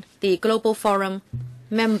 And the Global Forum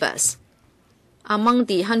members, among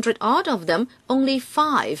the 100-odd of them, only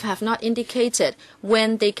 5 have not indicated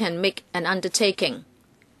when they can make an undertaking.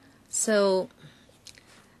 So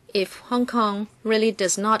if Hong Kong really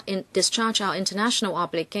does not discharge our international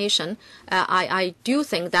obligation, I do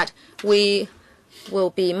think that we will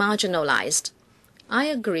be marginalized. I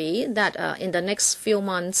agree that in the next few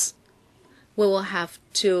months, we will have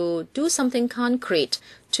to do something concrete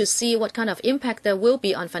to see what kind of impact there will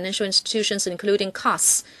be on financial institutions, including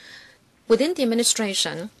costs. Within the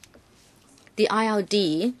administration, the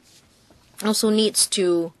IRD also needs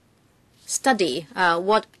to study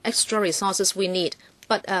what extra resources we need.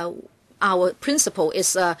 But our principle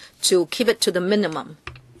is to keep it to the minimum.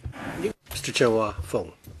 Mr. Chen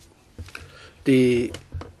Fong,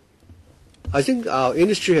 I think our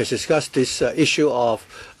industry has discussed this issue of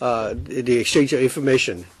the exchange of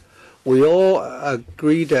information. We all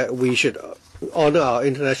agree that we should honor our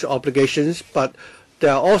international obligations, but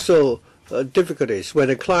there are also difficulties. When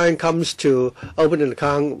a client comes to open an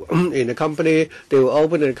account in a company, they will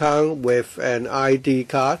open an account with an ID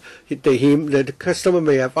card. The customer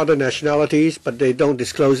may have other nationalities, but they don't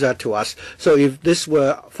disclose that to us. So if this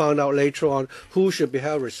were found out later on, who should be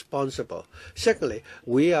held responsible? Secondly,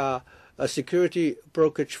 we are a security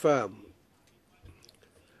brokerage firm.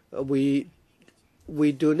 We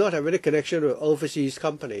do not have any connection with overseas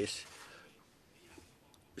companies.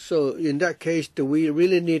 So in that case, do we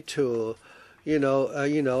really need to,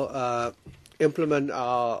 implement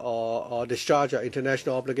or discharge our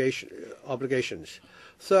international obligations?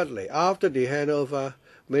 Thirdly, after the handover,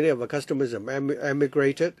 many of our customers have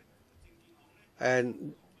emigrated,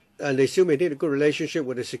 and they still maintain a good relationship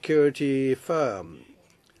with the security firm.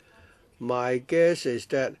 My guess is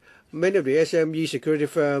that many of the SME security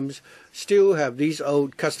firms still have these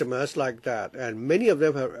old customers like that, and many of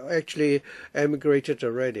them have actually emigrated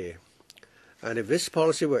already. And if this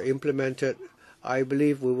policy were implemented, I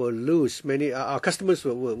believe we will lose many. Our customers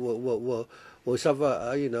will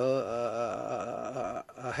suffer,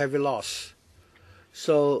 a heavy loss.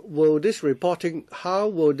 So, how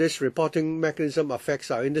will this reporting mechanism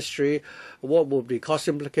affect our industry? What will be cost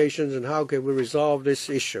implications, and how can we resolve this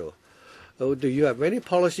issue? Do you have any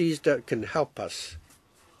policies that can help us?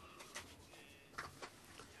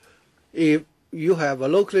 If you have a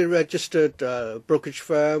locally registered brokerage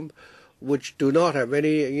firm which do not have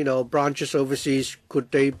any, branches overseas, could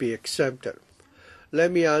they be exempted? Let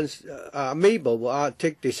me answer. Mabel will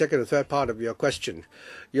take the second and third part of your question.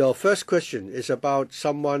 Your first question is about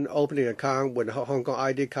someone opening an account with a Hong Kong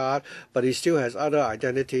ID card, but he still has other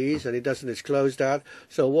identities and he doesn't disclose that.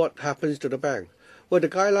 So what happens to the bank? Well, the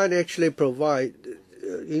guideline actually provide,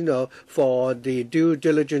 for the due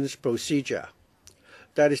diligence procedure.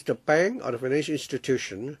 That is, the bank or the financial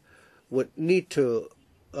institution would need to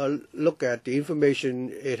look at the information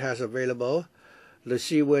it has available to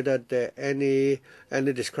see whether there are any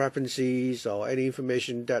discrepancies or any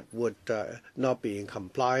information that would not be in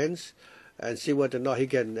compliance, and see whether or not he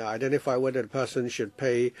can identify whether the person should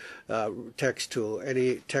pay tax to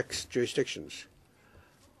any tax jurisdictions.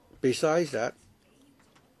 Besides that,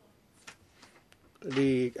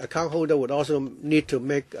 the account holder would also need to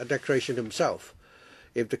make a declaration himself.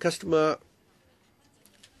 If the customer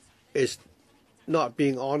is not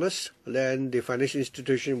being honest, then the financial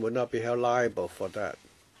institution will not be held liable for that.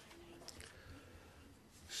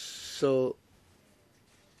 So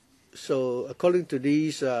according to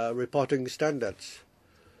these reporting standards,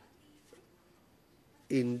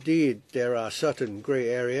 indeed there are certain gray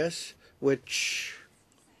areas which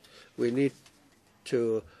we need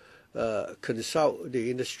to consult the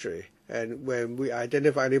industry, and when we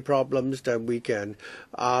identify any problems, then we can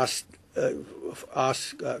ask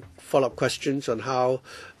follow-up questions on how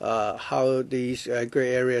these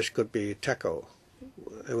gray areas could be tackled,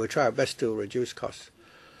 and we'll try our best to reduce costs.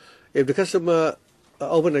 If the customer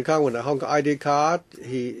open an account with a Hong Kong ID card,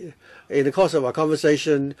 in the course of our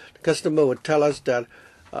conversation, the customer would tell us that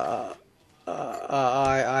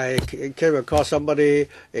I came across somebody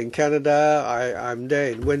in Canada. I'm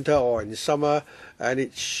there in winter or in summer, and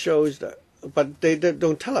it shows that, but they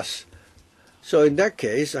don't tell us. So in that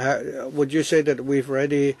case, would you say that we've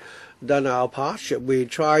already done our part? Should we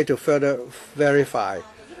try to further verify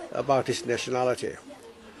about his nationality?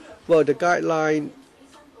 Well, the guideline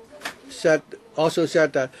also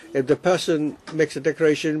said that if the person makes a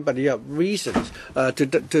declaration but you have reasons to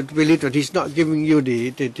believe that he's not giving you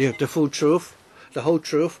the full truth, the whole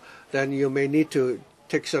truth, then you may need to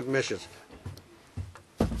take certain measures.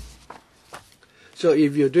 So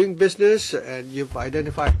if you're doing business and you've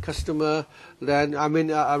identified a customer, then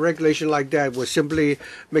a regulation like that would simply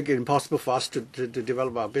make it impossible for us to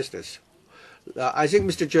develop our business. I think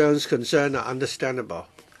Mr. Jones' concerns are understandable.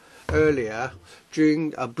 Earlier,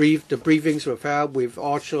 during the briefings we've had, we've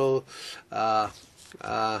also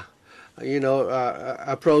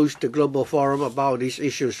approached the Global Forum about these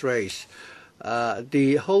issues raised.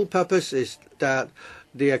 The whole purpose is that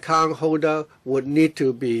the account holder would need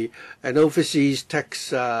to be an overseas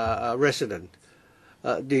tax resident.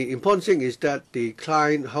 The important thing is that the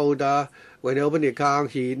client holder, when he opens the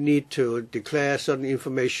account, he need to declare certain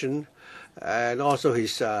information and also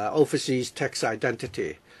his overseas tax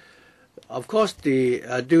identity. Of course, the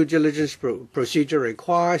due diligence procedure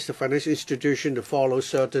requires the financial institution to follow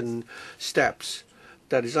certain steps.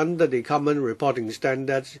 That is under the common reporting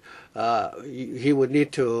standards. He would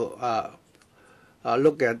need to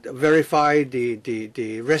verify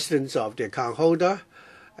the residence of the account holder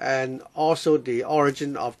and also the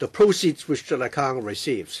origin of the proceeds which the account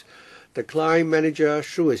receives. The client manager,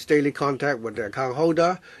 through his daily contact with the account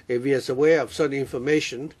holder, if he is aware of certain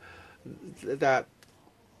information, that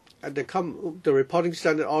the reporting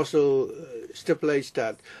standard also stipulates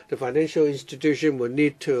that the financial institution will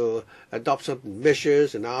need to adopt certain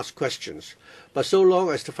measures and ask questions. But so long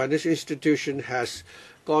as the financial institution has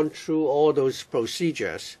gone through all those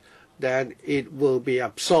procedures, then it will be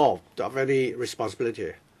absolved of any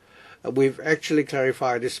responsibility. We've actually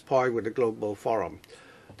clarified this point with the Global Forum.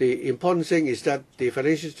 The important thing is that the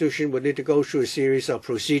financial institution will need to go through a series of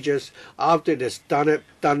procedures. After it has done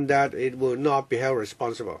that, it will not be held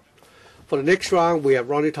responsible. For the next round, we have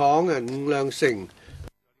Ronnie Tong and Ng Leung Sing.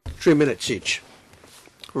 3 minutes each.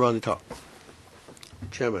 Ronnie Tong.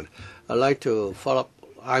 Chairman, I'd like to follow up.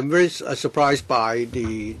 I'm very surprised by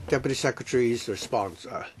the Deputy Secretary's response.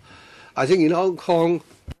 I think in Hong Kong,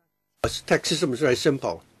 the tax system is very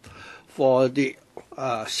simple. For the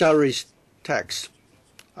salaries tax,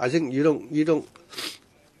 I think you don't,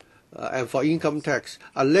 and for income tax,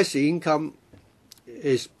 unless the income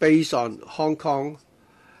is based on Hong Kong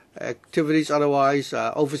activities, otherwise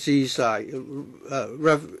overseas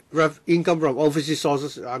income from overseas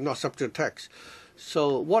sources are not subject to tax.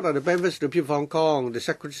 So what are the benefits to the people of Hong Kong? The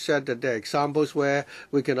Secretary said that there are examples where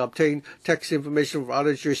we can obtain tax information from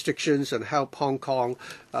other jurisdictions and help Hong Kong,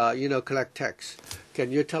 collect tax.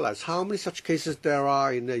 Can you tell us how many such cases there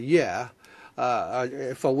are in a year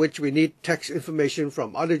for which we need tax information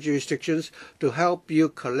from other jurisdictions to help you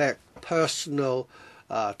collect personal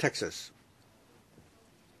taxes?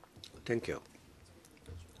 Thank you.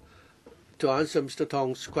 To answer Mr.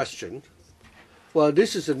 Tong's question, well,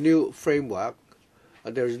 this is a new framework.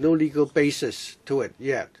 There is no legal basis to it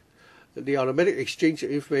yet. The automatic exchange of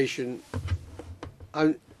information,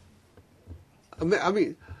 I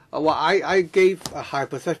gave a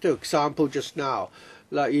hypothetical example just now.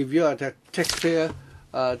 Like if you are a taxpayer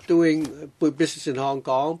doing business in Hong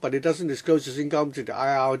Kong, but it doesn't disclose his income to the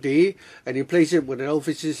IRD, and you place it with an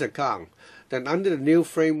overseas account, then under the new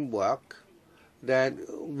framework, then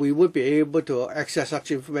we would be able to access such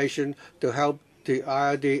information to help the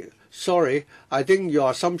IRD. Sorry, I think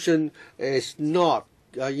your assumption is not,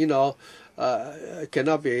 cannot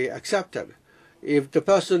be accepted. If the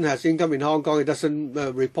person has income in Hong Kong, he doesn't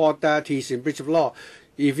report that, he's in breach of law.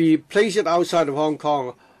 If he places it outside of Hong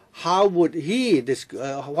Kong, why would he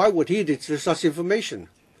disclose such information?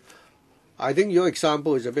 I think your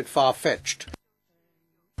example is a bit far-fetched.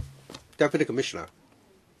 Deputy Commissioner.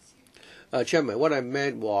 Chairman, what I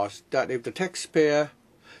meant was that if the taxpayer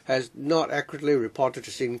has not accurately reported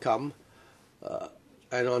his income,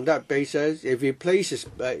 and on that basis, if he places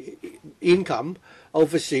income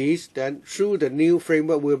overseas, then through the new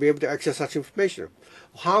framework, we'll be able to access such information.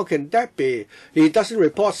 How can that be? He doesn't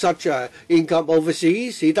report such income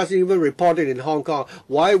overseas. He doesn't even report it in Hong Kong.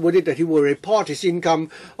 Why would it that he will report his income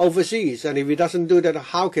overseas? And if he doesn't do that,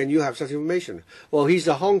 how can you have such information? Well, he's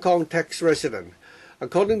a Hong Kong tax resident.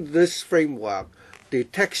 According to this framework, the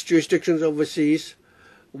tax jurisdictions overseas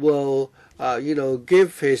will,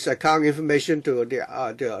 give his account information to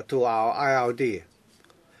our IRD,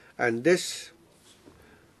 and this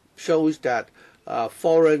shows that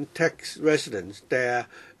foreign tax residents, their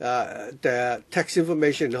tax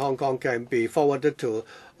information in Hong Kong can be forwarded to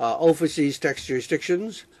overseas tax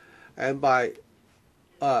jurisdictions, and by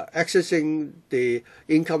accessing the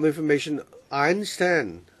income information, I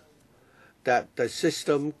understand that the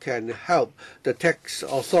system can help the tax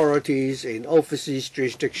authorities in overseas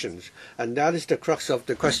jurisdictions, and that is the crux of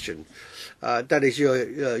the question. That is,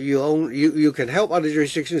 you can help other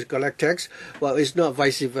jurisdictions collect tax, well, it's not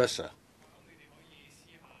vice versa.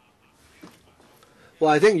 Well,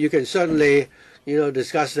 I think you can certainly,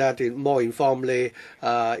 discuss that more informally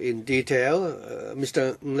in detail,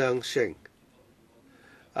 Mr. Ng Shing.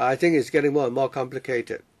 I think it's getting more and more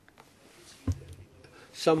complicated.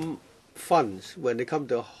 Some funds, when they come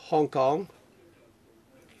to Hong Kong,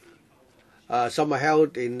 some are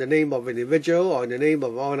held in the name of an individual or in the name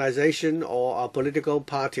of an organization or a political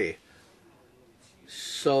party.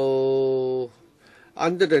 So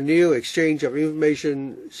under the new exchange of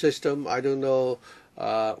information system, I don't know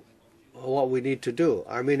what we need to do.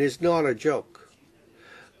 I mean, it's not a joke.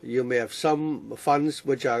 You may have some funds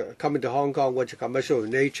which are coming to Hong Kong which are commercial in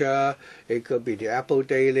nature. It could be the Apple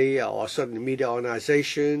Daily or a certain media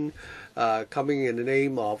organization coming in the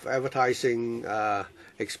name of advertising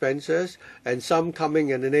expenses, and some coming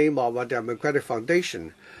in the name of a democratic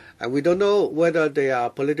foundation. And we don't know whether they are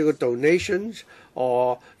political donations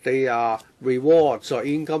or they are rewards or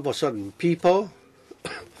income for certain people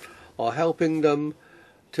or helping them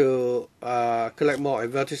to collect more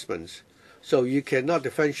advertisements. So you cannot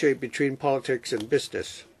differentiate between politics and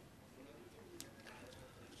business.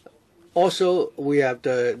 Also, we have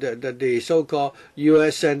the so-called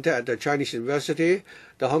U.S. Center at the Chinese University.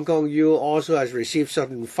 The Hong Kong U also has received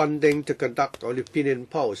certain funding to conduct an opinion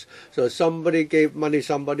polls. So somebody gave money to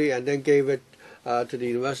somebody and then gave it to the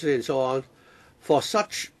university and so on. For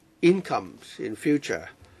such incomes in future,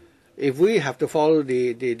 if we have to follow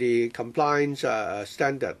the compliance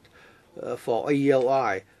standard for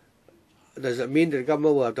AEOI, does it mean that the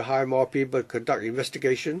government will have to hire more people to conduct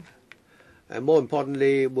investigation? And more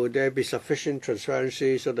importantly, will there be sufficient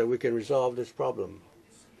transparency so that we can resolve this problem?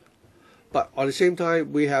 But at the same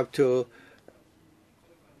time, we need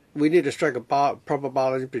to strike a proper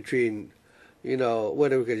balance between,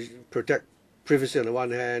 whether we can protect privacy on the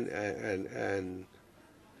one hand and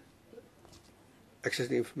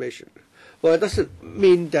accessing information. Well, it doesn't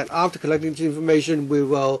mean that after collecting this information, we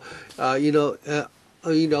will, send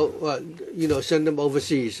them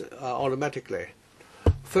overseas automatically.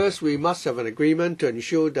 First, we must have an agreement to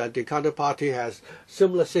ensure that the counterparty has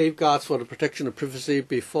similar safeguards for the protection of privacy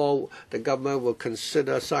before the government will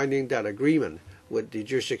consider signing that agreement with the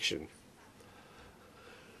jurisdiction.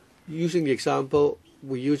 Using the example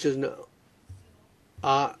we use just now,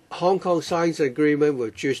 Hong Kong signs an agreement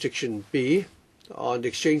with jurisdiction B on the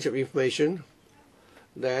exchange of information,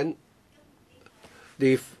 then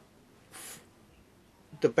the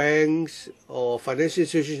banks or financial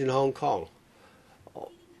institutions in Hong Kong,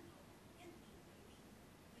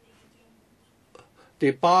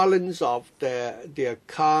 the balance of the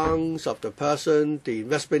accounts of the person, the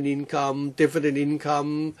investment income, dividend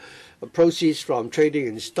income, proceeds from trading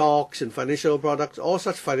in stocks and financial products, all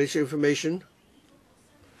such financial information,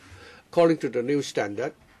 according to the new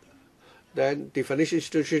standard, then the financial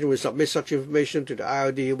institution will submit such information to the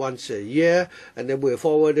IRD once a year, and then we'll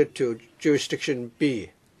forward it to jurisdiction B,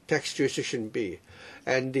 tax jurisdiction B.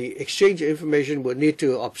 And the exchange of information will need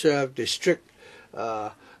to observe the strict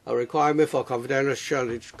a requirement for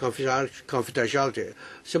confidentiality.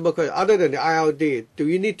 Simple question. Other than the IRD, do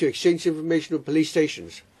you need to exchange information with police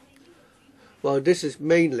stations? Well, this is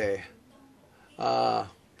mainly, we're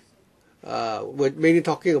mainly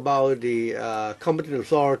talking about the competent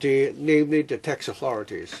authority, namely the tax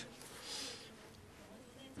authorities.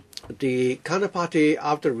 The counterparty,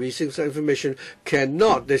 after receiving such information,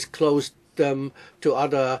 cannot disclose them to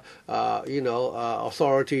other,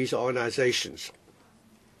 authorities or organizations.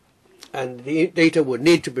 And the data would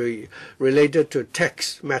need to be related to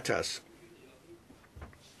tax matters.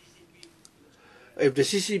 If the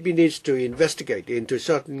CCB needs to investigate into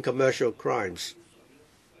certain commercial crimes,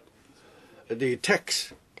 the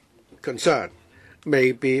tax concern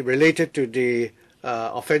may be related to the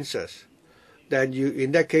offences. Then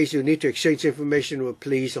in that case, you need to exchange information with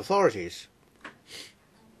police authorities.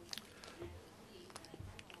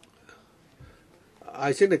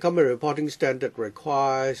 I think the common reporting standard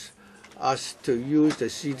requires us to use the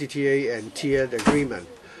CDTA and tiered agreement.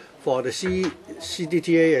 For the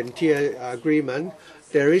CDTA and tiered agreement,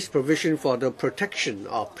 there is provision for the protection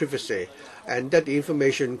of privacy, and that the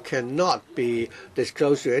information cannot be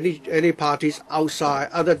disclosed to any parties outside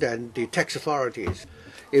other than the tax authorities.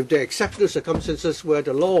 If there are exceptional circumstances where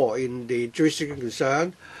the law in the jurisdiction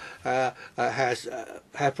concerned has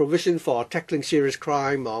provision for tackling serious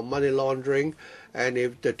crime or money laundering, and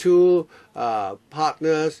if the two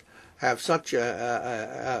partners have such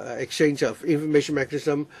a exchange of information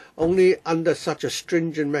mechanism. Only under such a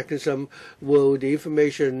stringent mechanism will the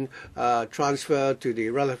information transfer to the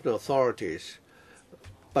relevant authorities.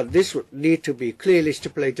 But this would need to be clearly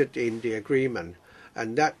stipulated in the agreement,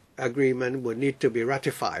 and that agreement would need to be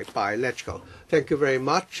ratified by LegCo. Thank you very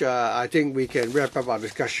much. I think we can wrap up our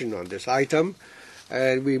discussion on this item.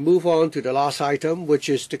 And we move on to the last item, which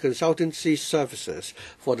is the consultancy services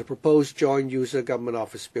for the proposed joint user government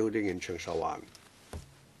office building in Cheung Sha Wan.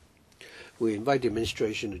 We invite the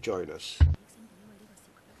administration to join us.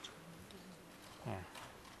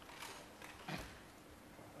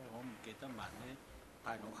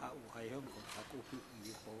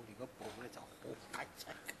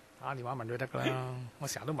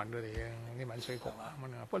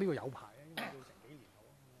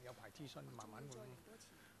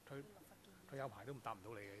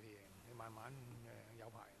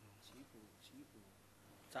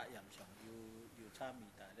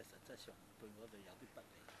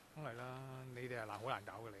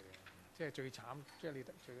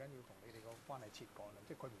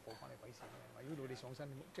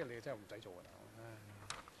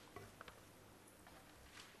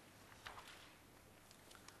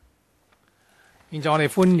 We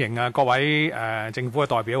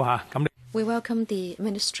welcome the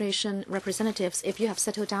administration representatives. If you have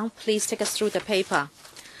settled down, please take us through the paper.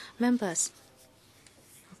 Members,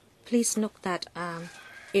 please note that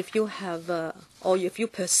if you have or if you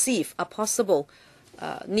perceive a possible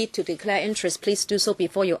need to declare interest, please do so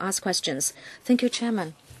before you ask questions. Thank you,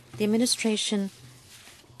 Chairman. The administration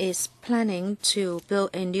is planning to build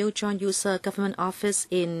a new joint user government office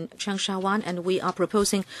in Cheung Sha Wan, and we are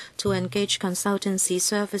proposing to engage consultancy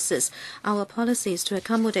services. Our policy is to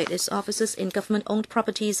accommodate its offices in government-owned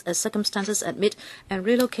properties as circumstances admit and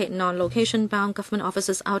relocate non-location-bound government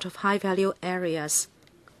offices out of high-value areas.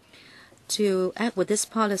 To act with this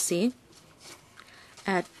policy,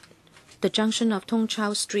 at the junction of Tung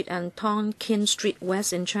Chau Street and Tong Kin Street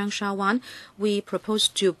West in Cheung Sha Wan, we propose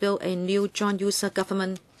to build a new joint user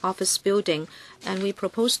government office building, and we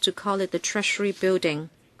propose to call it the Treasury Building.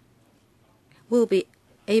 We'll be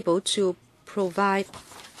able to provide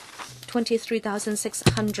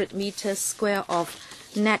 23,600 meters square of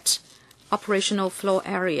net operational floor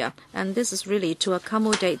area, and this is really to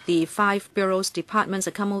accommodate the 5 bureaus departments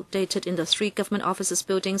accommodated in the 3 government offices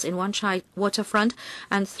buildings in Wan Chai waterfront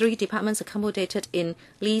and 3 departments accommodated in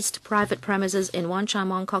leased private premises in Wan Chai,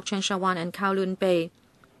 Mong Kok, Cheung Sha Wan and Kowloon Bay.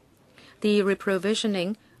 The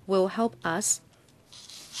reprovisioning will help us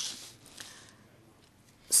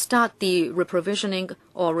start the reprovisioning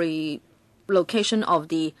or relocation of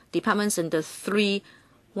the departments in the 3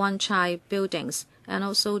 Wan Chai buildings, and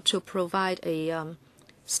also to provide a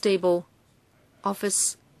stable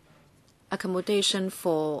office accommodation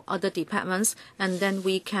for other departments, and then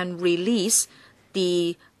we can release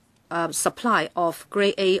the supply of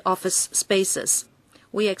Grade A office spaces.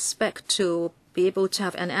 We expect to be able to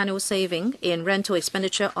have an annual saving in rental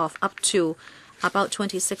expenditure of up to about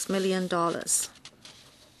 $26 million.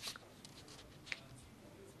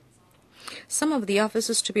 Some of the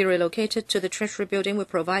offices to be relocated to the Treasury Building will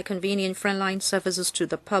provide convenient frontline services to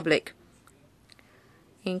the public,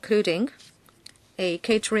 including a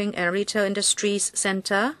catering and retail industries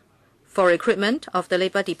center for recruitment of the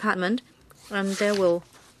Labor Department, and there will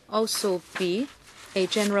also be a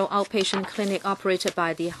general outpatient clinic operated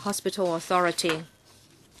by the Hospital Authority.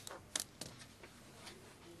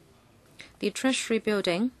 The Treasury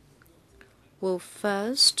Building will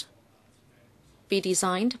first be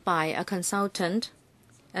designed by a consultant,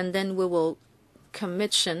 and then we will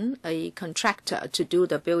commission a contractor to do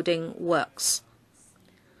the building works.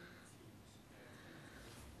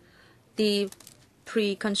 The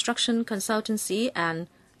pre-construction consultancy and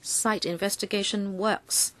site investigation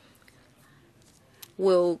works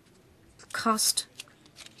will cost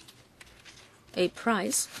a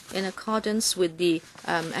price in accordance with the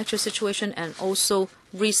actual situation and also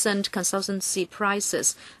recent consultancy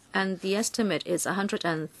prices. And the estimate is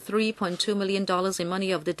 $103.2 million in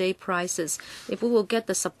money of the day prices. If we will get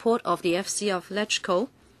the support of the FC of LegCo,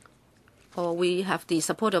 or we have the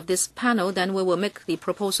support of this panel, then we will make the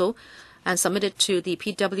proposal and submit it to the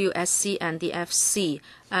PWSC and the FC.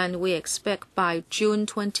 And we expect by June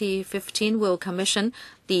 2015 we'll commission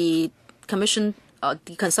the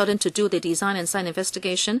consultant to do the design and site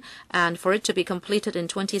investigation, and for it to be completed in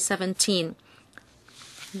 2017.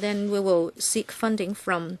 Then we will seek funding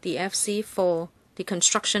from the FC for the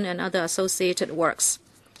construction and other associated works.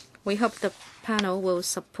 We hope the panel will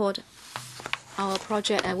support our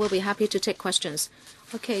project, and we'll be happy to take questions.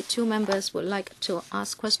 Okay, 2 members would like to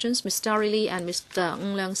ask questions, Ms. Dari Lee and Mr.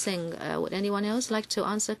 Ng Leung Sing. Would anyone else like to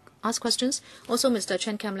ask questions? Also, Mr.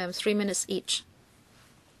 Chen Kam Lam, 3 minutes each.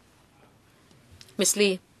 Ms.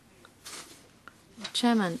 Lee.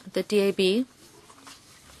 Chairman, the DAB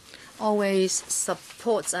always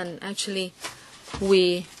supports, and actually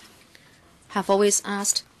we have always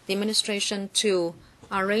asked the administration to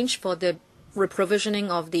arrange for the reprovisioning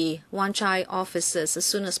of the Wan Chai offices as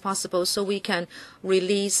soon as possible so we can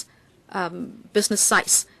release business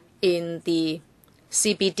sites in the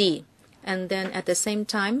CBD. And then at the same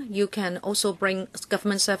time, you can also bring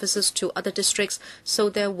government services to other districts, so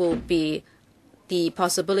there will be the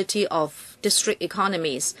possibility of district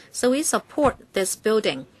economies. So we support this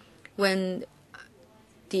building. When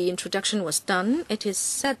the introduction was done, it is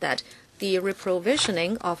said that the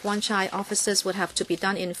reprovisioning of Wan Chai offices would have to be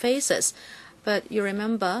done in phases. But you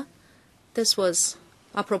remember, this was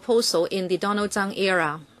a proposal in the Donald Tsang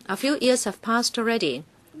era. A few years have passed already.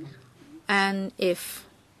 And if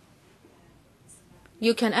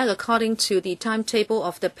you can act according to the timetable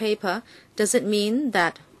of the paper, does it mean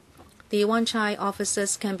that the Wan Chai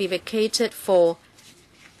offices can be vacated for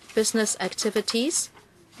business activities?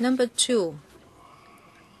 Number 2,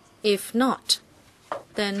 if not,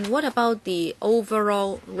 then what about the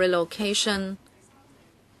overall relocation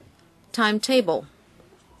timetable?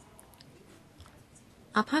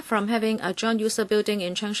 Apart from having a joint user building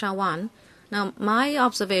in Cheung Wan, now my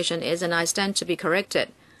observation is, and I stand to be corrected,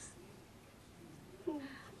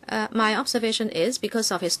 my observation is because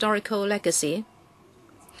of historical legacy,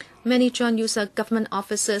 many joint user government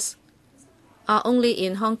offices are only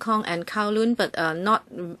in Hong Kong and Kowloon, but not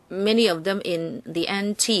many of them in the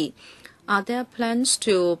NT. Are there plans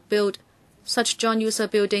to build such joint user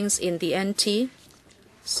buildings in the NT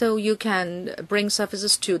so you can bring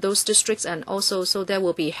services to those districts, and also so there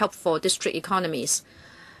will be help for district economies?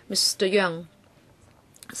 Mr. Young,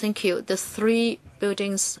 thank you. The 3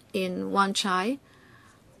 buildings in Wan Chai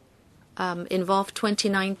involve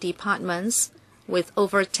 29 departments with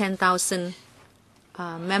over 10,000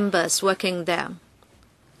 members working there.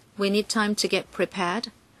 We need time to get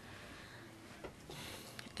prepared,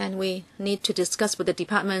 and we need to discuss with the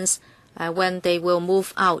departments when they will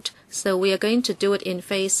move out. So we are going to do it in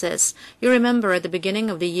phases. You remember at the beginning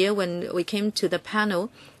of the year when we came to the panel,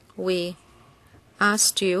 we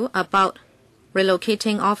asked you about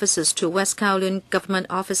relocating offices to West Kowloon government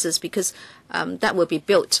offices because that will be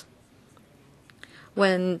built.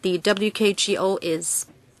 When the WKGO is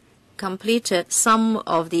completed, some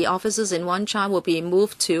of the offices in Wan Chai will be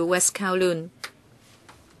moved to West Kowloon.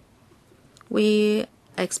 We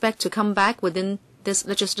expect to come back within this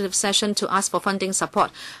legislative session to ask for funding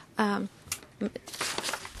support.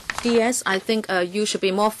 DS, I think you should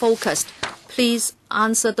be more focused. Please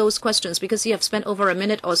answer those questions because you have spent over a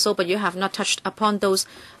minute or so, but you have not touched upon those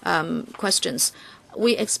questions.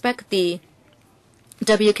 We expect the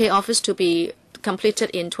WK office to be completed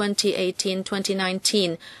in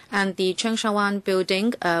 2018-2019, and the Cheung Wan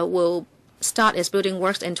building will start its building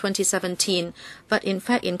works in 2017. But in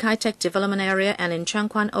fact, in Kai Tak Development Area and in Cheung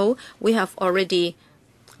Kwan O, we have already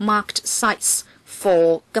marked sites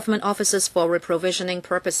for government offices for reprovisioning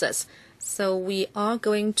purposes. So we are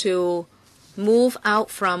going to move out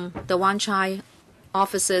from the Wan Chai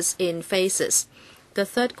offices in phases. The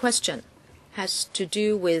third question has to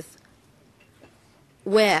do with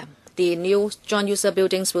where the new joint user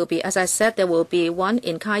buildings will be. As I said, there will be one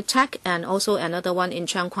in Kai Tak and also another one in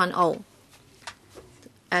Cheung Kwan O.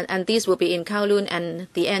 And these will be in Kowloon and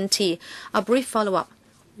the NT. A brief follow-up.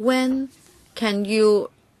 When can you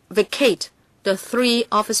vacate the 3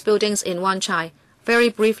 office buildings in Wan Chai? Very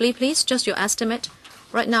briefly, please, just your estimate.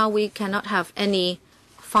 Right now, we cannot have any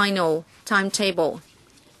final timetable,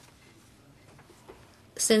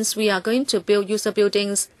 since we are going to build user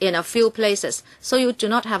buildings in a few places. So you do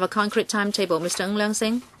not have a concrete timetable. Mr. Ng Leung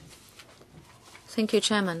Sing. Thank you,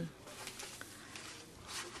 Chairman.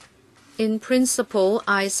 In principle,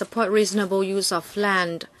 I support reasonable use of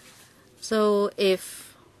land. So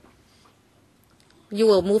if you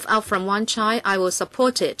will move out from Wan Chai, I will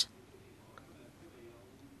support it.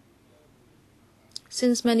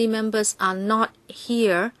 Since many members are not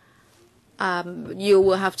here, you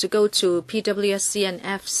will have to go to PWSC and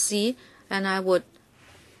FC, and I would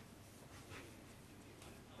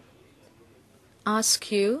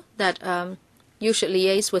ask you that you should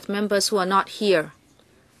liaise with members who are not here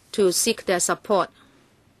to seek their support.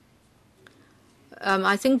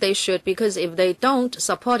 I think they should, because if they don't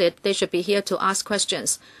support it, they should be here to ask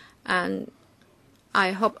questions. And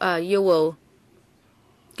I hope you will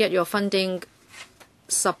get your funding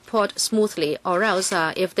support smoothly, or else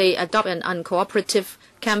if they adopt an uncooperative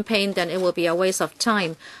campaign, then it will be a waste of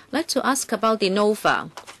time. I'd like to ask about the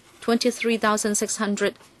Nova,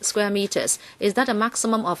 23,600 square meters. Is that a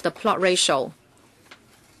maximum of the plot ratio?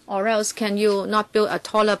 Or else can you not build a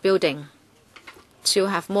taller building to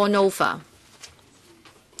have more Nova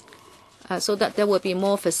so that there will be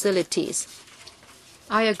more facilities?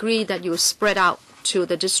 I agree that you spread out to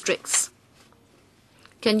the districts.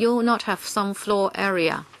 Can you not have some floor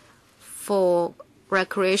area for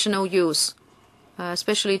recreational use,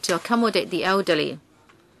 especially to accommodate the elderly?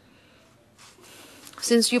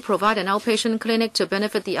 Since you provide an outpatient clinic to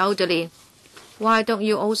benefit the elderly, why don't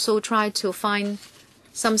you also try to find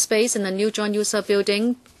some space in the new joint user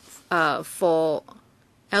building for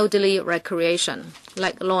elderly recreation,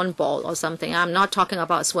 like lawn ball or something? I'm not talking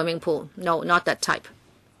about a swimming pool. No, not that type.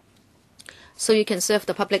 So you can serve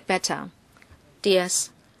the public better. DS,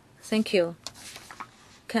 thank you.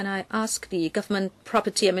 Can I ask the government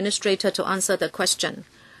property administrator to answer the question?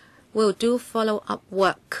 We'll do follow-up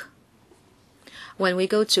work. When we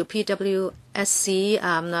go to PWSC,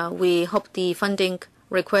 we hope the funding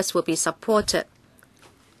request will be supported.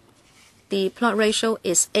 The plot ratio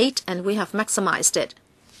is 8, and we have maximized it.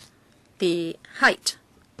 The height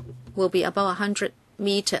will be about 100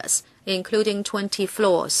 meters, including 20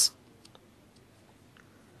 floors.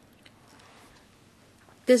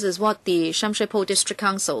 This is what the Shamshui-Po District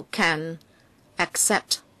Council can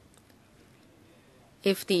accept.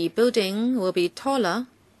 If the building will be taller,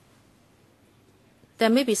 there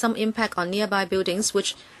may be some impact on nearby buildings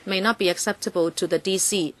which may not be acceptable to the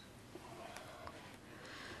DC.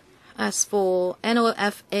 As for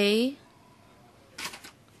NOFA,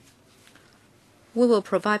 we will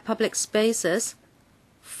provide public spaces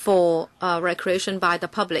for recreation by the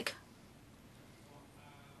public.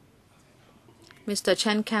 Mr.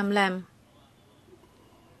 Chen Kam Lam,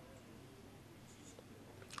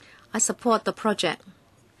 I support the project.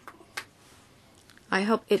 I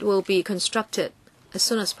hope it will be constructed as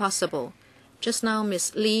soon as possible. Just now,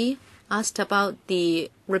 Ms. Lee asked about the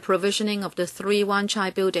reprovisioning of the 3 Wan Chai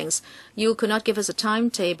buildings. You could not give us a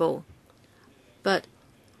timetable, but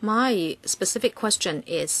my specific question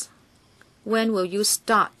is, when will you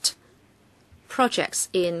start projects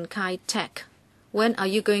in Kai Tak? When are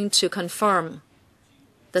you going to confirm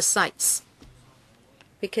the sites?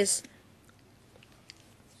 Because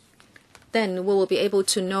then we will be able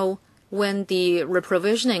to know when the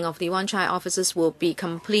reprovisioning of the Wan Chai offices will be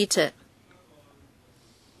completed.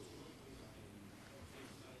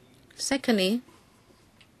 Secondly,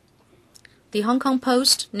 the Hong Kong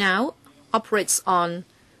Post now operates on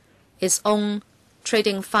its own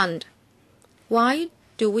trading fund. Why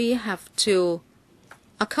do we have to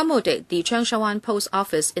accommodate the Cheung Sha Wan Post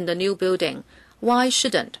Office in the new building? Why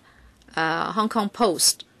shouldn't Hong Kong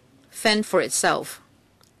Post fend for itself?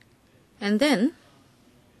 And then,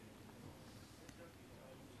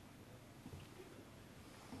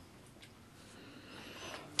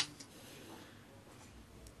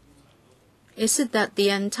 is it that the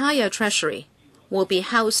entire treasury will be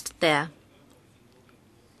housed there?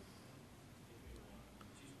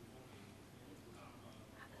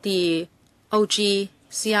 The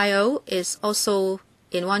OGCIO is also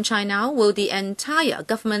in Wan Chai now. Will the entire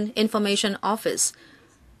Government Information Office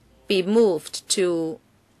be moved to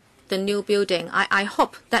the new building? I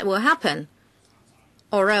hope that will happen,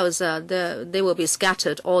 or else they will be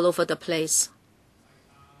scattered all over the place.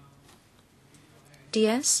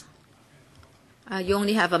 DS, you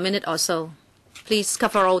only have a minute or so. Please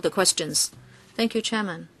cover all the questions. Thank you,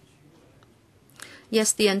 Chairman.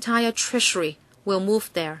 Yes, the entire treasury will move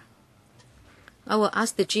there. I will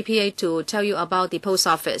ask the GPA to tell you about the post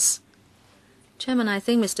office. Chairman, I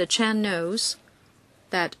think Mr. Chan knows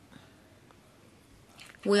that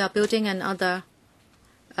we are building another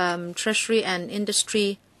treasury and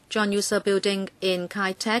industry joint user building in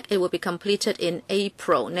Kai Tak. It will be completed in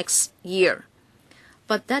April next year.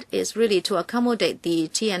 But that is really to accommodate the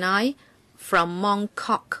TNI from Mong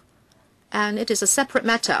Kok. And it is a separate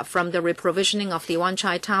matter from the reprovisioning of the Wan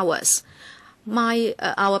Chai Towers.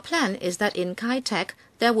 Our plan is that in Kai Tak,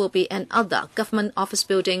 there will be another government office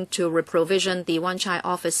building to reprovision the Wan Chai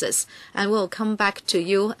offices, and we'll come back to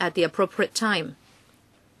you at the appropriate time.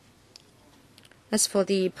 As for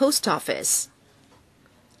the post office,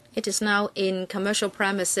 it is now in commercial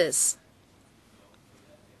premises.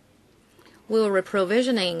 We'll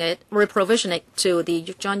reprovision it to the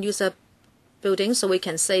joint user building so we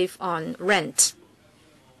can save on rent.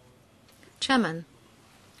 Chairman,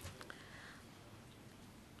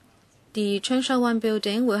 the Cheung Sha Wan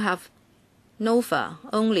building will have Nova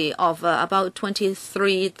only of about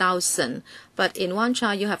 23,000, but in Wan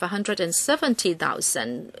Chai you have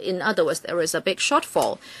 170,000. In other words, there is a big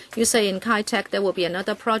shortfall. You say in Kai Tak there will be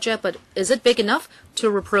another project, but is it big enough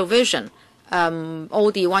to provision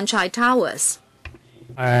all the Wan Chai towers?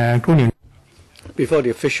 Before the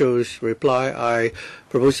officials reply, I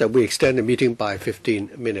propose that we extend the meeting by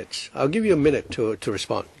 15 minutes. I'll give you a minute to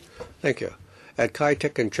respond. Thank you. At Kai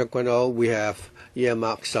Tak and Tseung Kwan O, we have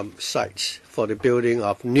earmarked some sites for the building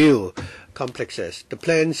of new complexes. The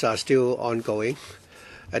plans are still ongoing.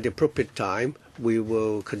 At the appropriate time, we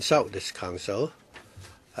will consult this council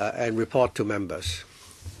and report to members.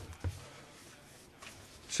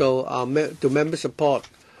 So do members support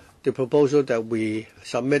the proposal that we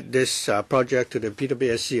submit this project to the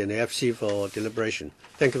PWSC and the FC for deliberation?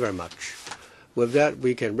 Thank you very much. With that,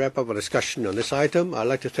 we can wrap up our discussion on this item. I'd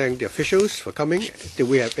like to thank the officials for coming. Do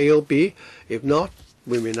we have AOB? If not,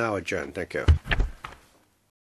 we may now adjourn. Thank you.